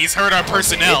 He's hurt our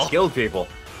personnel. It killed people.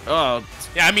 Oh.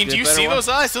 Yeah, I mean, do you see one? those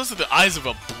eyes? Those are the eyes of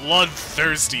a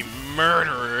bloodthirsty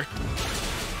murderer.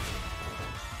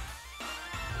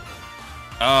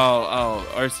 Oh,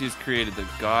 Arceus created the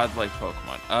godlike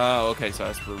Pokemon. Oh, okay, so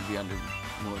Esper would be under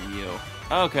more Mew.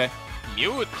 Oh, okay.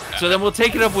 Mew? So then we'll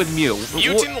take it up with Mew.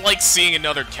 Mew didn't like seeing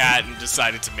another cat and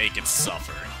decided to make it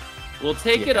suffer. We'll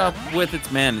take it up with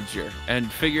its manager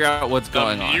and figure out what's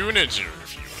going on. The Muniger,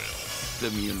 if you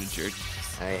will. The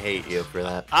Muniger. I hate you for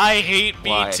that. I hate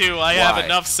me Why? too. I have Why?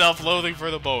 enough self-loathing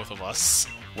for the both of us.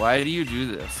 Why do you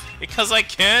do this? Because I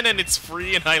can and it's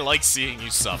free and I like seeing you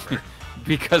suffer.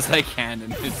 Because I can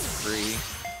and it's free.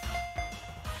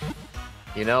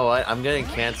 You know what? I'm gonna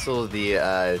cancel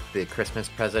the Christmas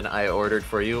present I ordered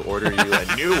for you. Order you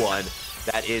a new one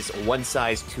that is one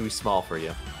size too small for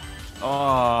you. Oh,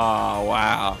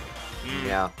 wow.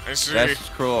 Yeah. I see. That's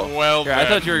just cruel. Well, Here, I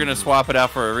thought then. you were going to swap it out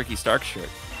for a Ricky Stark shirt.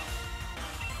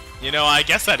 You know, I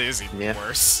guess that is even Yeah.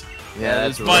 worse. Yeah,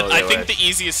 that's But really I think worse. the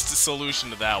easiest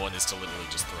solution to that one is to literally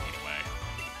just throw it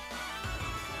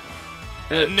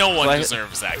away. No one Black-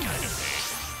 deserves that kind of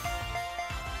pain.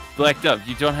 Black Dove,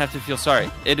 you don't have to feel sorry.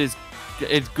 It's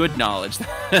good knowledge.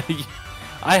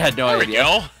 I had no There we idea.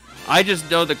 go. I just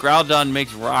know that Groudon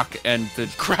makes rock and the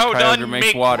Kyogre Groudon makes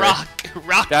make water.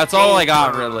 rock. That's all I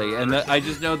got, really. And I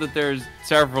just know that there's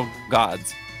several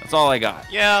gods. That's all I got.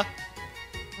 Yeah.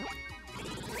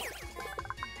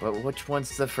 But which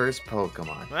one's the first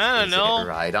Pokemon? I don't Is know. it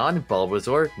Rhydon,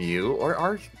 Bulbasaur, Mew, or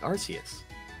Arceus?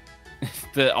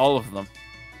 All of them.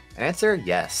 Answer: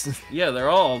 yes. Yeah, they're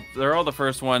all the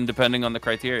first one, depending on the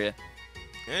criteria.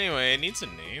 Anyway, it needs a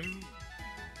name.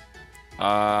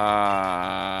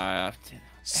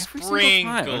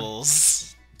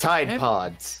 Sprinkles. Tide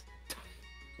Pods.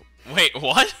 Wait,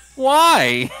 what?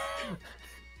 Why?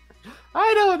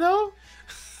 I don't know.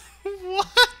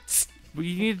 What?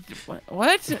 We need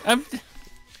what?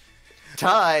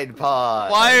 Tide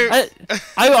Pod. Why?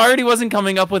 I already wasn't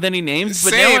coming up with any names,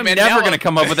 but now Same, I'm and never now gonna I'm-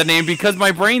 come up with a name because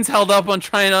my brain's held up on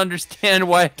trying to understand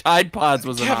why Tide Pods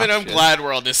was an Kevin, I'm option. glad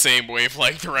we're on the same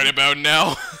wavelength right about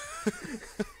now.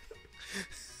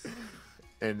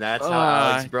 And that's how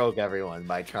Alex broke everyone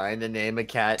by trying to name a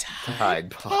cat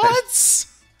Tide Pod. What?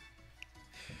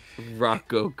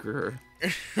 Rockoker.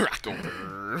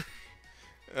 Rockover.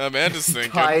 Amanda's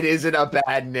thinking. Tide isn't a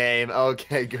bad name.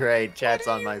 Okay, great. Chat's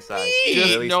on my side.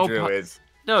 Just At least no Drew po- is.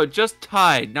 No, just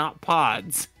Tide, not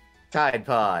Pods. Tide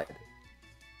Pod.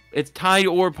 It's Tide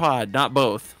or Pod, not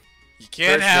both. You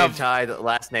can't First have name Tide,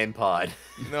 last name Pod.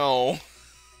 no.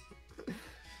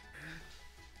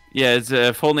 Yeah, its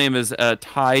full name is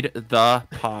Tide the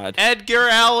Pod. Edgar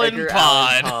Allan Edgar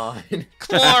Pod. Allan Pod.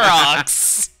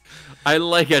 Clorox. I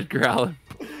like Edgar Allan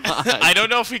Pod. I don't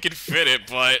know if we could fit it,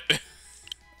 but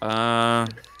I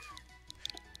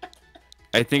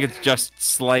think it's just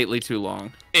slightly too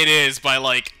long. it is by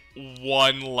like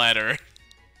one letter.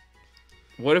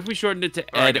 What if we shortened it to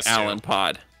Or I Ed guess two. Allan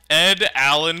Pod? Ed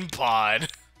Allan Pod.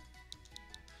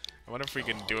 I wonder if we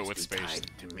can do it with space.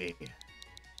 Tied to me.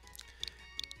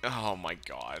 Oh my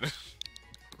god.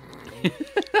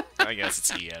 I guess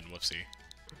it's EN, whoopsie.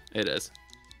 It is.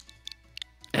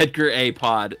 Edgar A.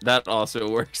 Pod. That also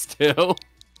works too.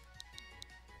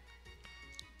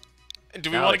 Do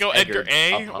we Now want to it's go Edgar Edgar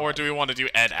A, Pod. or do we want to do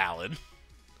Ed Allan?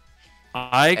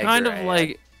 I kind of Edgar A.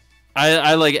 like.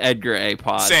 I like Edgar A.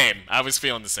 Pod. Same. I was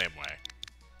feeling the same way.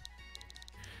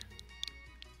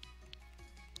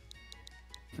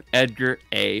 Edgar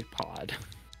A. Pod.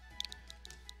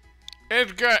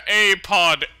 Edgar A.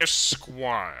 Pod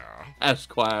Esquire.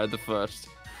 Esquire the First.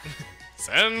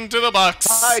 Send to the box.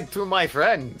 Hide to my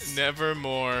friends.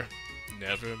 Nevermore.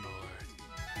 Nevermore.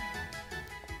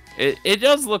 It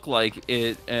does look like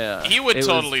it. He would it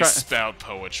totally spout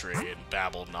poetry and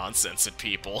babble nonsense at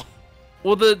people.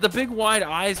 Well, the big wide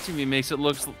eyes to me makes it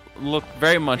look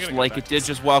very much like it did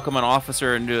just welcome an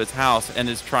officer into his house and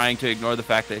is trying to ignore the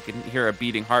fact that it can hear a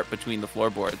beating heart between the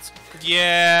floorboards.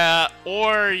 Yeah,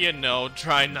 or, you know,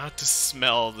 try not to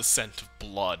smell the scent of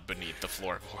blood beneath the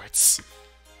floorboards.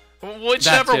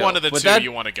 Whichever one of the two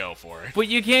you want to go for. But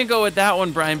you can't go with that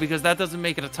one, Brian, because that doesn't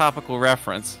make it a topical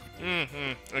reference.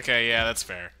 Okay, yeah, that's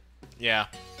fair. Yeah.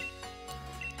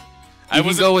 You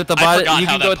can go with the body. I forgot you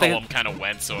how can go that with poem kind of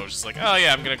went, so I was just like, oh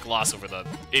yeah, I'm gonna gloss over the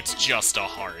 "it's just a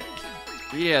heart."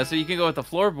 Yeah, so you can go with the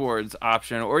floorboards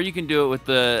option, or you can do it with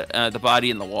the body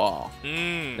in the wall.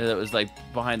 That was like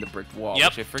behind the brick wall.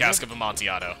 Yep, which I forget. Cask of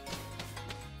Amontillado.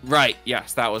 Right.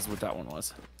 Yes, that was what that one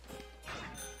was.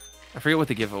 I forget what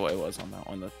the giveaway was on that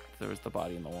one. That there was the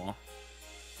body in the wall.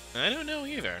 I don't know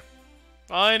either.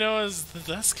 All I know is that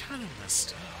that's kind of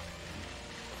messed up.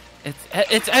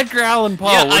 It's Edgar Allan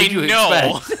Poe. Yeah, what did you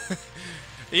expect?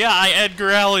 Yeah, I Edgar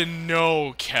Allan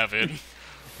know, Kevin.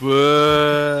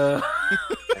 I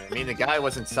I mean, the guy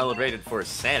wasn't celebrated for his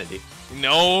sanity.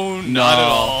 No, not at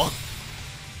all.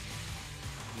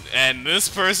 And this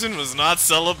person was not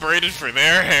celebrated for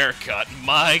their haircut.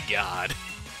 My God.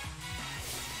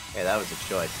 Hey, that was a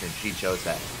choice, and she chose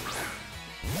that.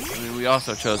 I mean, we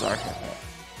also chose our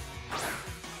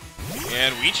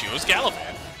And we chose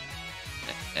Gallivant.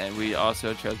 and we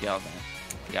also chose Gallivant.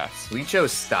 Yes. We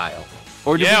chose style.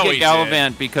 Or did Yeah, we we get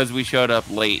Gallivant because we showed up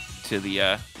late to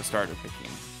the starter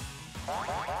picking?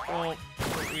 Well,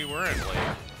 we weren't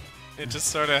late. It just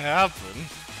sort of happened.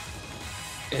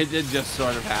 It did just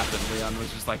sort of happen. Leon was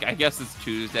just like, I guess it's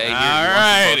Tuesday.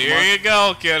 Alright, here you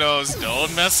go, kiddos.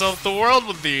 Don't mess up the world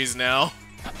with these now.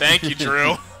 Thank you,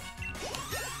 Drew.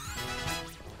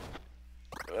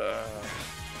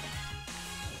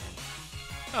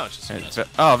 Oh, it's just Vespa.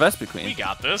 Oh, Vespa Queen. We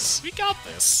got this. We got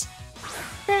this.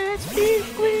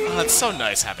 Oh, it's so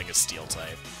nice having a steel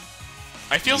type.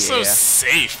 I feel so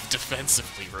safe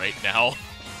defensively right now.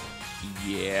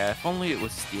 Yeah, if only it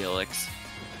was Steelix.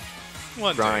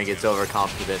 Brian gets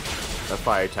overconfident. A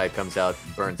fire type comes out,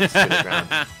 burns us to the ground.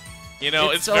 You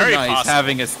know, it's so very nice possible.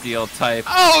 having a steel type.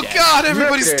 Oh God,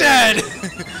 everybody's dead!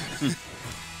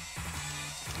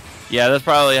 Yeah, that's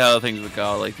probably how things would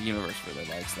go. Like, the universe really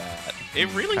likes that. It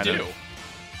really do.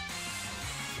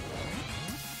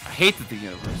 I hate that the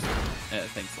universe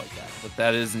thinks like that, but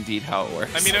that is indeed how it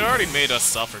works. I mean, it already made us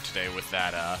suffer today with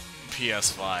that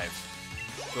PS5.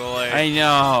 So, like, I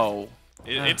know.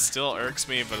 It still irks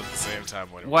me, but at the same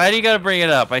time, whatever. Why do you gotta bring it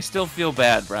up? I still feel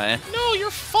bad, Brian. No,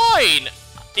 you're fine!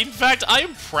 In fact, I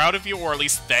am proud of you, or at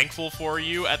least thankful for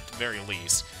you, at the very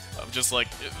least. I'm just like,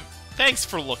 thanks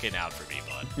for looking out for me,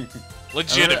 bud.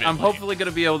 Legitimately. I'm hopefully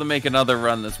gonna be able to make another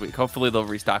run this week. Hopefully they'll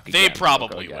restock again. They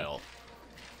probably will.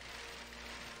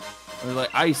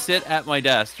 Like, I sit at my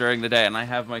desk during the day, and I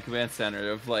have my command center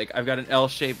of, like, I've got an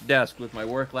L-shaped desk with my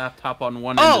work laptop on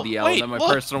one end of the L, and then my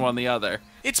personal on the other.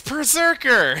 It's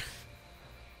Berserker!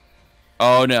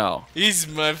 Oh, no. He's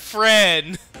my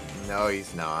friend. No,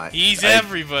 he's not. He's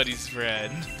everybody's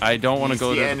friend. I don't want to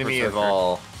go the to enemy of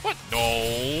all. What?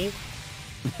 No.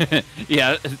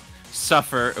 Yeah,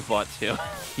 suffer, but too.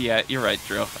 Yeah, you're right,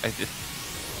 Drew. I just...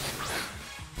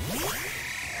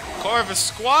 Corvus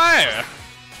Squire!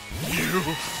 You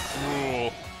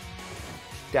fool.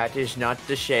 That is not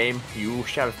the shame. You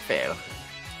shall fail.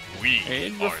 We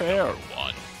Ain't are fair. number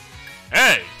one.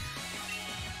 Hey!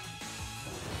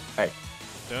 Hey.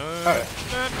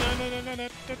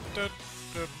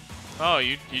 Oh,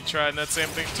 you tried that same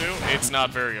thing too? It's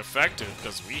not very effective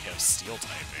because we have steel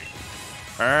typing.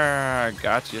 Ah,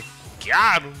 gotcha.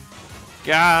 Got him!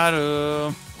 Got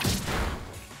him.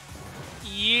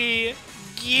 Yeah,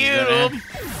 get him!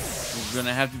 We're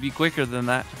gonna have to be quicker than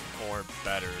that. Or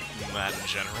better than that in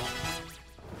general.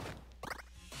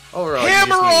 Overall,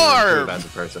 Hammer you just need to improve arm! as a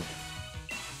person.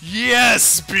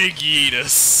 Yes, Big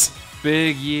Yeetus!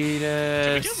 Big Did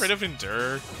Yeetus. we get rid of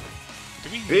Endure? Do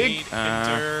we Big need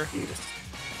Endure?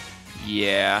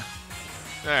 Yeah,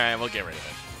 Alright, we'll get rid of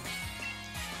it.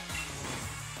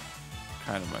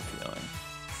 kind of my feeling.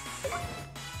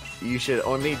 You should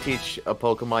only teach a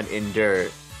Pokemon Endure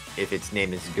if its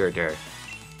name is Girder.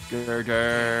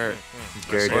 Girder.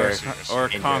 Girder. Or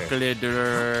Endure.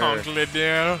 Conkeldurr.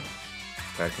 Conkeldurr.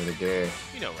 Conkeldurr.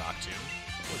 You know Rock Tomb.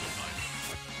 We'll be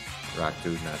fine. Rock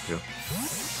dude, not true.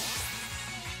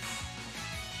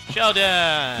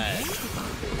 Sheldon!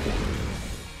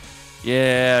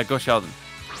 Yeah, go Sheldon.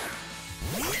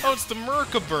 Oh, it's the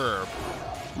Merkaburb.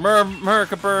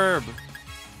 Merkaburb.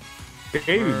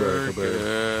 Baby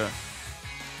Merkaburb.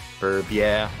 Burb,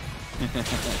 yeah.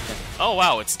 Oh,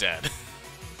 wow, it's dead.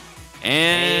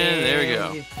 And there we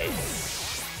go.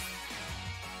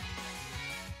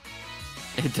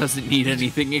 It doesn't need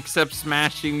anything except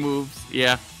smashing moves.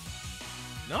 Yeah.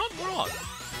 Not wrong.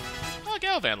 Oh,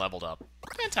 Galvan leveled up.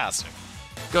 Fantastic.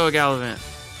 Go, Gallivant.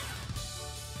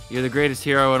 You're the greatest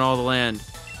hero in all the land.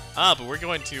 Ah, but we're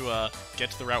going to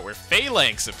get to the route where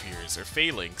Phalanx appears, or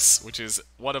Phalanx, which is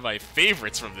one of my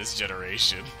favorites from this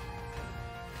generation.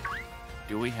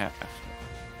 Do we have to?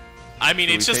 I mean,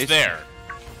 Do it's we just face there.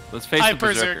 Let's face Hi, the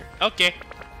Berserker. Okay.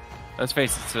 Let's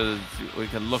face it, so we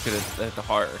can look at it at the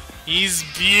horror. He's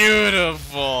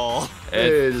beautiful. It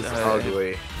is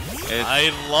ugly.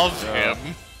 I love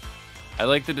him. I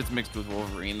like that it's mixed with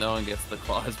Wolverine, though, and gets the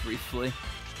claws briefly.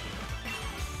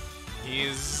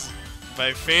 He's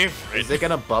my favorite. Is it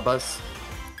gonna bub us?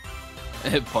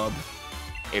 Bub.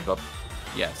 Hey, bub.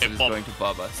 Yes, Hey, it is bub. going to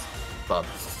bub us. Bub.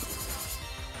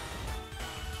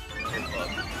 Hey, bub.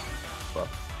 Bub.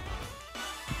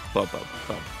 Bub, bub,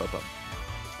 bub, bub, bub.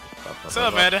 So,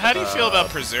 Amanda, how do you feel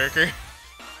about Berserker?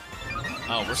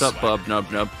 Oh, we're What's up, sweating. bub,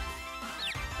 NubNub?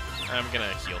 I'm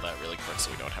gonna heal that really quick so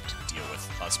we don't have to deal with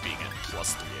us being at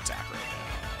 +3 attack right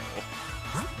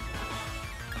now.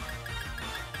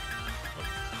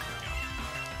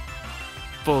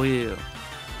 Full heal.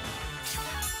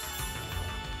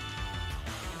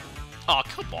 Oh,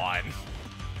 come on.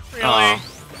 Really? Aw.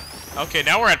 Okay,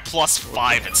 now we're at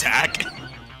 +5 attack.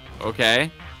 Okay.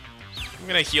 I'm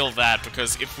gonna heal that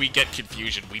because if we get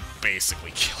confusion, we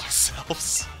basically kill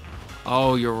ourselves.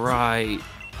 Oh, you're right.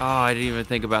 Oh, I didn't even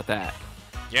think about that.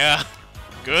 Yeah,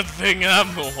 good thing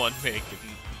I'm the one making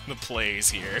the plays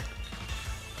here.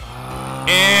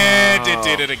 And it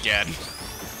did it again.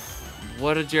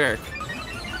 What a jerk.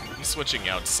 I'm switching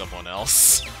out to someone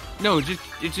else. No, it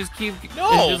just keeps.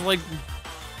 No! It's just like.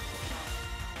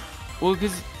 Well,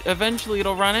 because eventually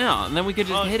it'll run out, and then we could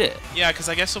just hit it. Yeah, because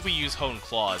I guess if we use Hone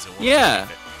Claws, it won't. Yeah. It.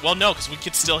 Well, no, because we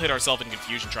could still hit ourselves in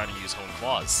confusion trying to use Hone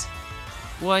Claws.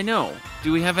 Well, I know.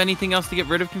 Do we have anything else to get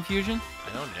rid of confusion?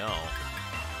 I don't know.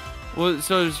 Well,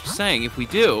 so I was just saying, if we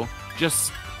do,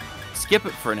 just skip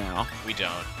it for now, We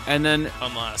don't. and then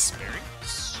Unless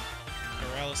Berries,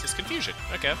 Paralysis, Confusion.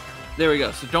 Okay. there we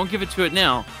go. So don't give it to it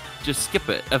now. Just skip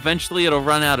it. Eventually, it'll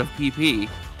run out of PP,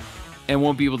 and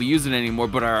won't be able to use it anymore.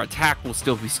 But our attack will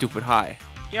still be stupid high.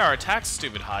 Yeah, our attack's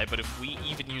stupid high, but if we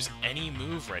even use any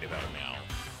move right about now,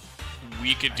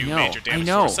 we could do I know, major I damage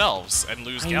to know. ourselves and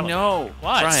lose I Gallivant. know,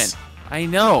 What? Brian. I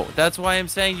know. That's why I'm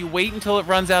saying you wait until it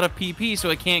runs out of PP, so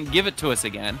it can't give it to us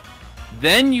again.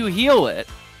 Then you heal it,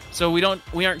 so we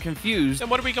aren't confused. Then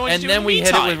what are we going And to do then in the we hit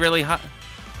it meantime? with really high.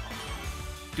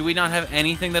 Do we not have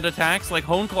anything that attacks? Like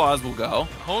Hone Claws will go.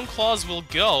 Hone Claws will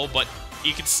go, but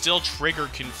you can still trigger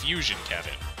Confusion,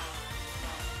 Kevin.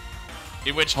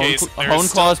 In which case, there's Hone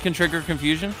still- Claws can trigger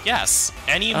confusion. Yes,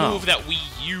 any Oh. move that we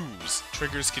use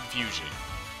triggers Confusion.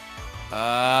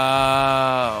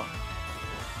 Oh.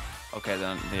 Okay,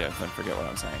 then forget what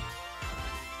I'm saying.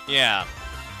 Yeah.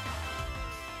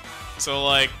 So,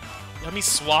 like, let me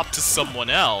swap to someone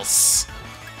else,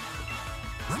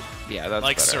 Yeah, that's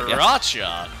like better. Yeah.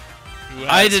 Sriracha. Who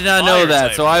I has did not know fire that,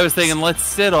 type so I was moves. thinking, let's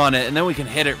sit on it, and then we can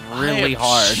hit it really I am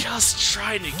hard. Just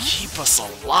trying to keep us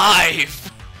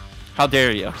alive. How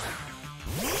dare you?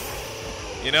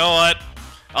 You know what?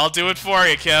 I'll do it for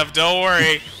you, Kev. Don't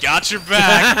worry. Got your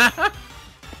back.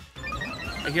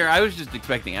 Here, I was just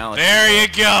expecting Alex. There you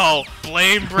go.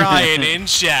 Blame Brian in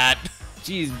chat.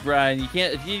 Jeez, Brian,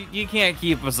 you can't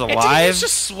keep us Hey, did alive. he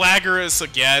just swagger us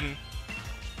again?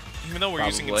 Even though we're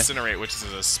using Probably. Incinerate, which is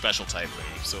a special type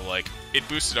move, so like it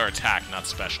boosted our attack, not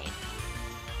special.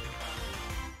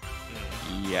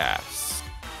 Yes.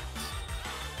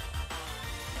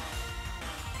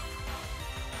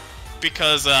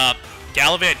 Because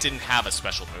Gallivant didn't have a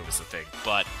special move as the thing,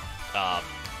 but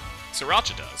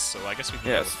Sriracha does, so I guess we can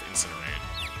Yes. go with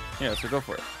Incinerate. Yeah, so go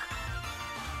for it.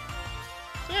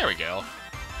 There we go.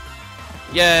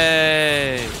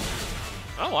 Yay!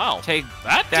 Oh wow. Take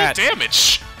That that. did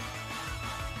damage!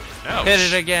 Ouch. Hit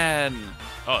it again.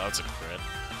 Oh, that's a crit.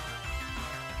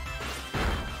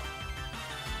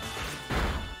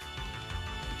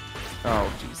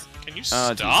 Oh, jeez. Can you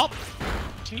Oh, stop?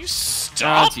 Can you Oh,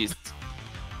 stop? jeez.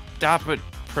 Stop it,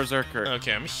 Berserker.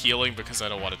 Okay, I'm healing because I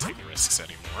don't want to take risks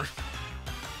anymore.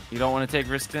 You don't want to take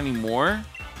risks anymore?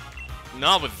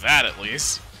 Not with that, at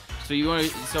least. So you want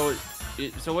to,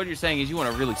 so what you're saying is you want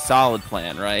a really solid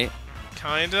plan, right?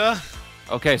 Kinda.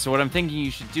 Okay, so what I'm thinking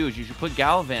you should do is you should put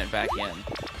Gallivant back in,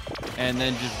 and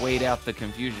then just wait out the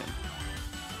confusion.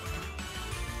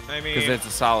 I mean, because it's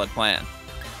a solid plan.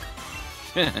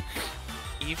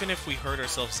 even if we hurt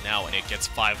ourselves now and it gets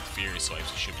 5 Fury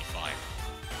Swipes, we should be fine.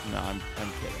 No, I'm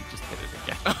kidding. Just hit it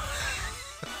again.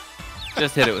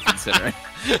 Just hit it with Incinerate.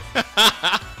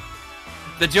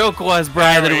 The joke was,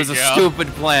 Brian, that it was a stupid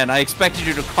plan. I expected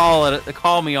you to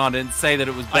call me on it and say that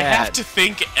it was bad. I have to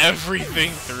think everything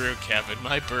through, Kevin.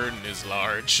 My burden is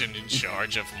large and in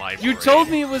charge of my brain. You told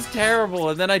me it was terrible,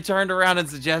 and then I turned around and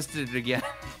suggested it again.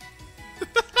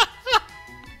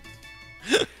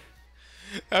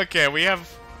 Okay, we have...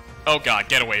 Oh god,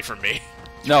 get away from me.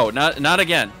 No, not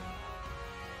again.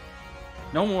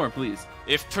 No more, please.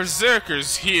 If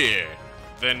Berserker's here,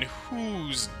 then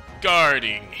who's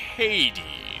guarding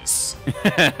Hades?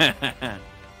 Okay,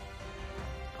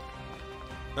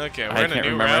 we're I in a can't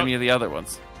new remember route. any of the other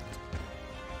ones.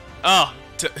 Oh,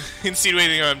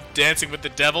 insinuating I'm dancing with the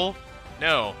devil?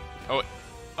 No.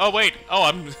 Oh wait. Oh,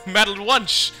 I'm Madeline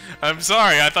Wunsch. I'm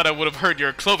sorry. I thought I would have heard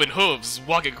your cloven hooves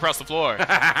walking across the floor.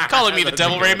 Calling me the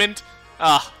devil, Raymond?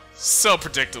 Ah, so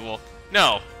predictable.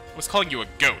 No, I was calling you a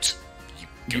goat.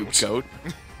 You goat.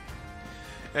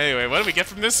 Anyway, what do we get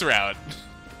from this route?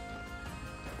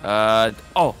 I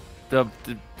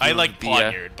like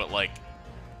Poniard, but like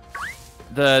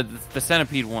the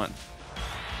centipede one.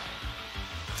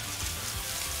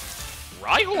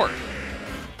 Rhyhorn.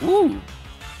 Ooh,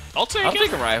 I'll take I'll it.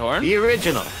 take a Rhyhorn. The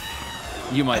original.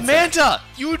 You might say. Amanda,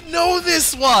 you know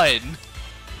this one.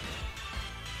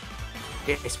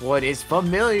 This one is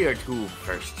familiar to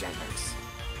first geners.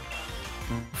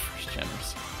 First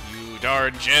geners. You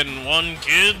darn Gen 1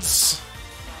 kids.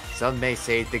 Some may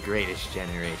say the greatest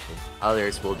generation.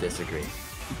 Others will disagree.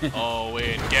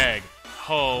 Owen Gang.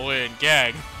 Owen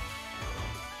Gang.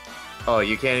 Oh,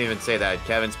 you can't even say that.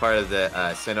 Kevin's part of the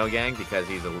Sinnoh gang because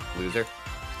he's a loser.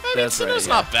 I mean, That's Sinnoh's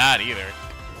right, yeah. not bad either.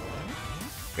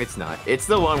 It's not. It's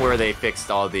the one where they fixed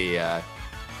all the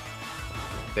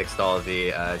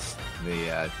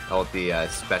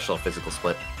special physical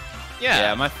split.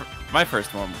 Yeah, my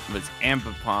first one was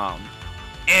Ambipom.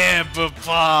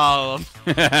 Ambipom.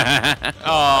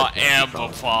 Oh,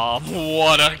 Ambipom.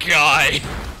 What a guy.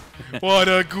 What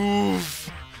a goof.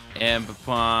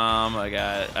 Ambipom.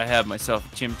 I have myself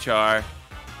a Chimchar.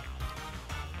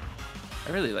 I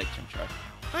really like Chimchar.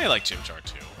 I like Chimchar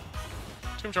too.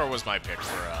 Chimchar was my pick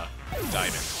for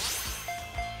Diamond.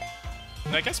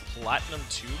 And I guess Platinum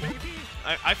too, maybe?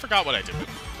 I forgot what I did with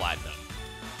Platinum.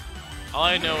 All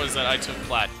I know is that I took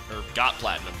got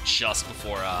Platinum just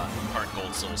before Heart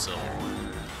Gold Soul Silver.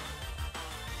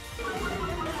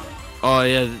 Oh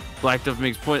yeah, Black Dove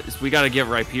makes points. We gotta get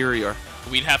Rhyperior.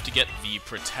 We'd have to get the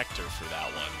Protector for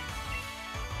that one.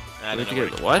 I don't know where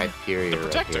to get what? Hyperior, The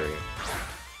Protector. Hyperior.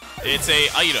 It's a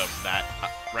item that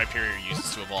Rhyperior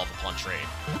uses to evolve upon trade.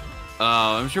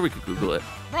 I'm sure we could Google it.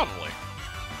 Probably.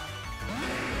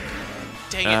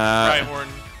 Dang it, Rhyhorn.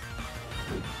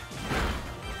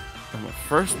 My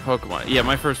first Pokemon. Yeah,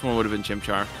 my first one would have been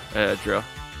Chimchar. Drill.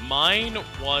 Mine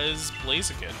was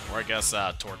Blaziken, or I guess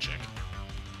Torchic.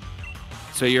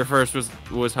 So your first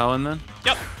was Helen then?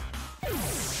 Yep.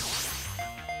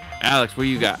 Alex, what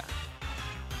you got?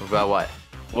 About what?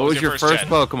 What was your first gen?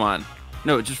 Pokemon?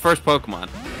 No, just first Pokemon.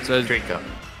 So Draco.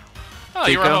 Oh,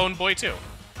 you were a Draco? Hoenn boy too.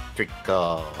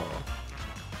 Draco.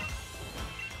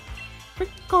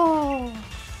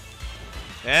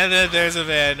 And then there's a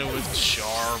man with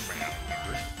Charmander.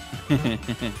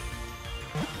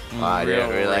 I didn't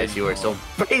realize you were so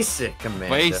basic, Commander.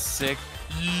 Basic.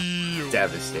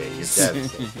 Devastating. You're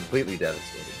devastating. Completely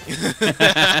devastating.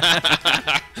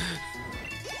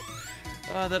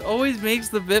 That always makes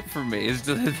the bit for me. Is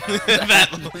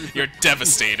You're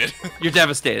devastated. You're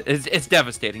devastated. It's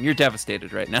devastating. You're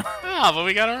devastated right now. Ah, but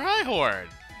we got a Rhyhorn.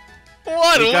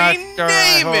 What do We got we our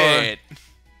name Rhyhorn. it?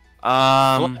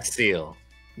 Flex Seal.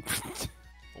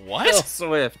 What? Phil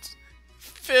Swift.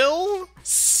 Phil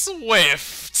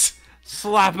Swift.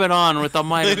 Slap it on with the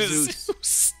might of Zeus.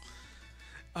 Zeus.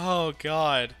 Oh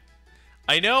god.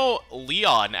 I know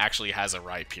Leon actually has a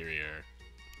Rhyperior.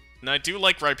 And I do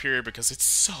like Rhyperior because it's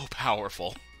so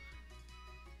powerful.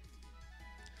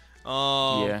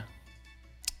 Yeah.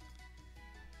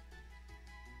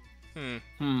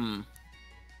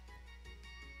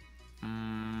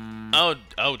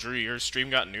 Oh, Drew, your stream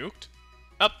got nuked?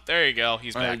 Oh, there you go.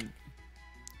 He's back.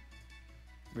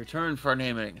 Return for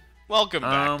naming. Welcome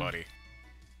back, buddy.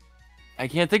 I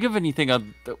can't think of anything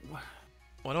on the...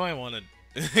 What do I want to...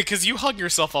 Because you hung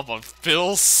yourself up on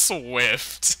Phil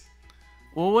Swift.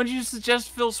 Well, when you suggest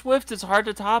Phil Swift, it's hard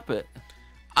to top it.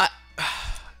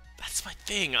 That's my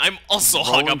thing. I'm also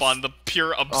hung up on the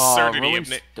pure absurdity Rolling of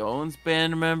name. Stones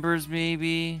band members,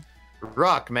 maybe?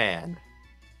 Rockman.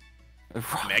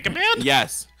 Mega Man?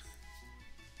 Yes.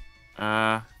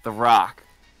 The Rock.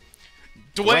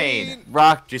 Dwayne.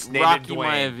 Rock. Just name it Rocky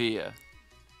Dwayne. Maivia.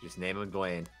 Just name him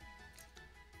Dwayne.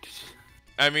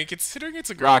 I mean, considering it's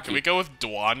a girl, Rocky. can we go with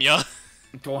Dwanya?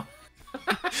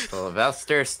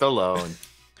 Sylvester Stallone.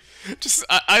 Just,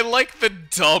 I like the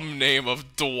dumb name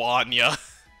of Dwanya.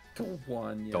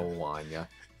 Dwanya.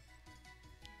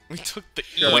 We took the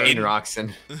Dwayne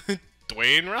Roxon.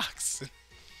 Dwayne Roxon.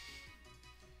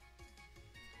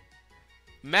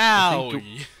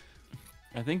 Maui.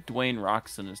 I think Dwayne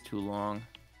Roxon is too long.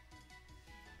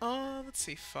 Let's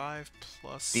see, 5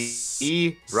 plus...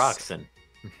 D. Roxon.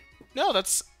 No,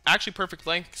 that's actually perfect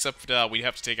length, except we'd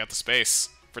have to take out the space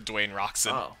for Dwayne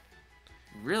Roxon. Oh.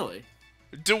 Really?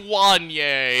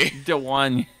 Dwanye.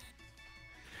 Dwanya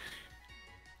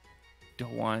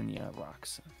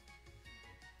Roxon.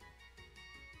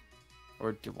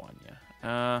 Or Dwanya.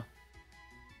 I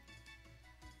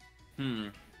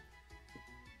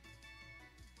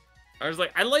was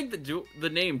like, I like the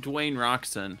name Dwayne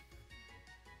Roxon.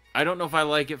 I don't know if I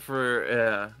like it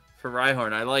for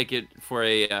Rhyhorn. I like it for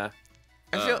a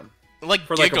I feel like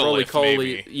for like a roly Gigalith, poly.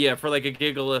 maybe. Yeah, for like a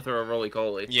Gigalith or a roly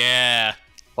poly. Yeah.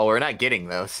 Well, we're not getting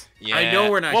those. Yeah. I know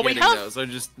we're not well, getting we have... those. I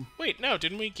just Wait, no,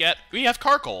 didn't we get... We have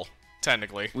Carkle,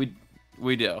 technically.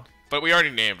 we do. But we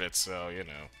already named it, so, you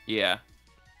know. Yeah.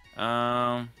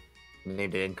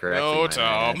 Named it incorrectly. No, my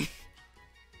Tom. bad.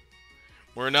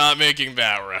 We're not making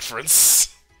that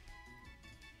reference.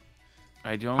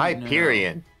 I don't know.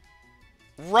 Hyperion.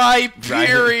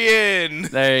 Rhyperion!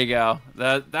 There you go.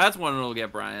 That's one that'll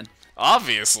get Brian.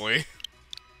 Obviously.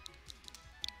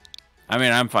 I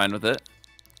mean, I'm fine with it.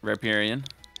 Rhyperion.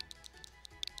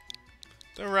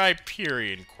 The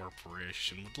Rhyperion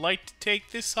Corporation would like to take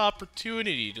this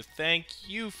opportunity to thank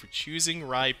you for choosing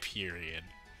Rhyperion.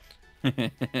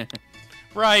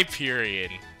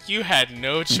 Rhyperion, you had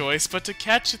no choice but to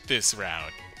catch it this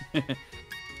round.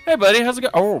 Hey, buddy, how's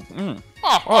it going? Oh, this those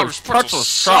pretzels pretzels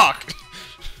suck!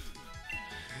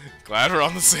 Glad we're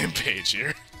on the same page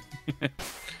here.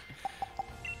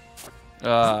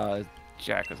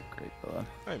 Jack was a great villain.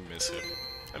 I miss him.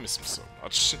 I miss him so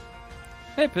much.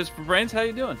 Hey, Piss for Brains, how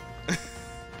you doing? I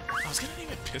was gonna name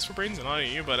it Piss for Brains and on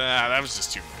you, but that was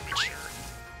just too immature.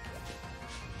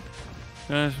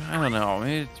 I don't know.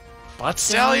 Maybe it's Butt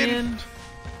Stallion?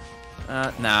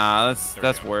 Nah,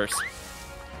 that's worse.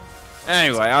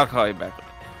 Anyway, I'll call you back.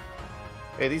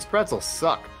 Hey, these pretzels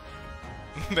suck.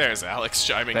 There's Alex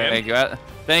chiming Thank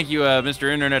in. you, Mr.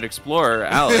 Internet Explorer,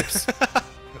 Alex.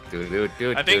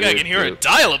 I think I can hear a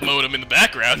dial-up modem in the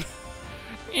background.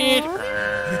 I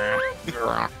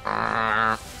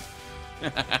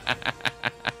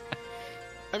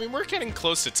mean, we're getting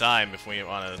close to time if we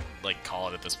want to, like, call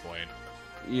it at this point.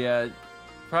 Yeah,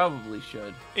 probably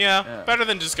should. Yeah, better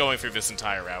than just going through this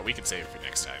entire route. We can save it for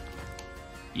next time.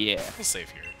 Yeah. We'll save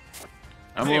here.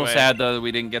 I'm a little sad, though, that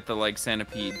we didn't get the, like,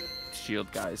 Centipede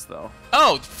shield guys, though.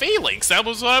 Oh, Phalanx! That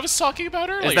was what I was talking about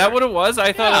earlier. Is that what it was?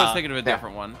 I thought I was Yeah. thinking of a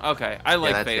different one. Okay, I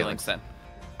like that's Phalanx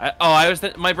Phalanx.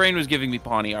 then. My brain was giving me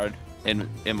Pawniard in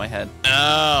my head.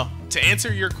 Oh, to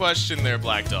answer your question there,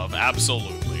 Black Dove,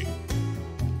 absolutely.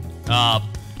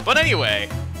 But anyway,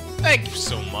 thank you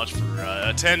so much for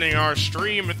attending our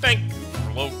stream, and thank you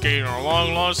for locating our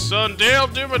long-lost son, Dale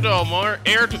Dimmadome,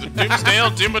 heir to the Dimsdale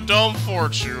Dimmadome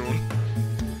fortune.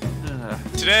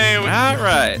 Today,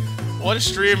 Alright. what a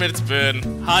stream it's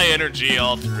been. High energy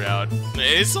all throughout.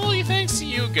 It's only thanks to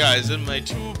you guys and my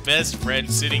two best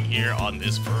friends sitting here on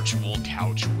this virtual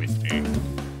couch with me.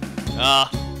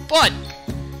 But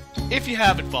if you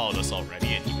haven't followed us already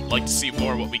and you would like to see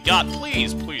more of what we got,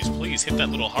 please hit that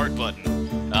little heart button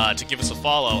to give us a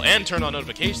follow and turn on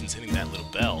notifications hitting that little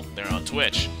bell there on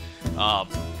Twitch. And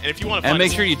if you want to And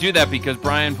make sure you do that because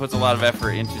Brian puts a lot of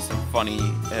effort into some funny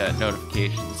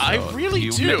notifications. I so really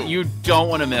do. You don't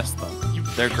want to miss them.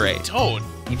 They're great. Don't.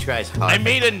 He tries hard. I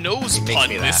made a nose He makes pun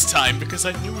me this laugh. time because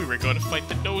I knew we were going to fight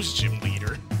the nose gym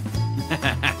leader.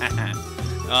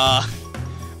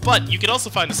 But you can also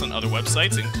find us on other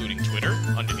websites, including Twitter,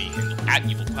 under the handle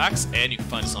 @EvilQuacks, and you can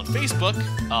find us on Facebook.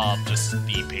 Just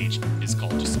the page is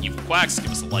called just Evil Quacks.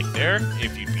 Give us a like there,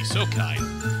 if you'd be so kind.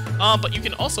 But you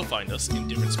can also find us in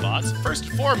different spots. First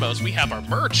and foremost, we have our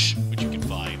merch, which you can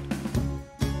find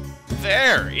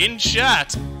there, in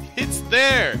chat. It's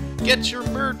there. Get your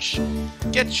merch.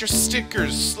 Get your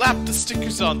stickers. Slap the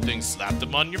stickers on things. Slap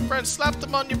them on your friends. Slap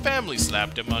them on your family.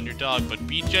 Slap them on your dog. But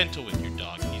be gentle with your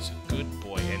dog. He's a good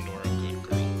boy and or a good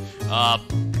girl.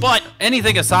 But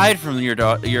anything aside from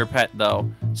your pet,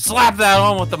 though, slap that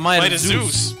on with the might of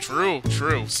Zeus. True.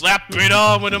 Slap it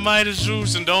on with the might of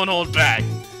Zeus and don't hold back.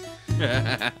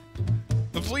 But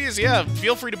please, yeah,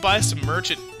 feel free to buy some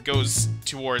merch. It goes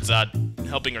towards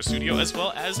helping our studio, as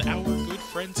well as our good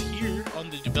friends here on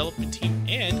the development team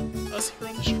and us here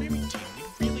on the streaming team.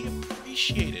 We really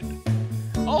appreciate it.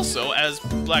 Also, as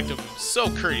Black Dove so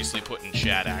courteously put in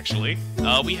chat, actually,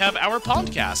 we have our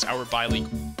podcast, our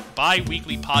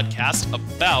bi-weekly podcast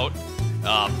about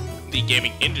the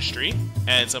gaming industry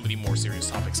and some of the more serious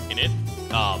topics in it.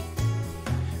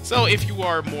 So if you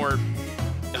are more...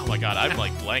 Oh my god, I'm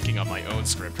like blanking on my own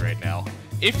script right now.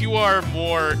 If you are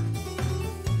more...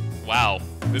 Wow,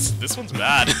 this one's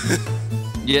bad.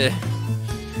 Yeah.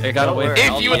 I gotta wait.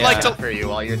 If you would like to... for you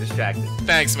while you're distracted.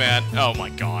 Thanks, man. Oh my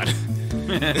god.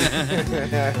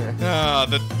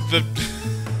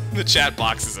 The chat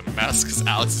box is a mess because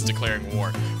Alex is declaring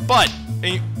war. But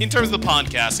in terms of the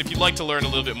podcast, if you'd like to learn a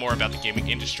little bit more about the gaming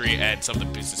industry and some of the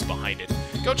business behind it,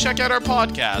 go check out our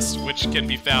podcast, which can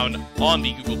be found on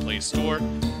the Google Play Store,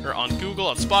 or on Google,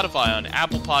 on Spotify, on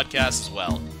Apple Podcasts as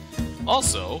well.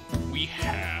 Also, we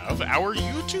have our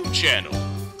YouTube channel,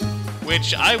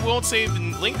 which I won't say the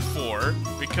link for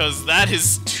because that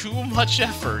is too much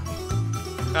effort.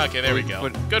 Okay, there we go.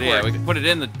 Good work. We can put it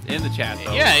in the chat,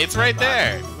 though. Yeah, it's right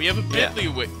there. We have a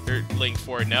Bitly link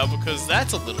for it now because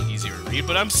that's a little easier to read,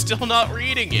 but I'm still not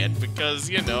reading it because,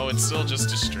 you know, it's still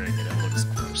just a string and it looks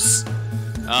gross.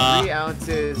 3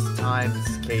 ounces times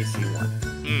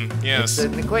KC1. Yes.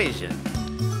 It's an equation.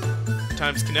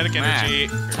 Times kinetic energy.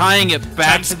 Tying it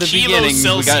back to the beginning.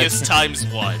 Celsius times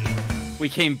 1. We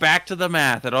came back to the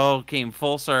math. It all came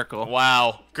full circle.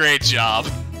 Wow, great job.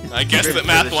 I guess that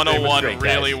Math 101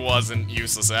 really wasn't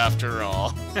useless after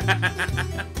all. And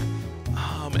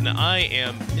I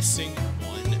am missing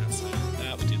one outside of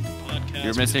that. We did the podcast.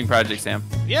 You're missing Project Sam.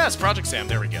 Yes, Project Sam.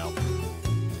 There we go.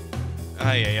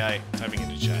 Aye. Typing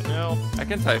into chat now. I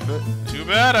can type it. Too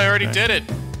bad, I already did it.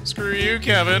 Screw you,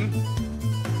 Kevin.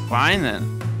 Fine, then.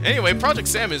 Anyway, Project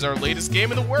Sam is our latest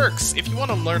game in the works. If you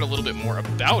want to learn a little bit more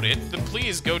about it, then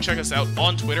please go check us out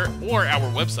on Twitter or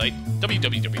our website,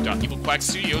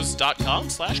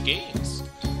 www.evilquackstudios.com/games.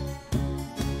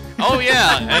 Oh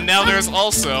yeah, and now there's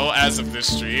also, as of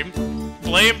this stream,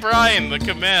 Blame Brian, the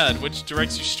command, which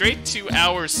directs you straight to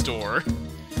our store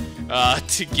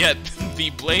to get the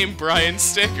Blame Brian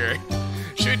sticker,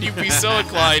 should you be so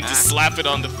inclined to slap it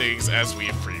onto things as we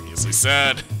have previously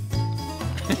said.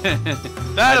 I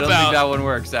don't think that one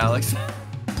works, Alex.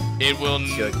 It will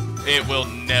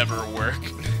never work.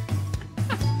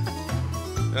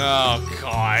 Oh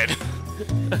god.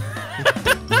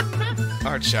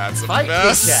 Our chat's a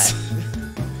mess.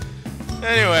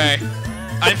 Anyway,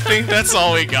 I think that's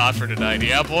all we got for tonight,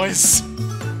 yeah, boys?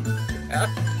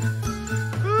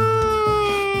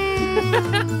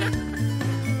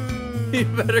 You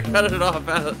better cut it off,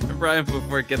 Brian,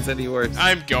 before it gets any worse.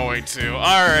 I'm going to.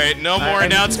 Alright, no more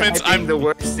announcements. I'm the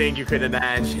worst thing you could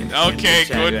imagine. Okay,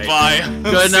 goodbye.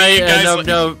 Good night,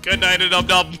 NubNub. Good night,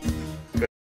 NubNub.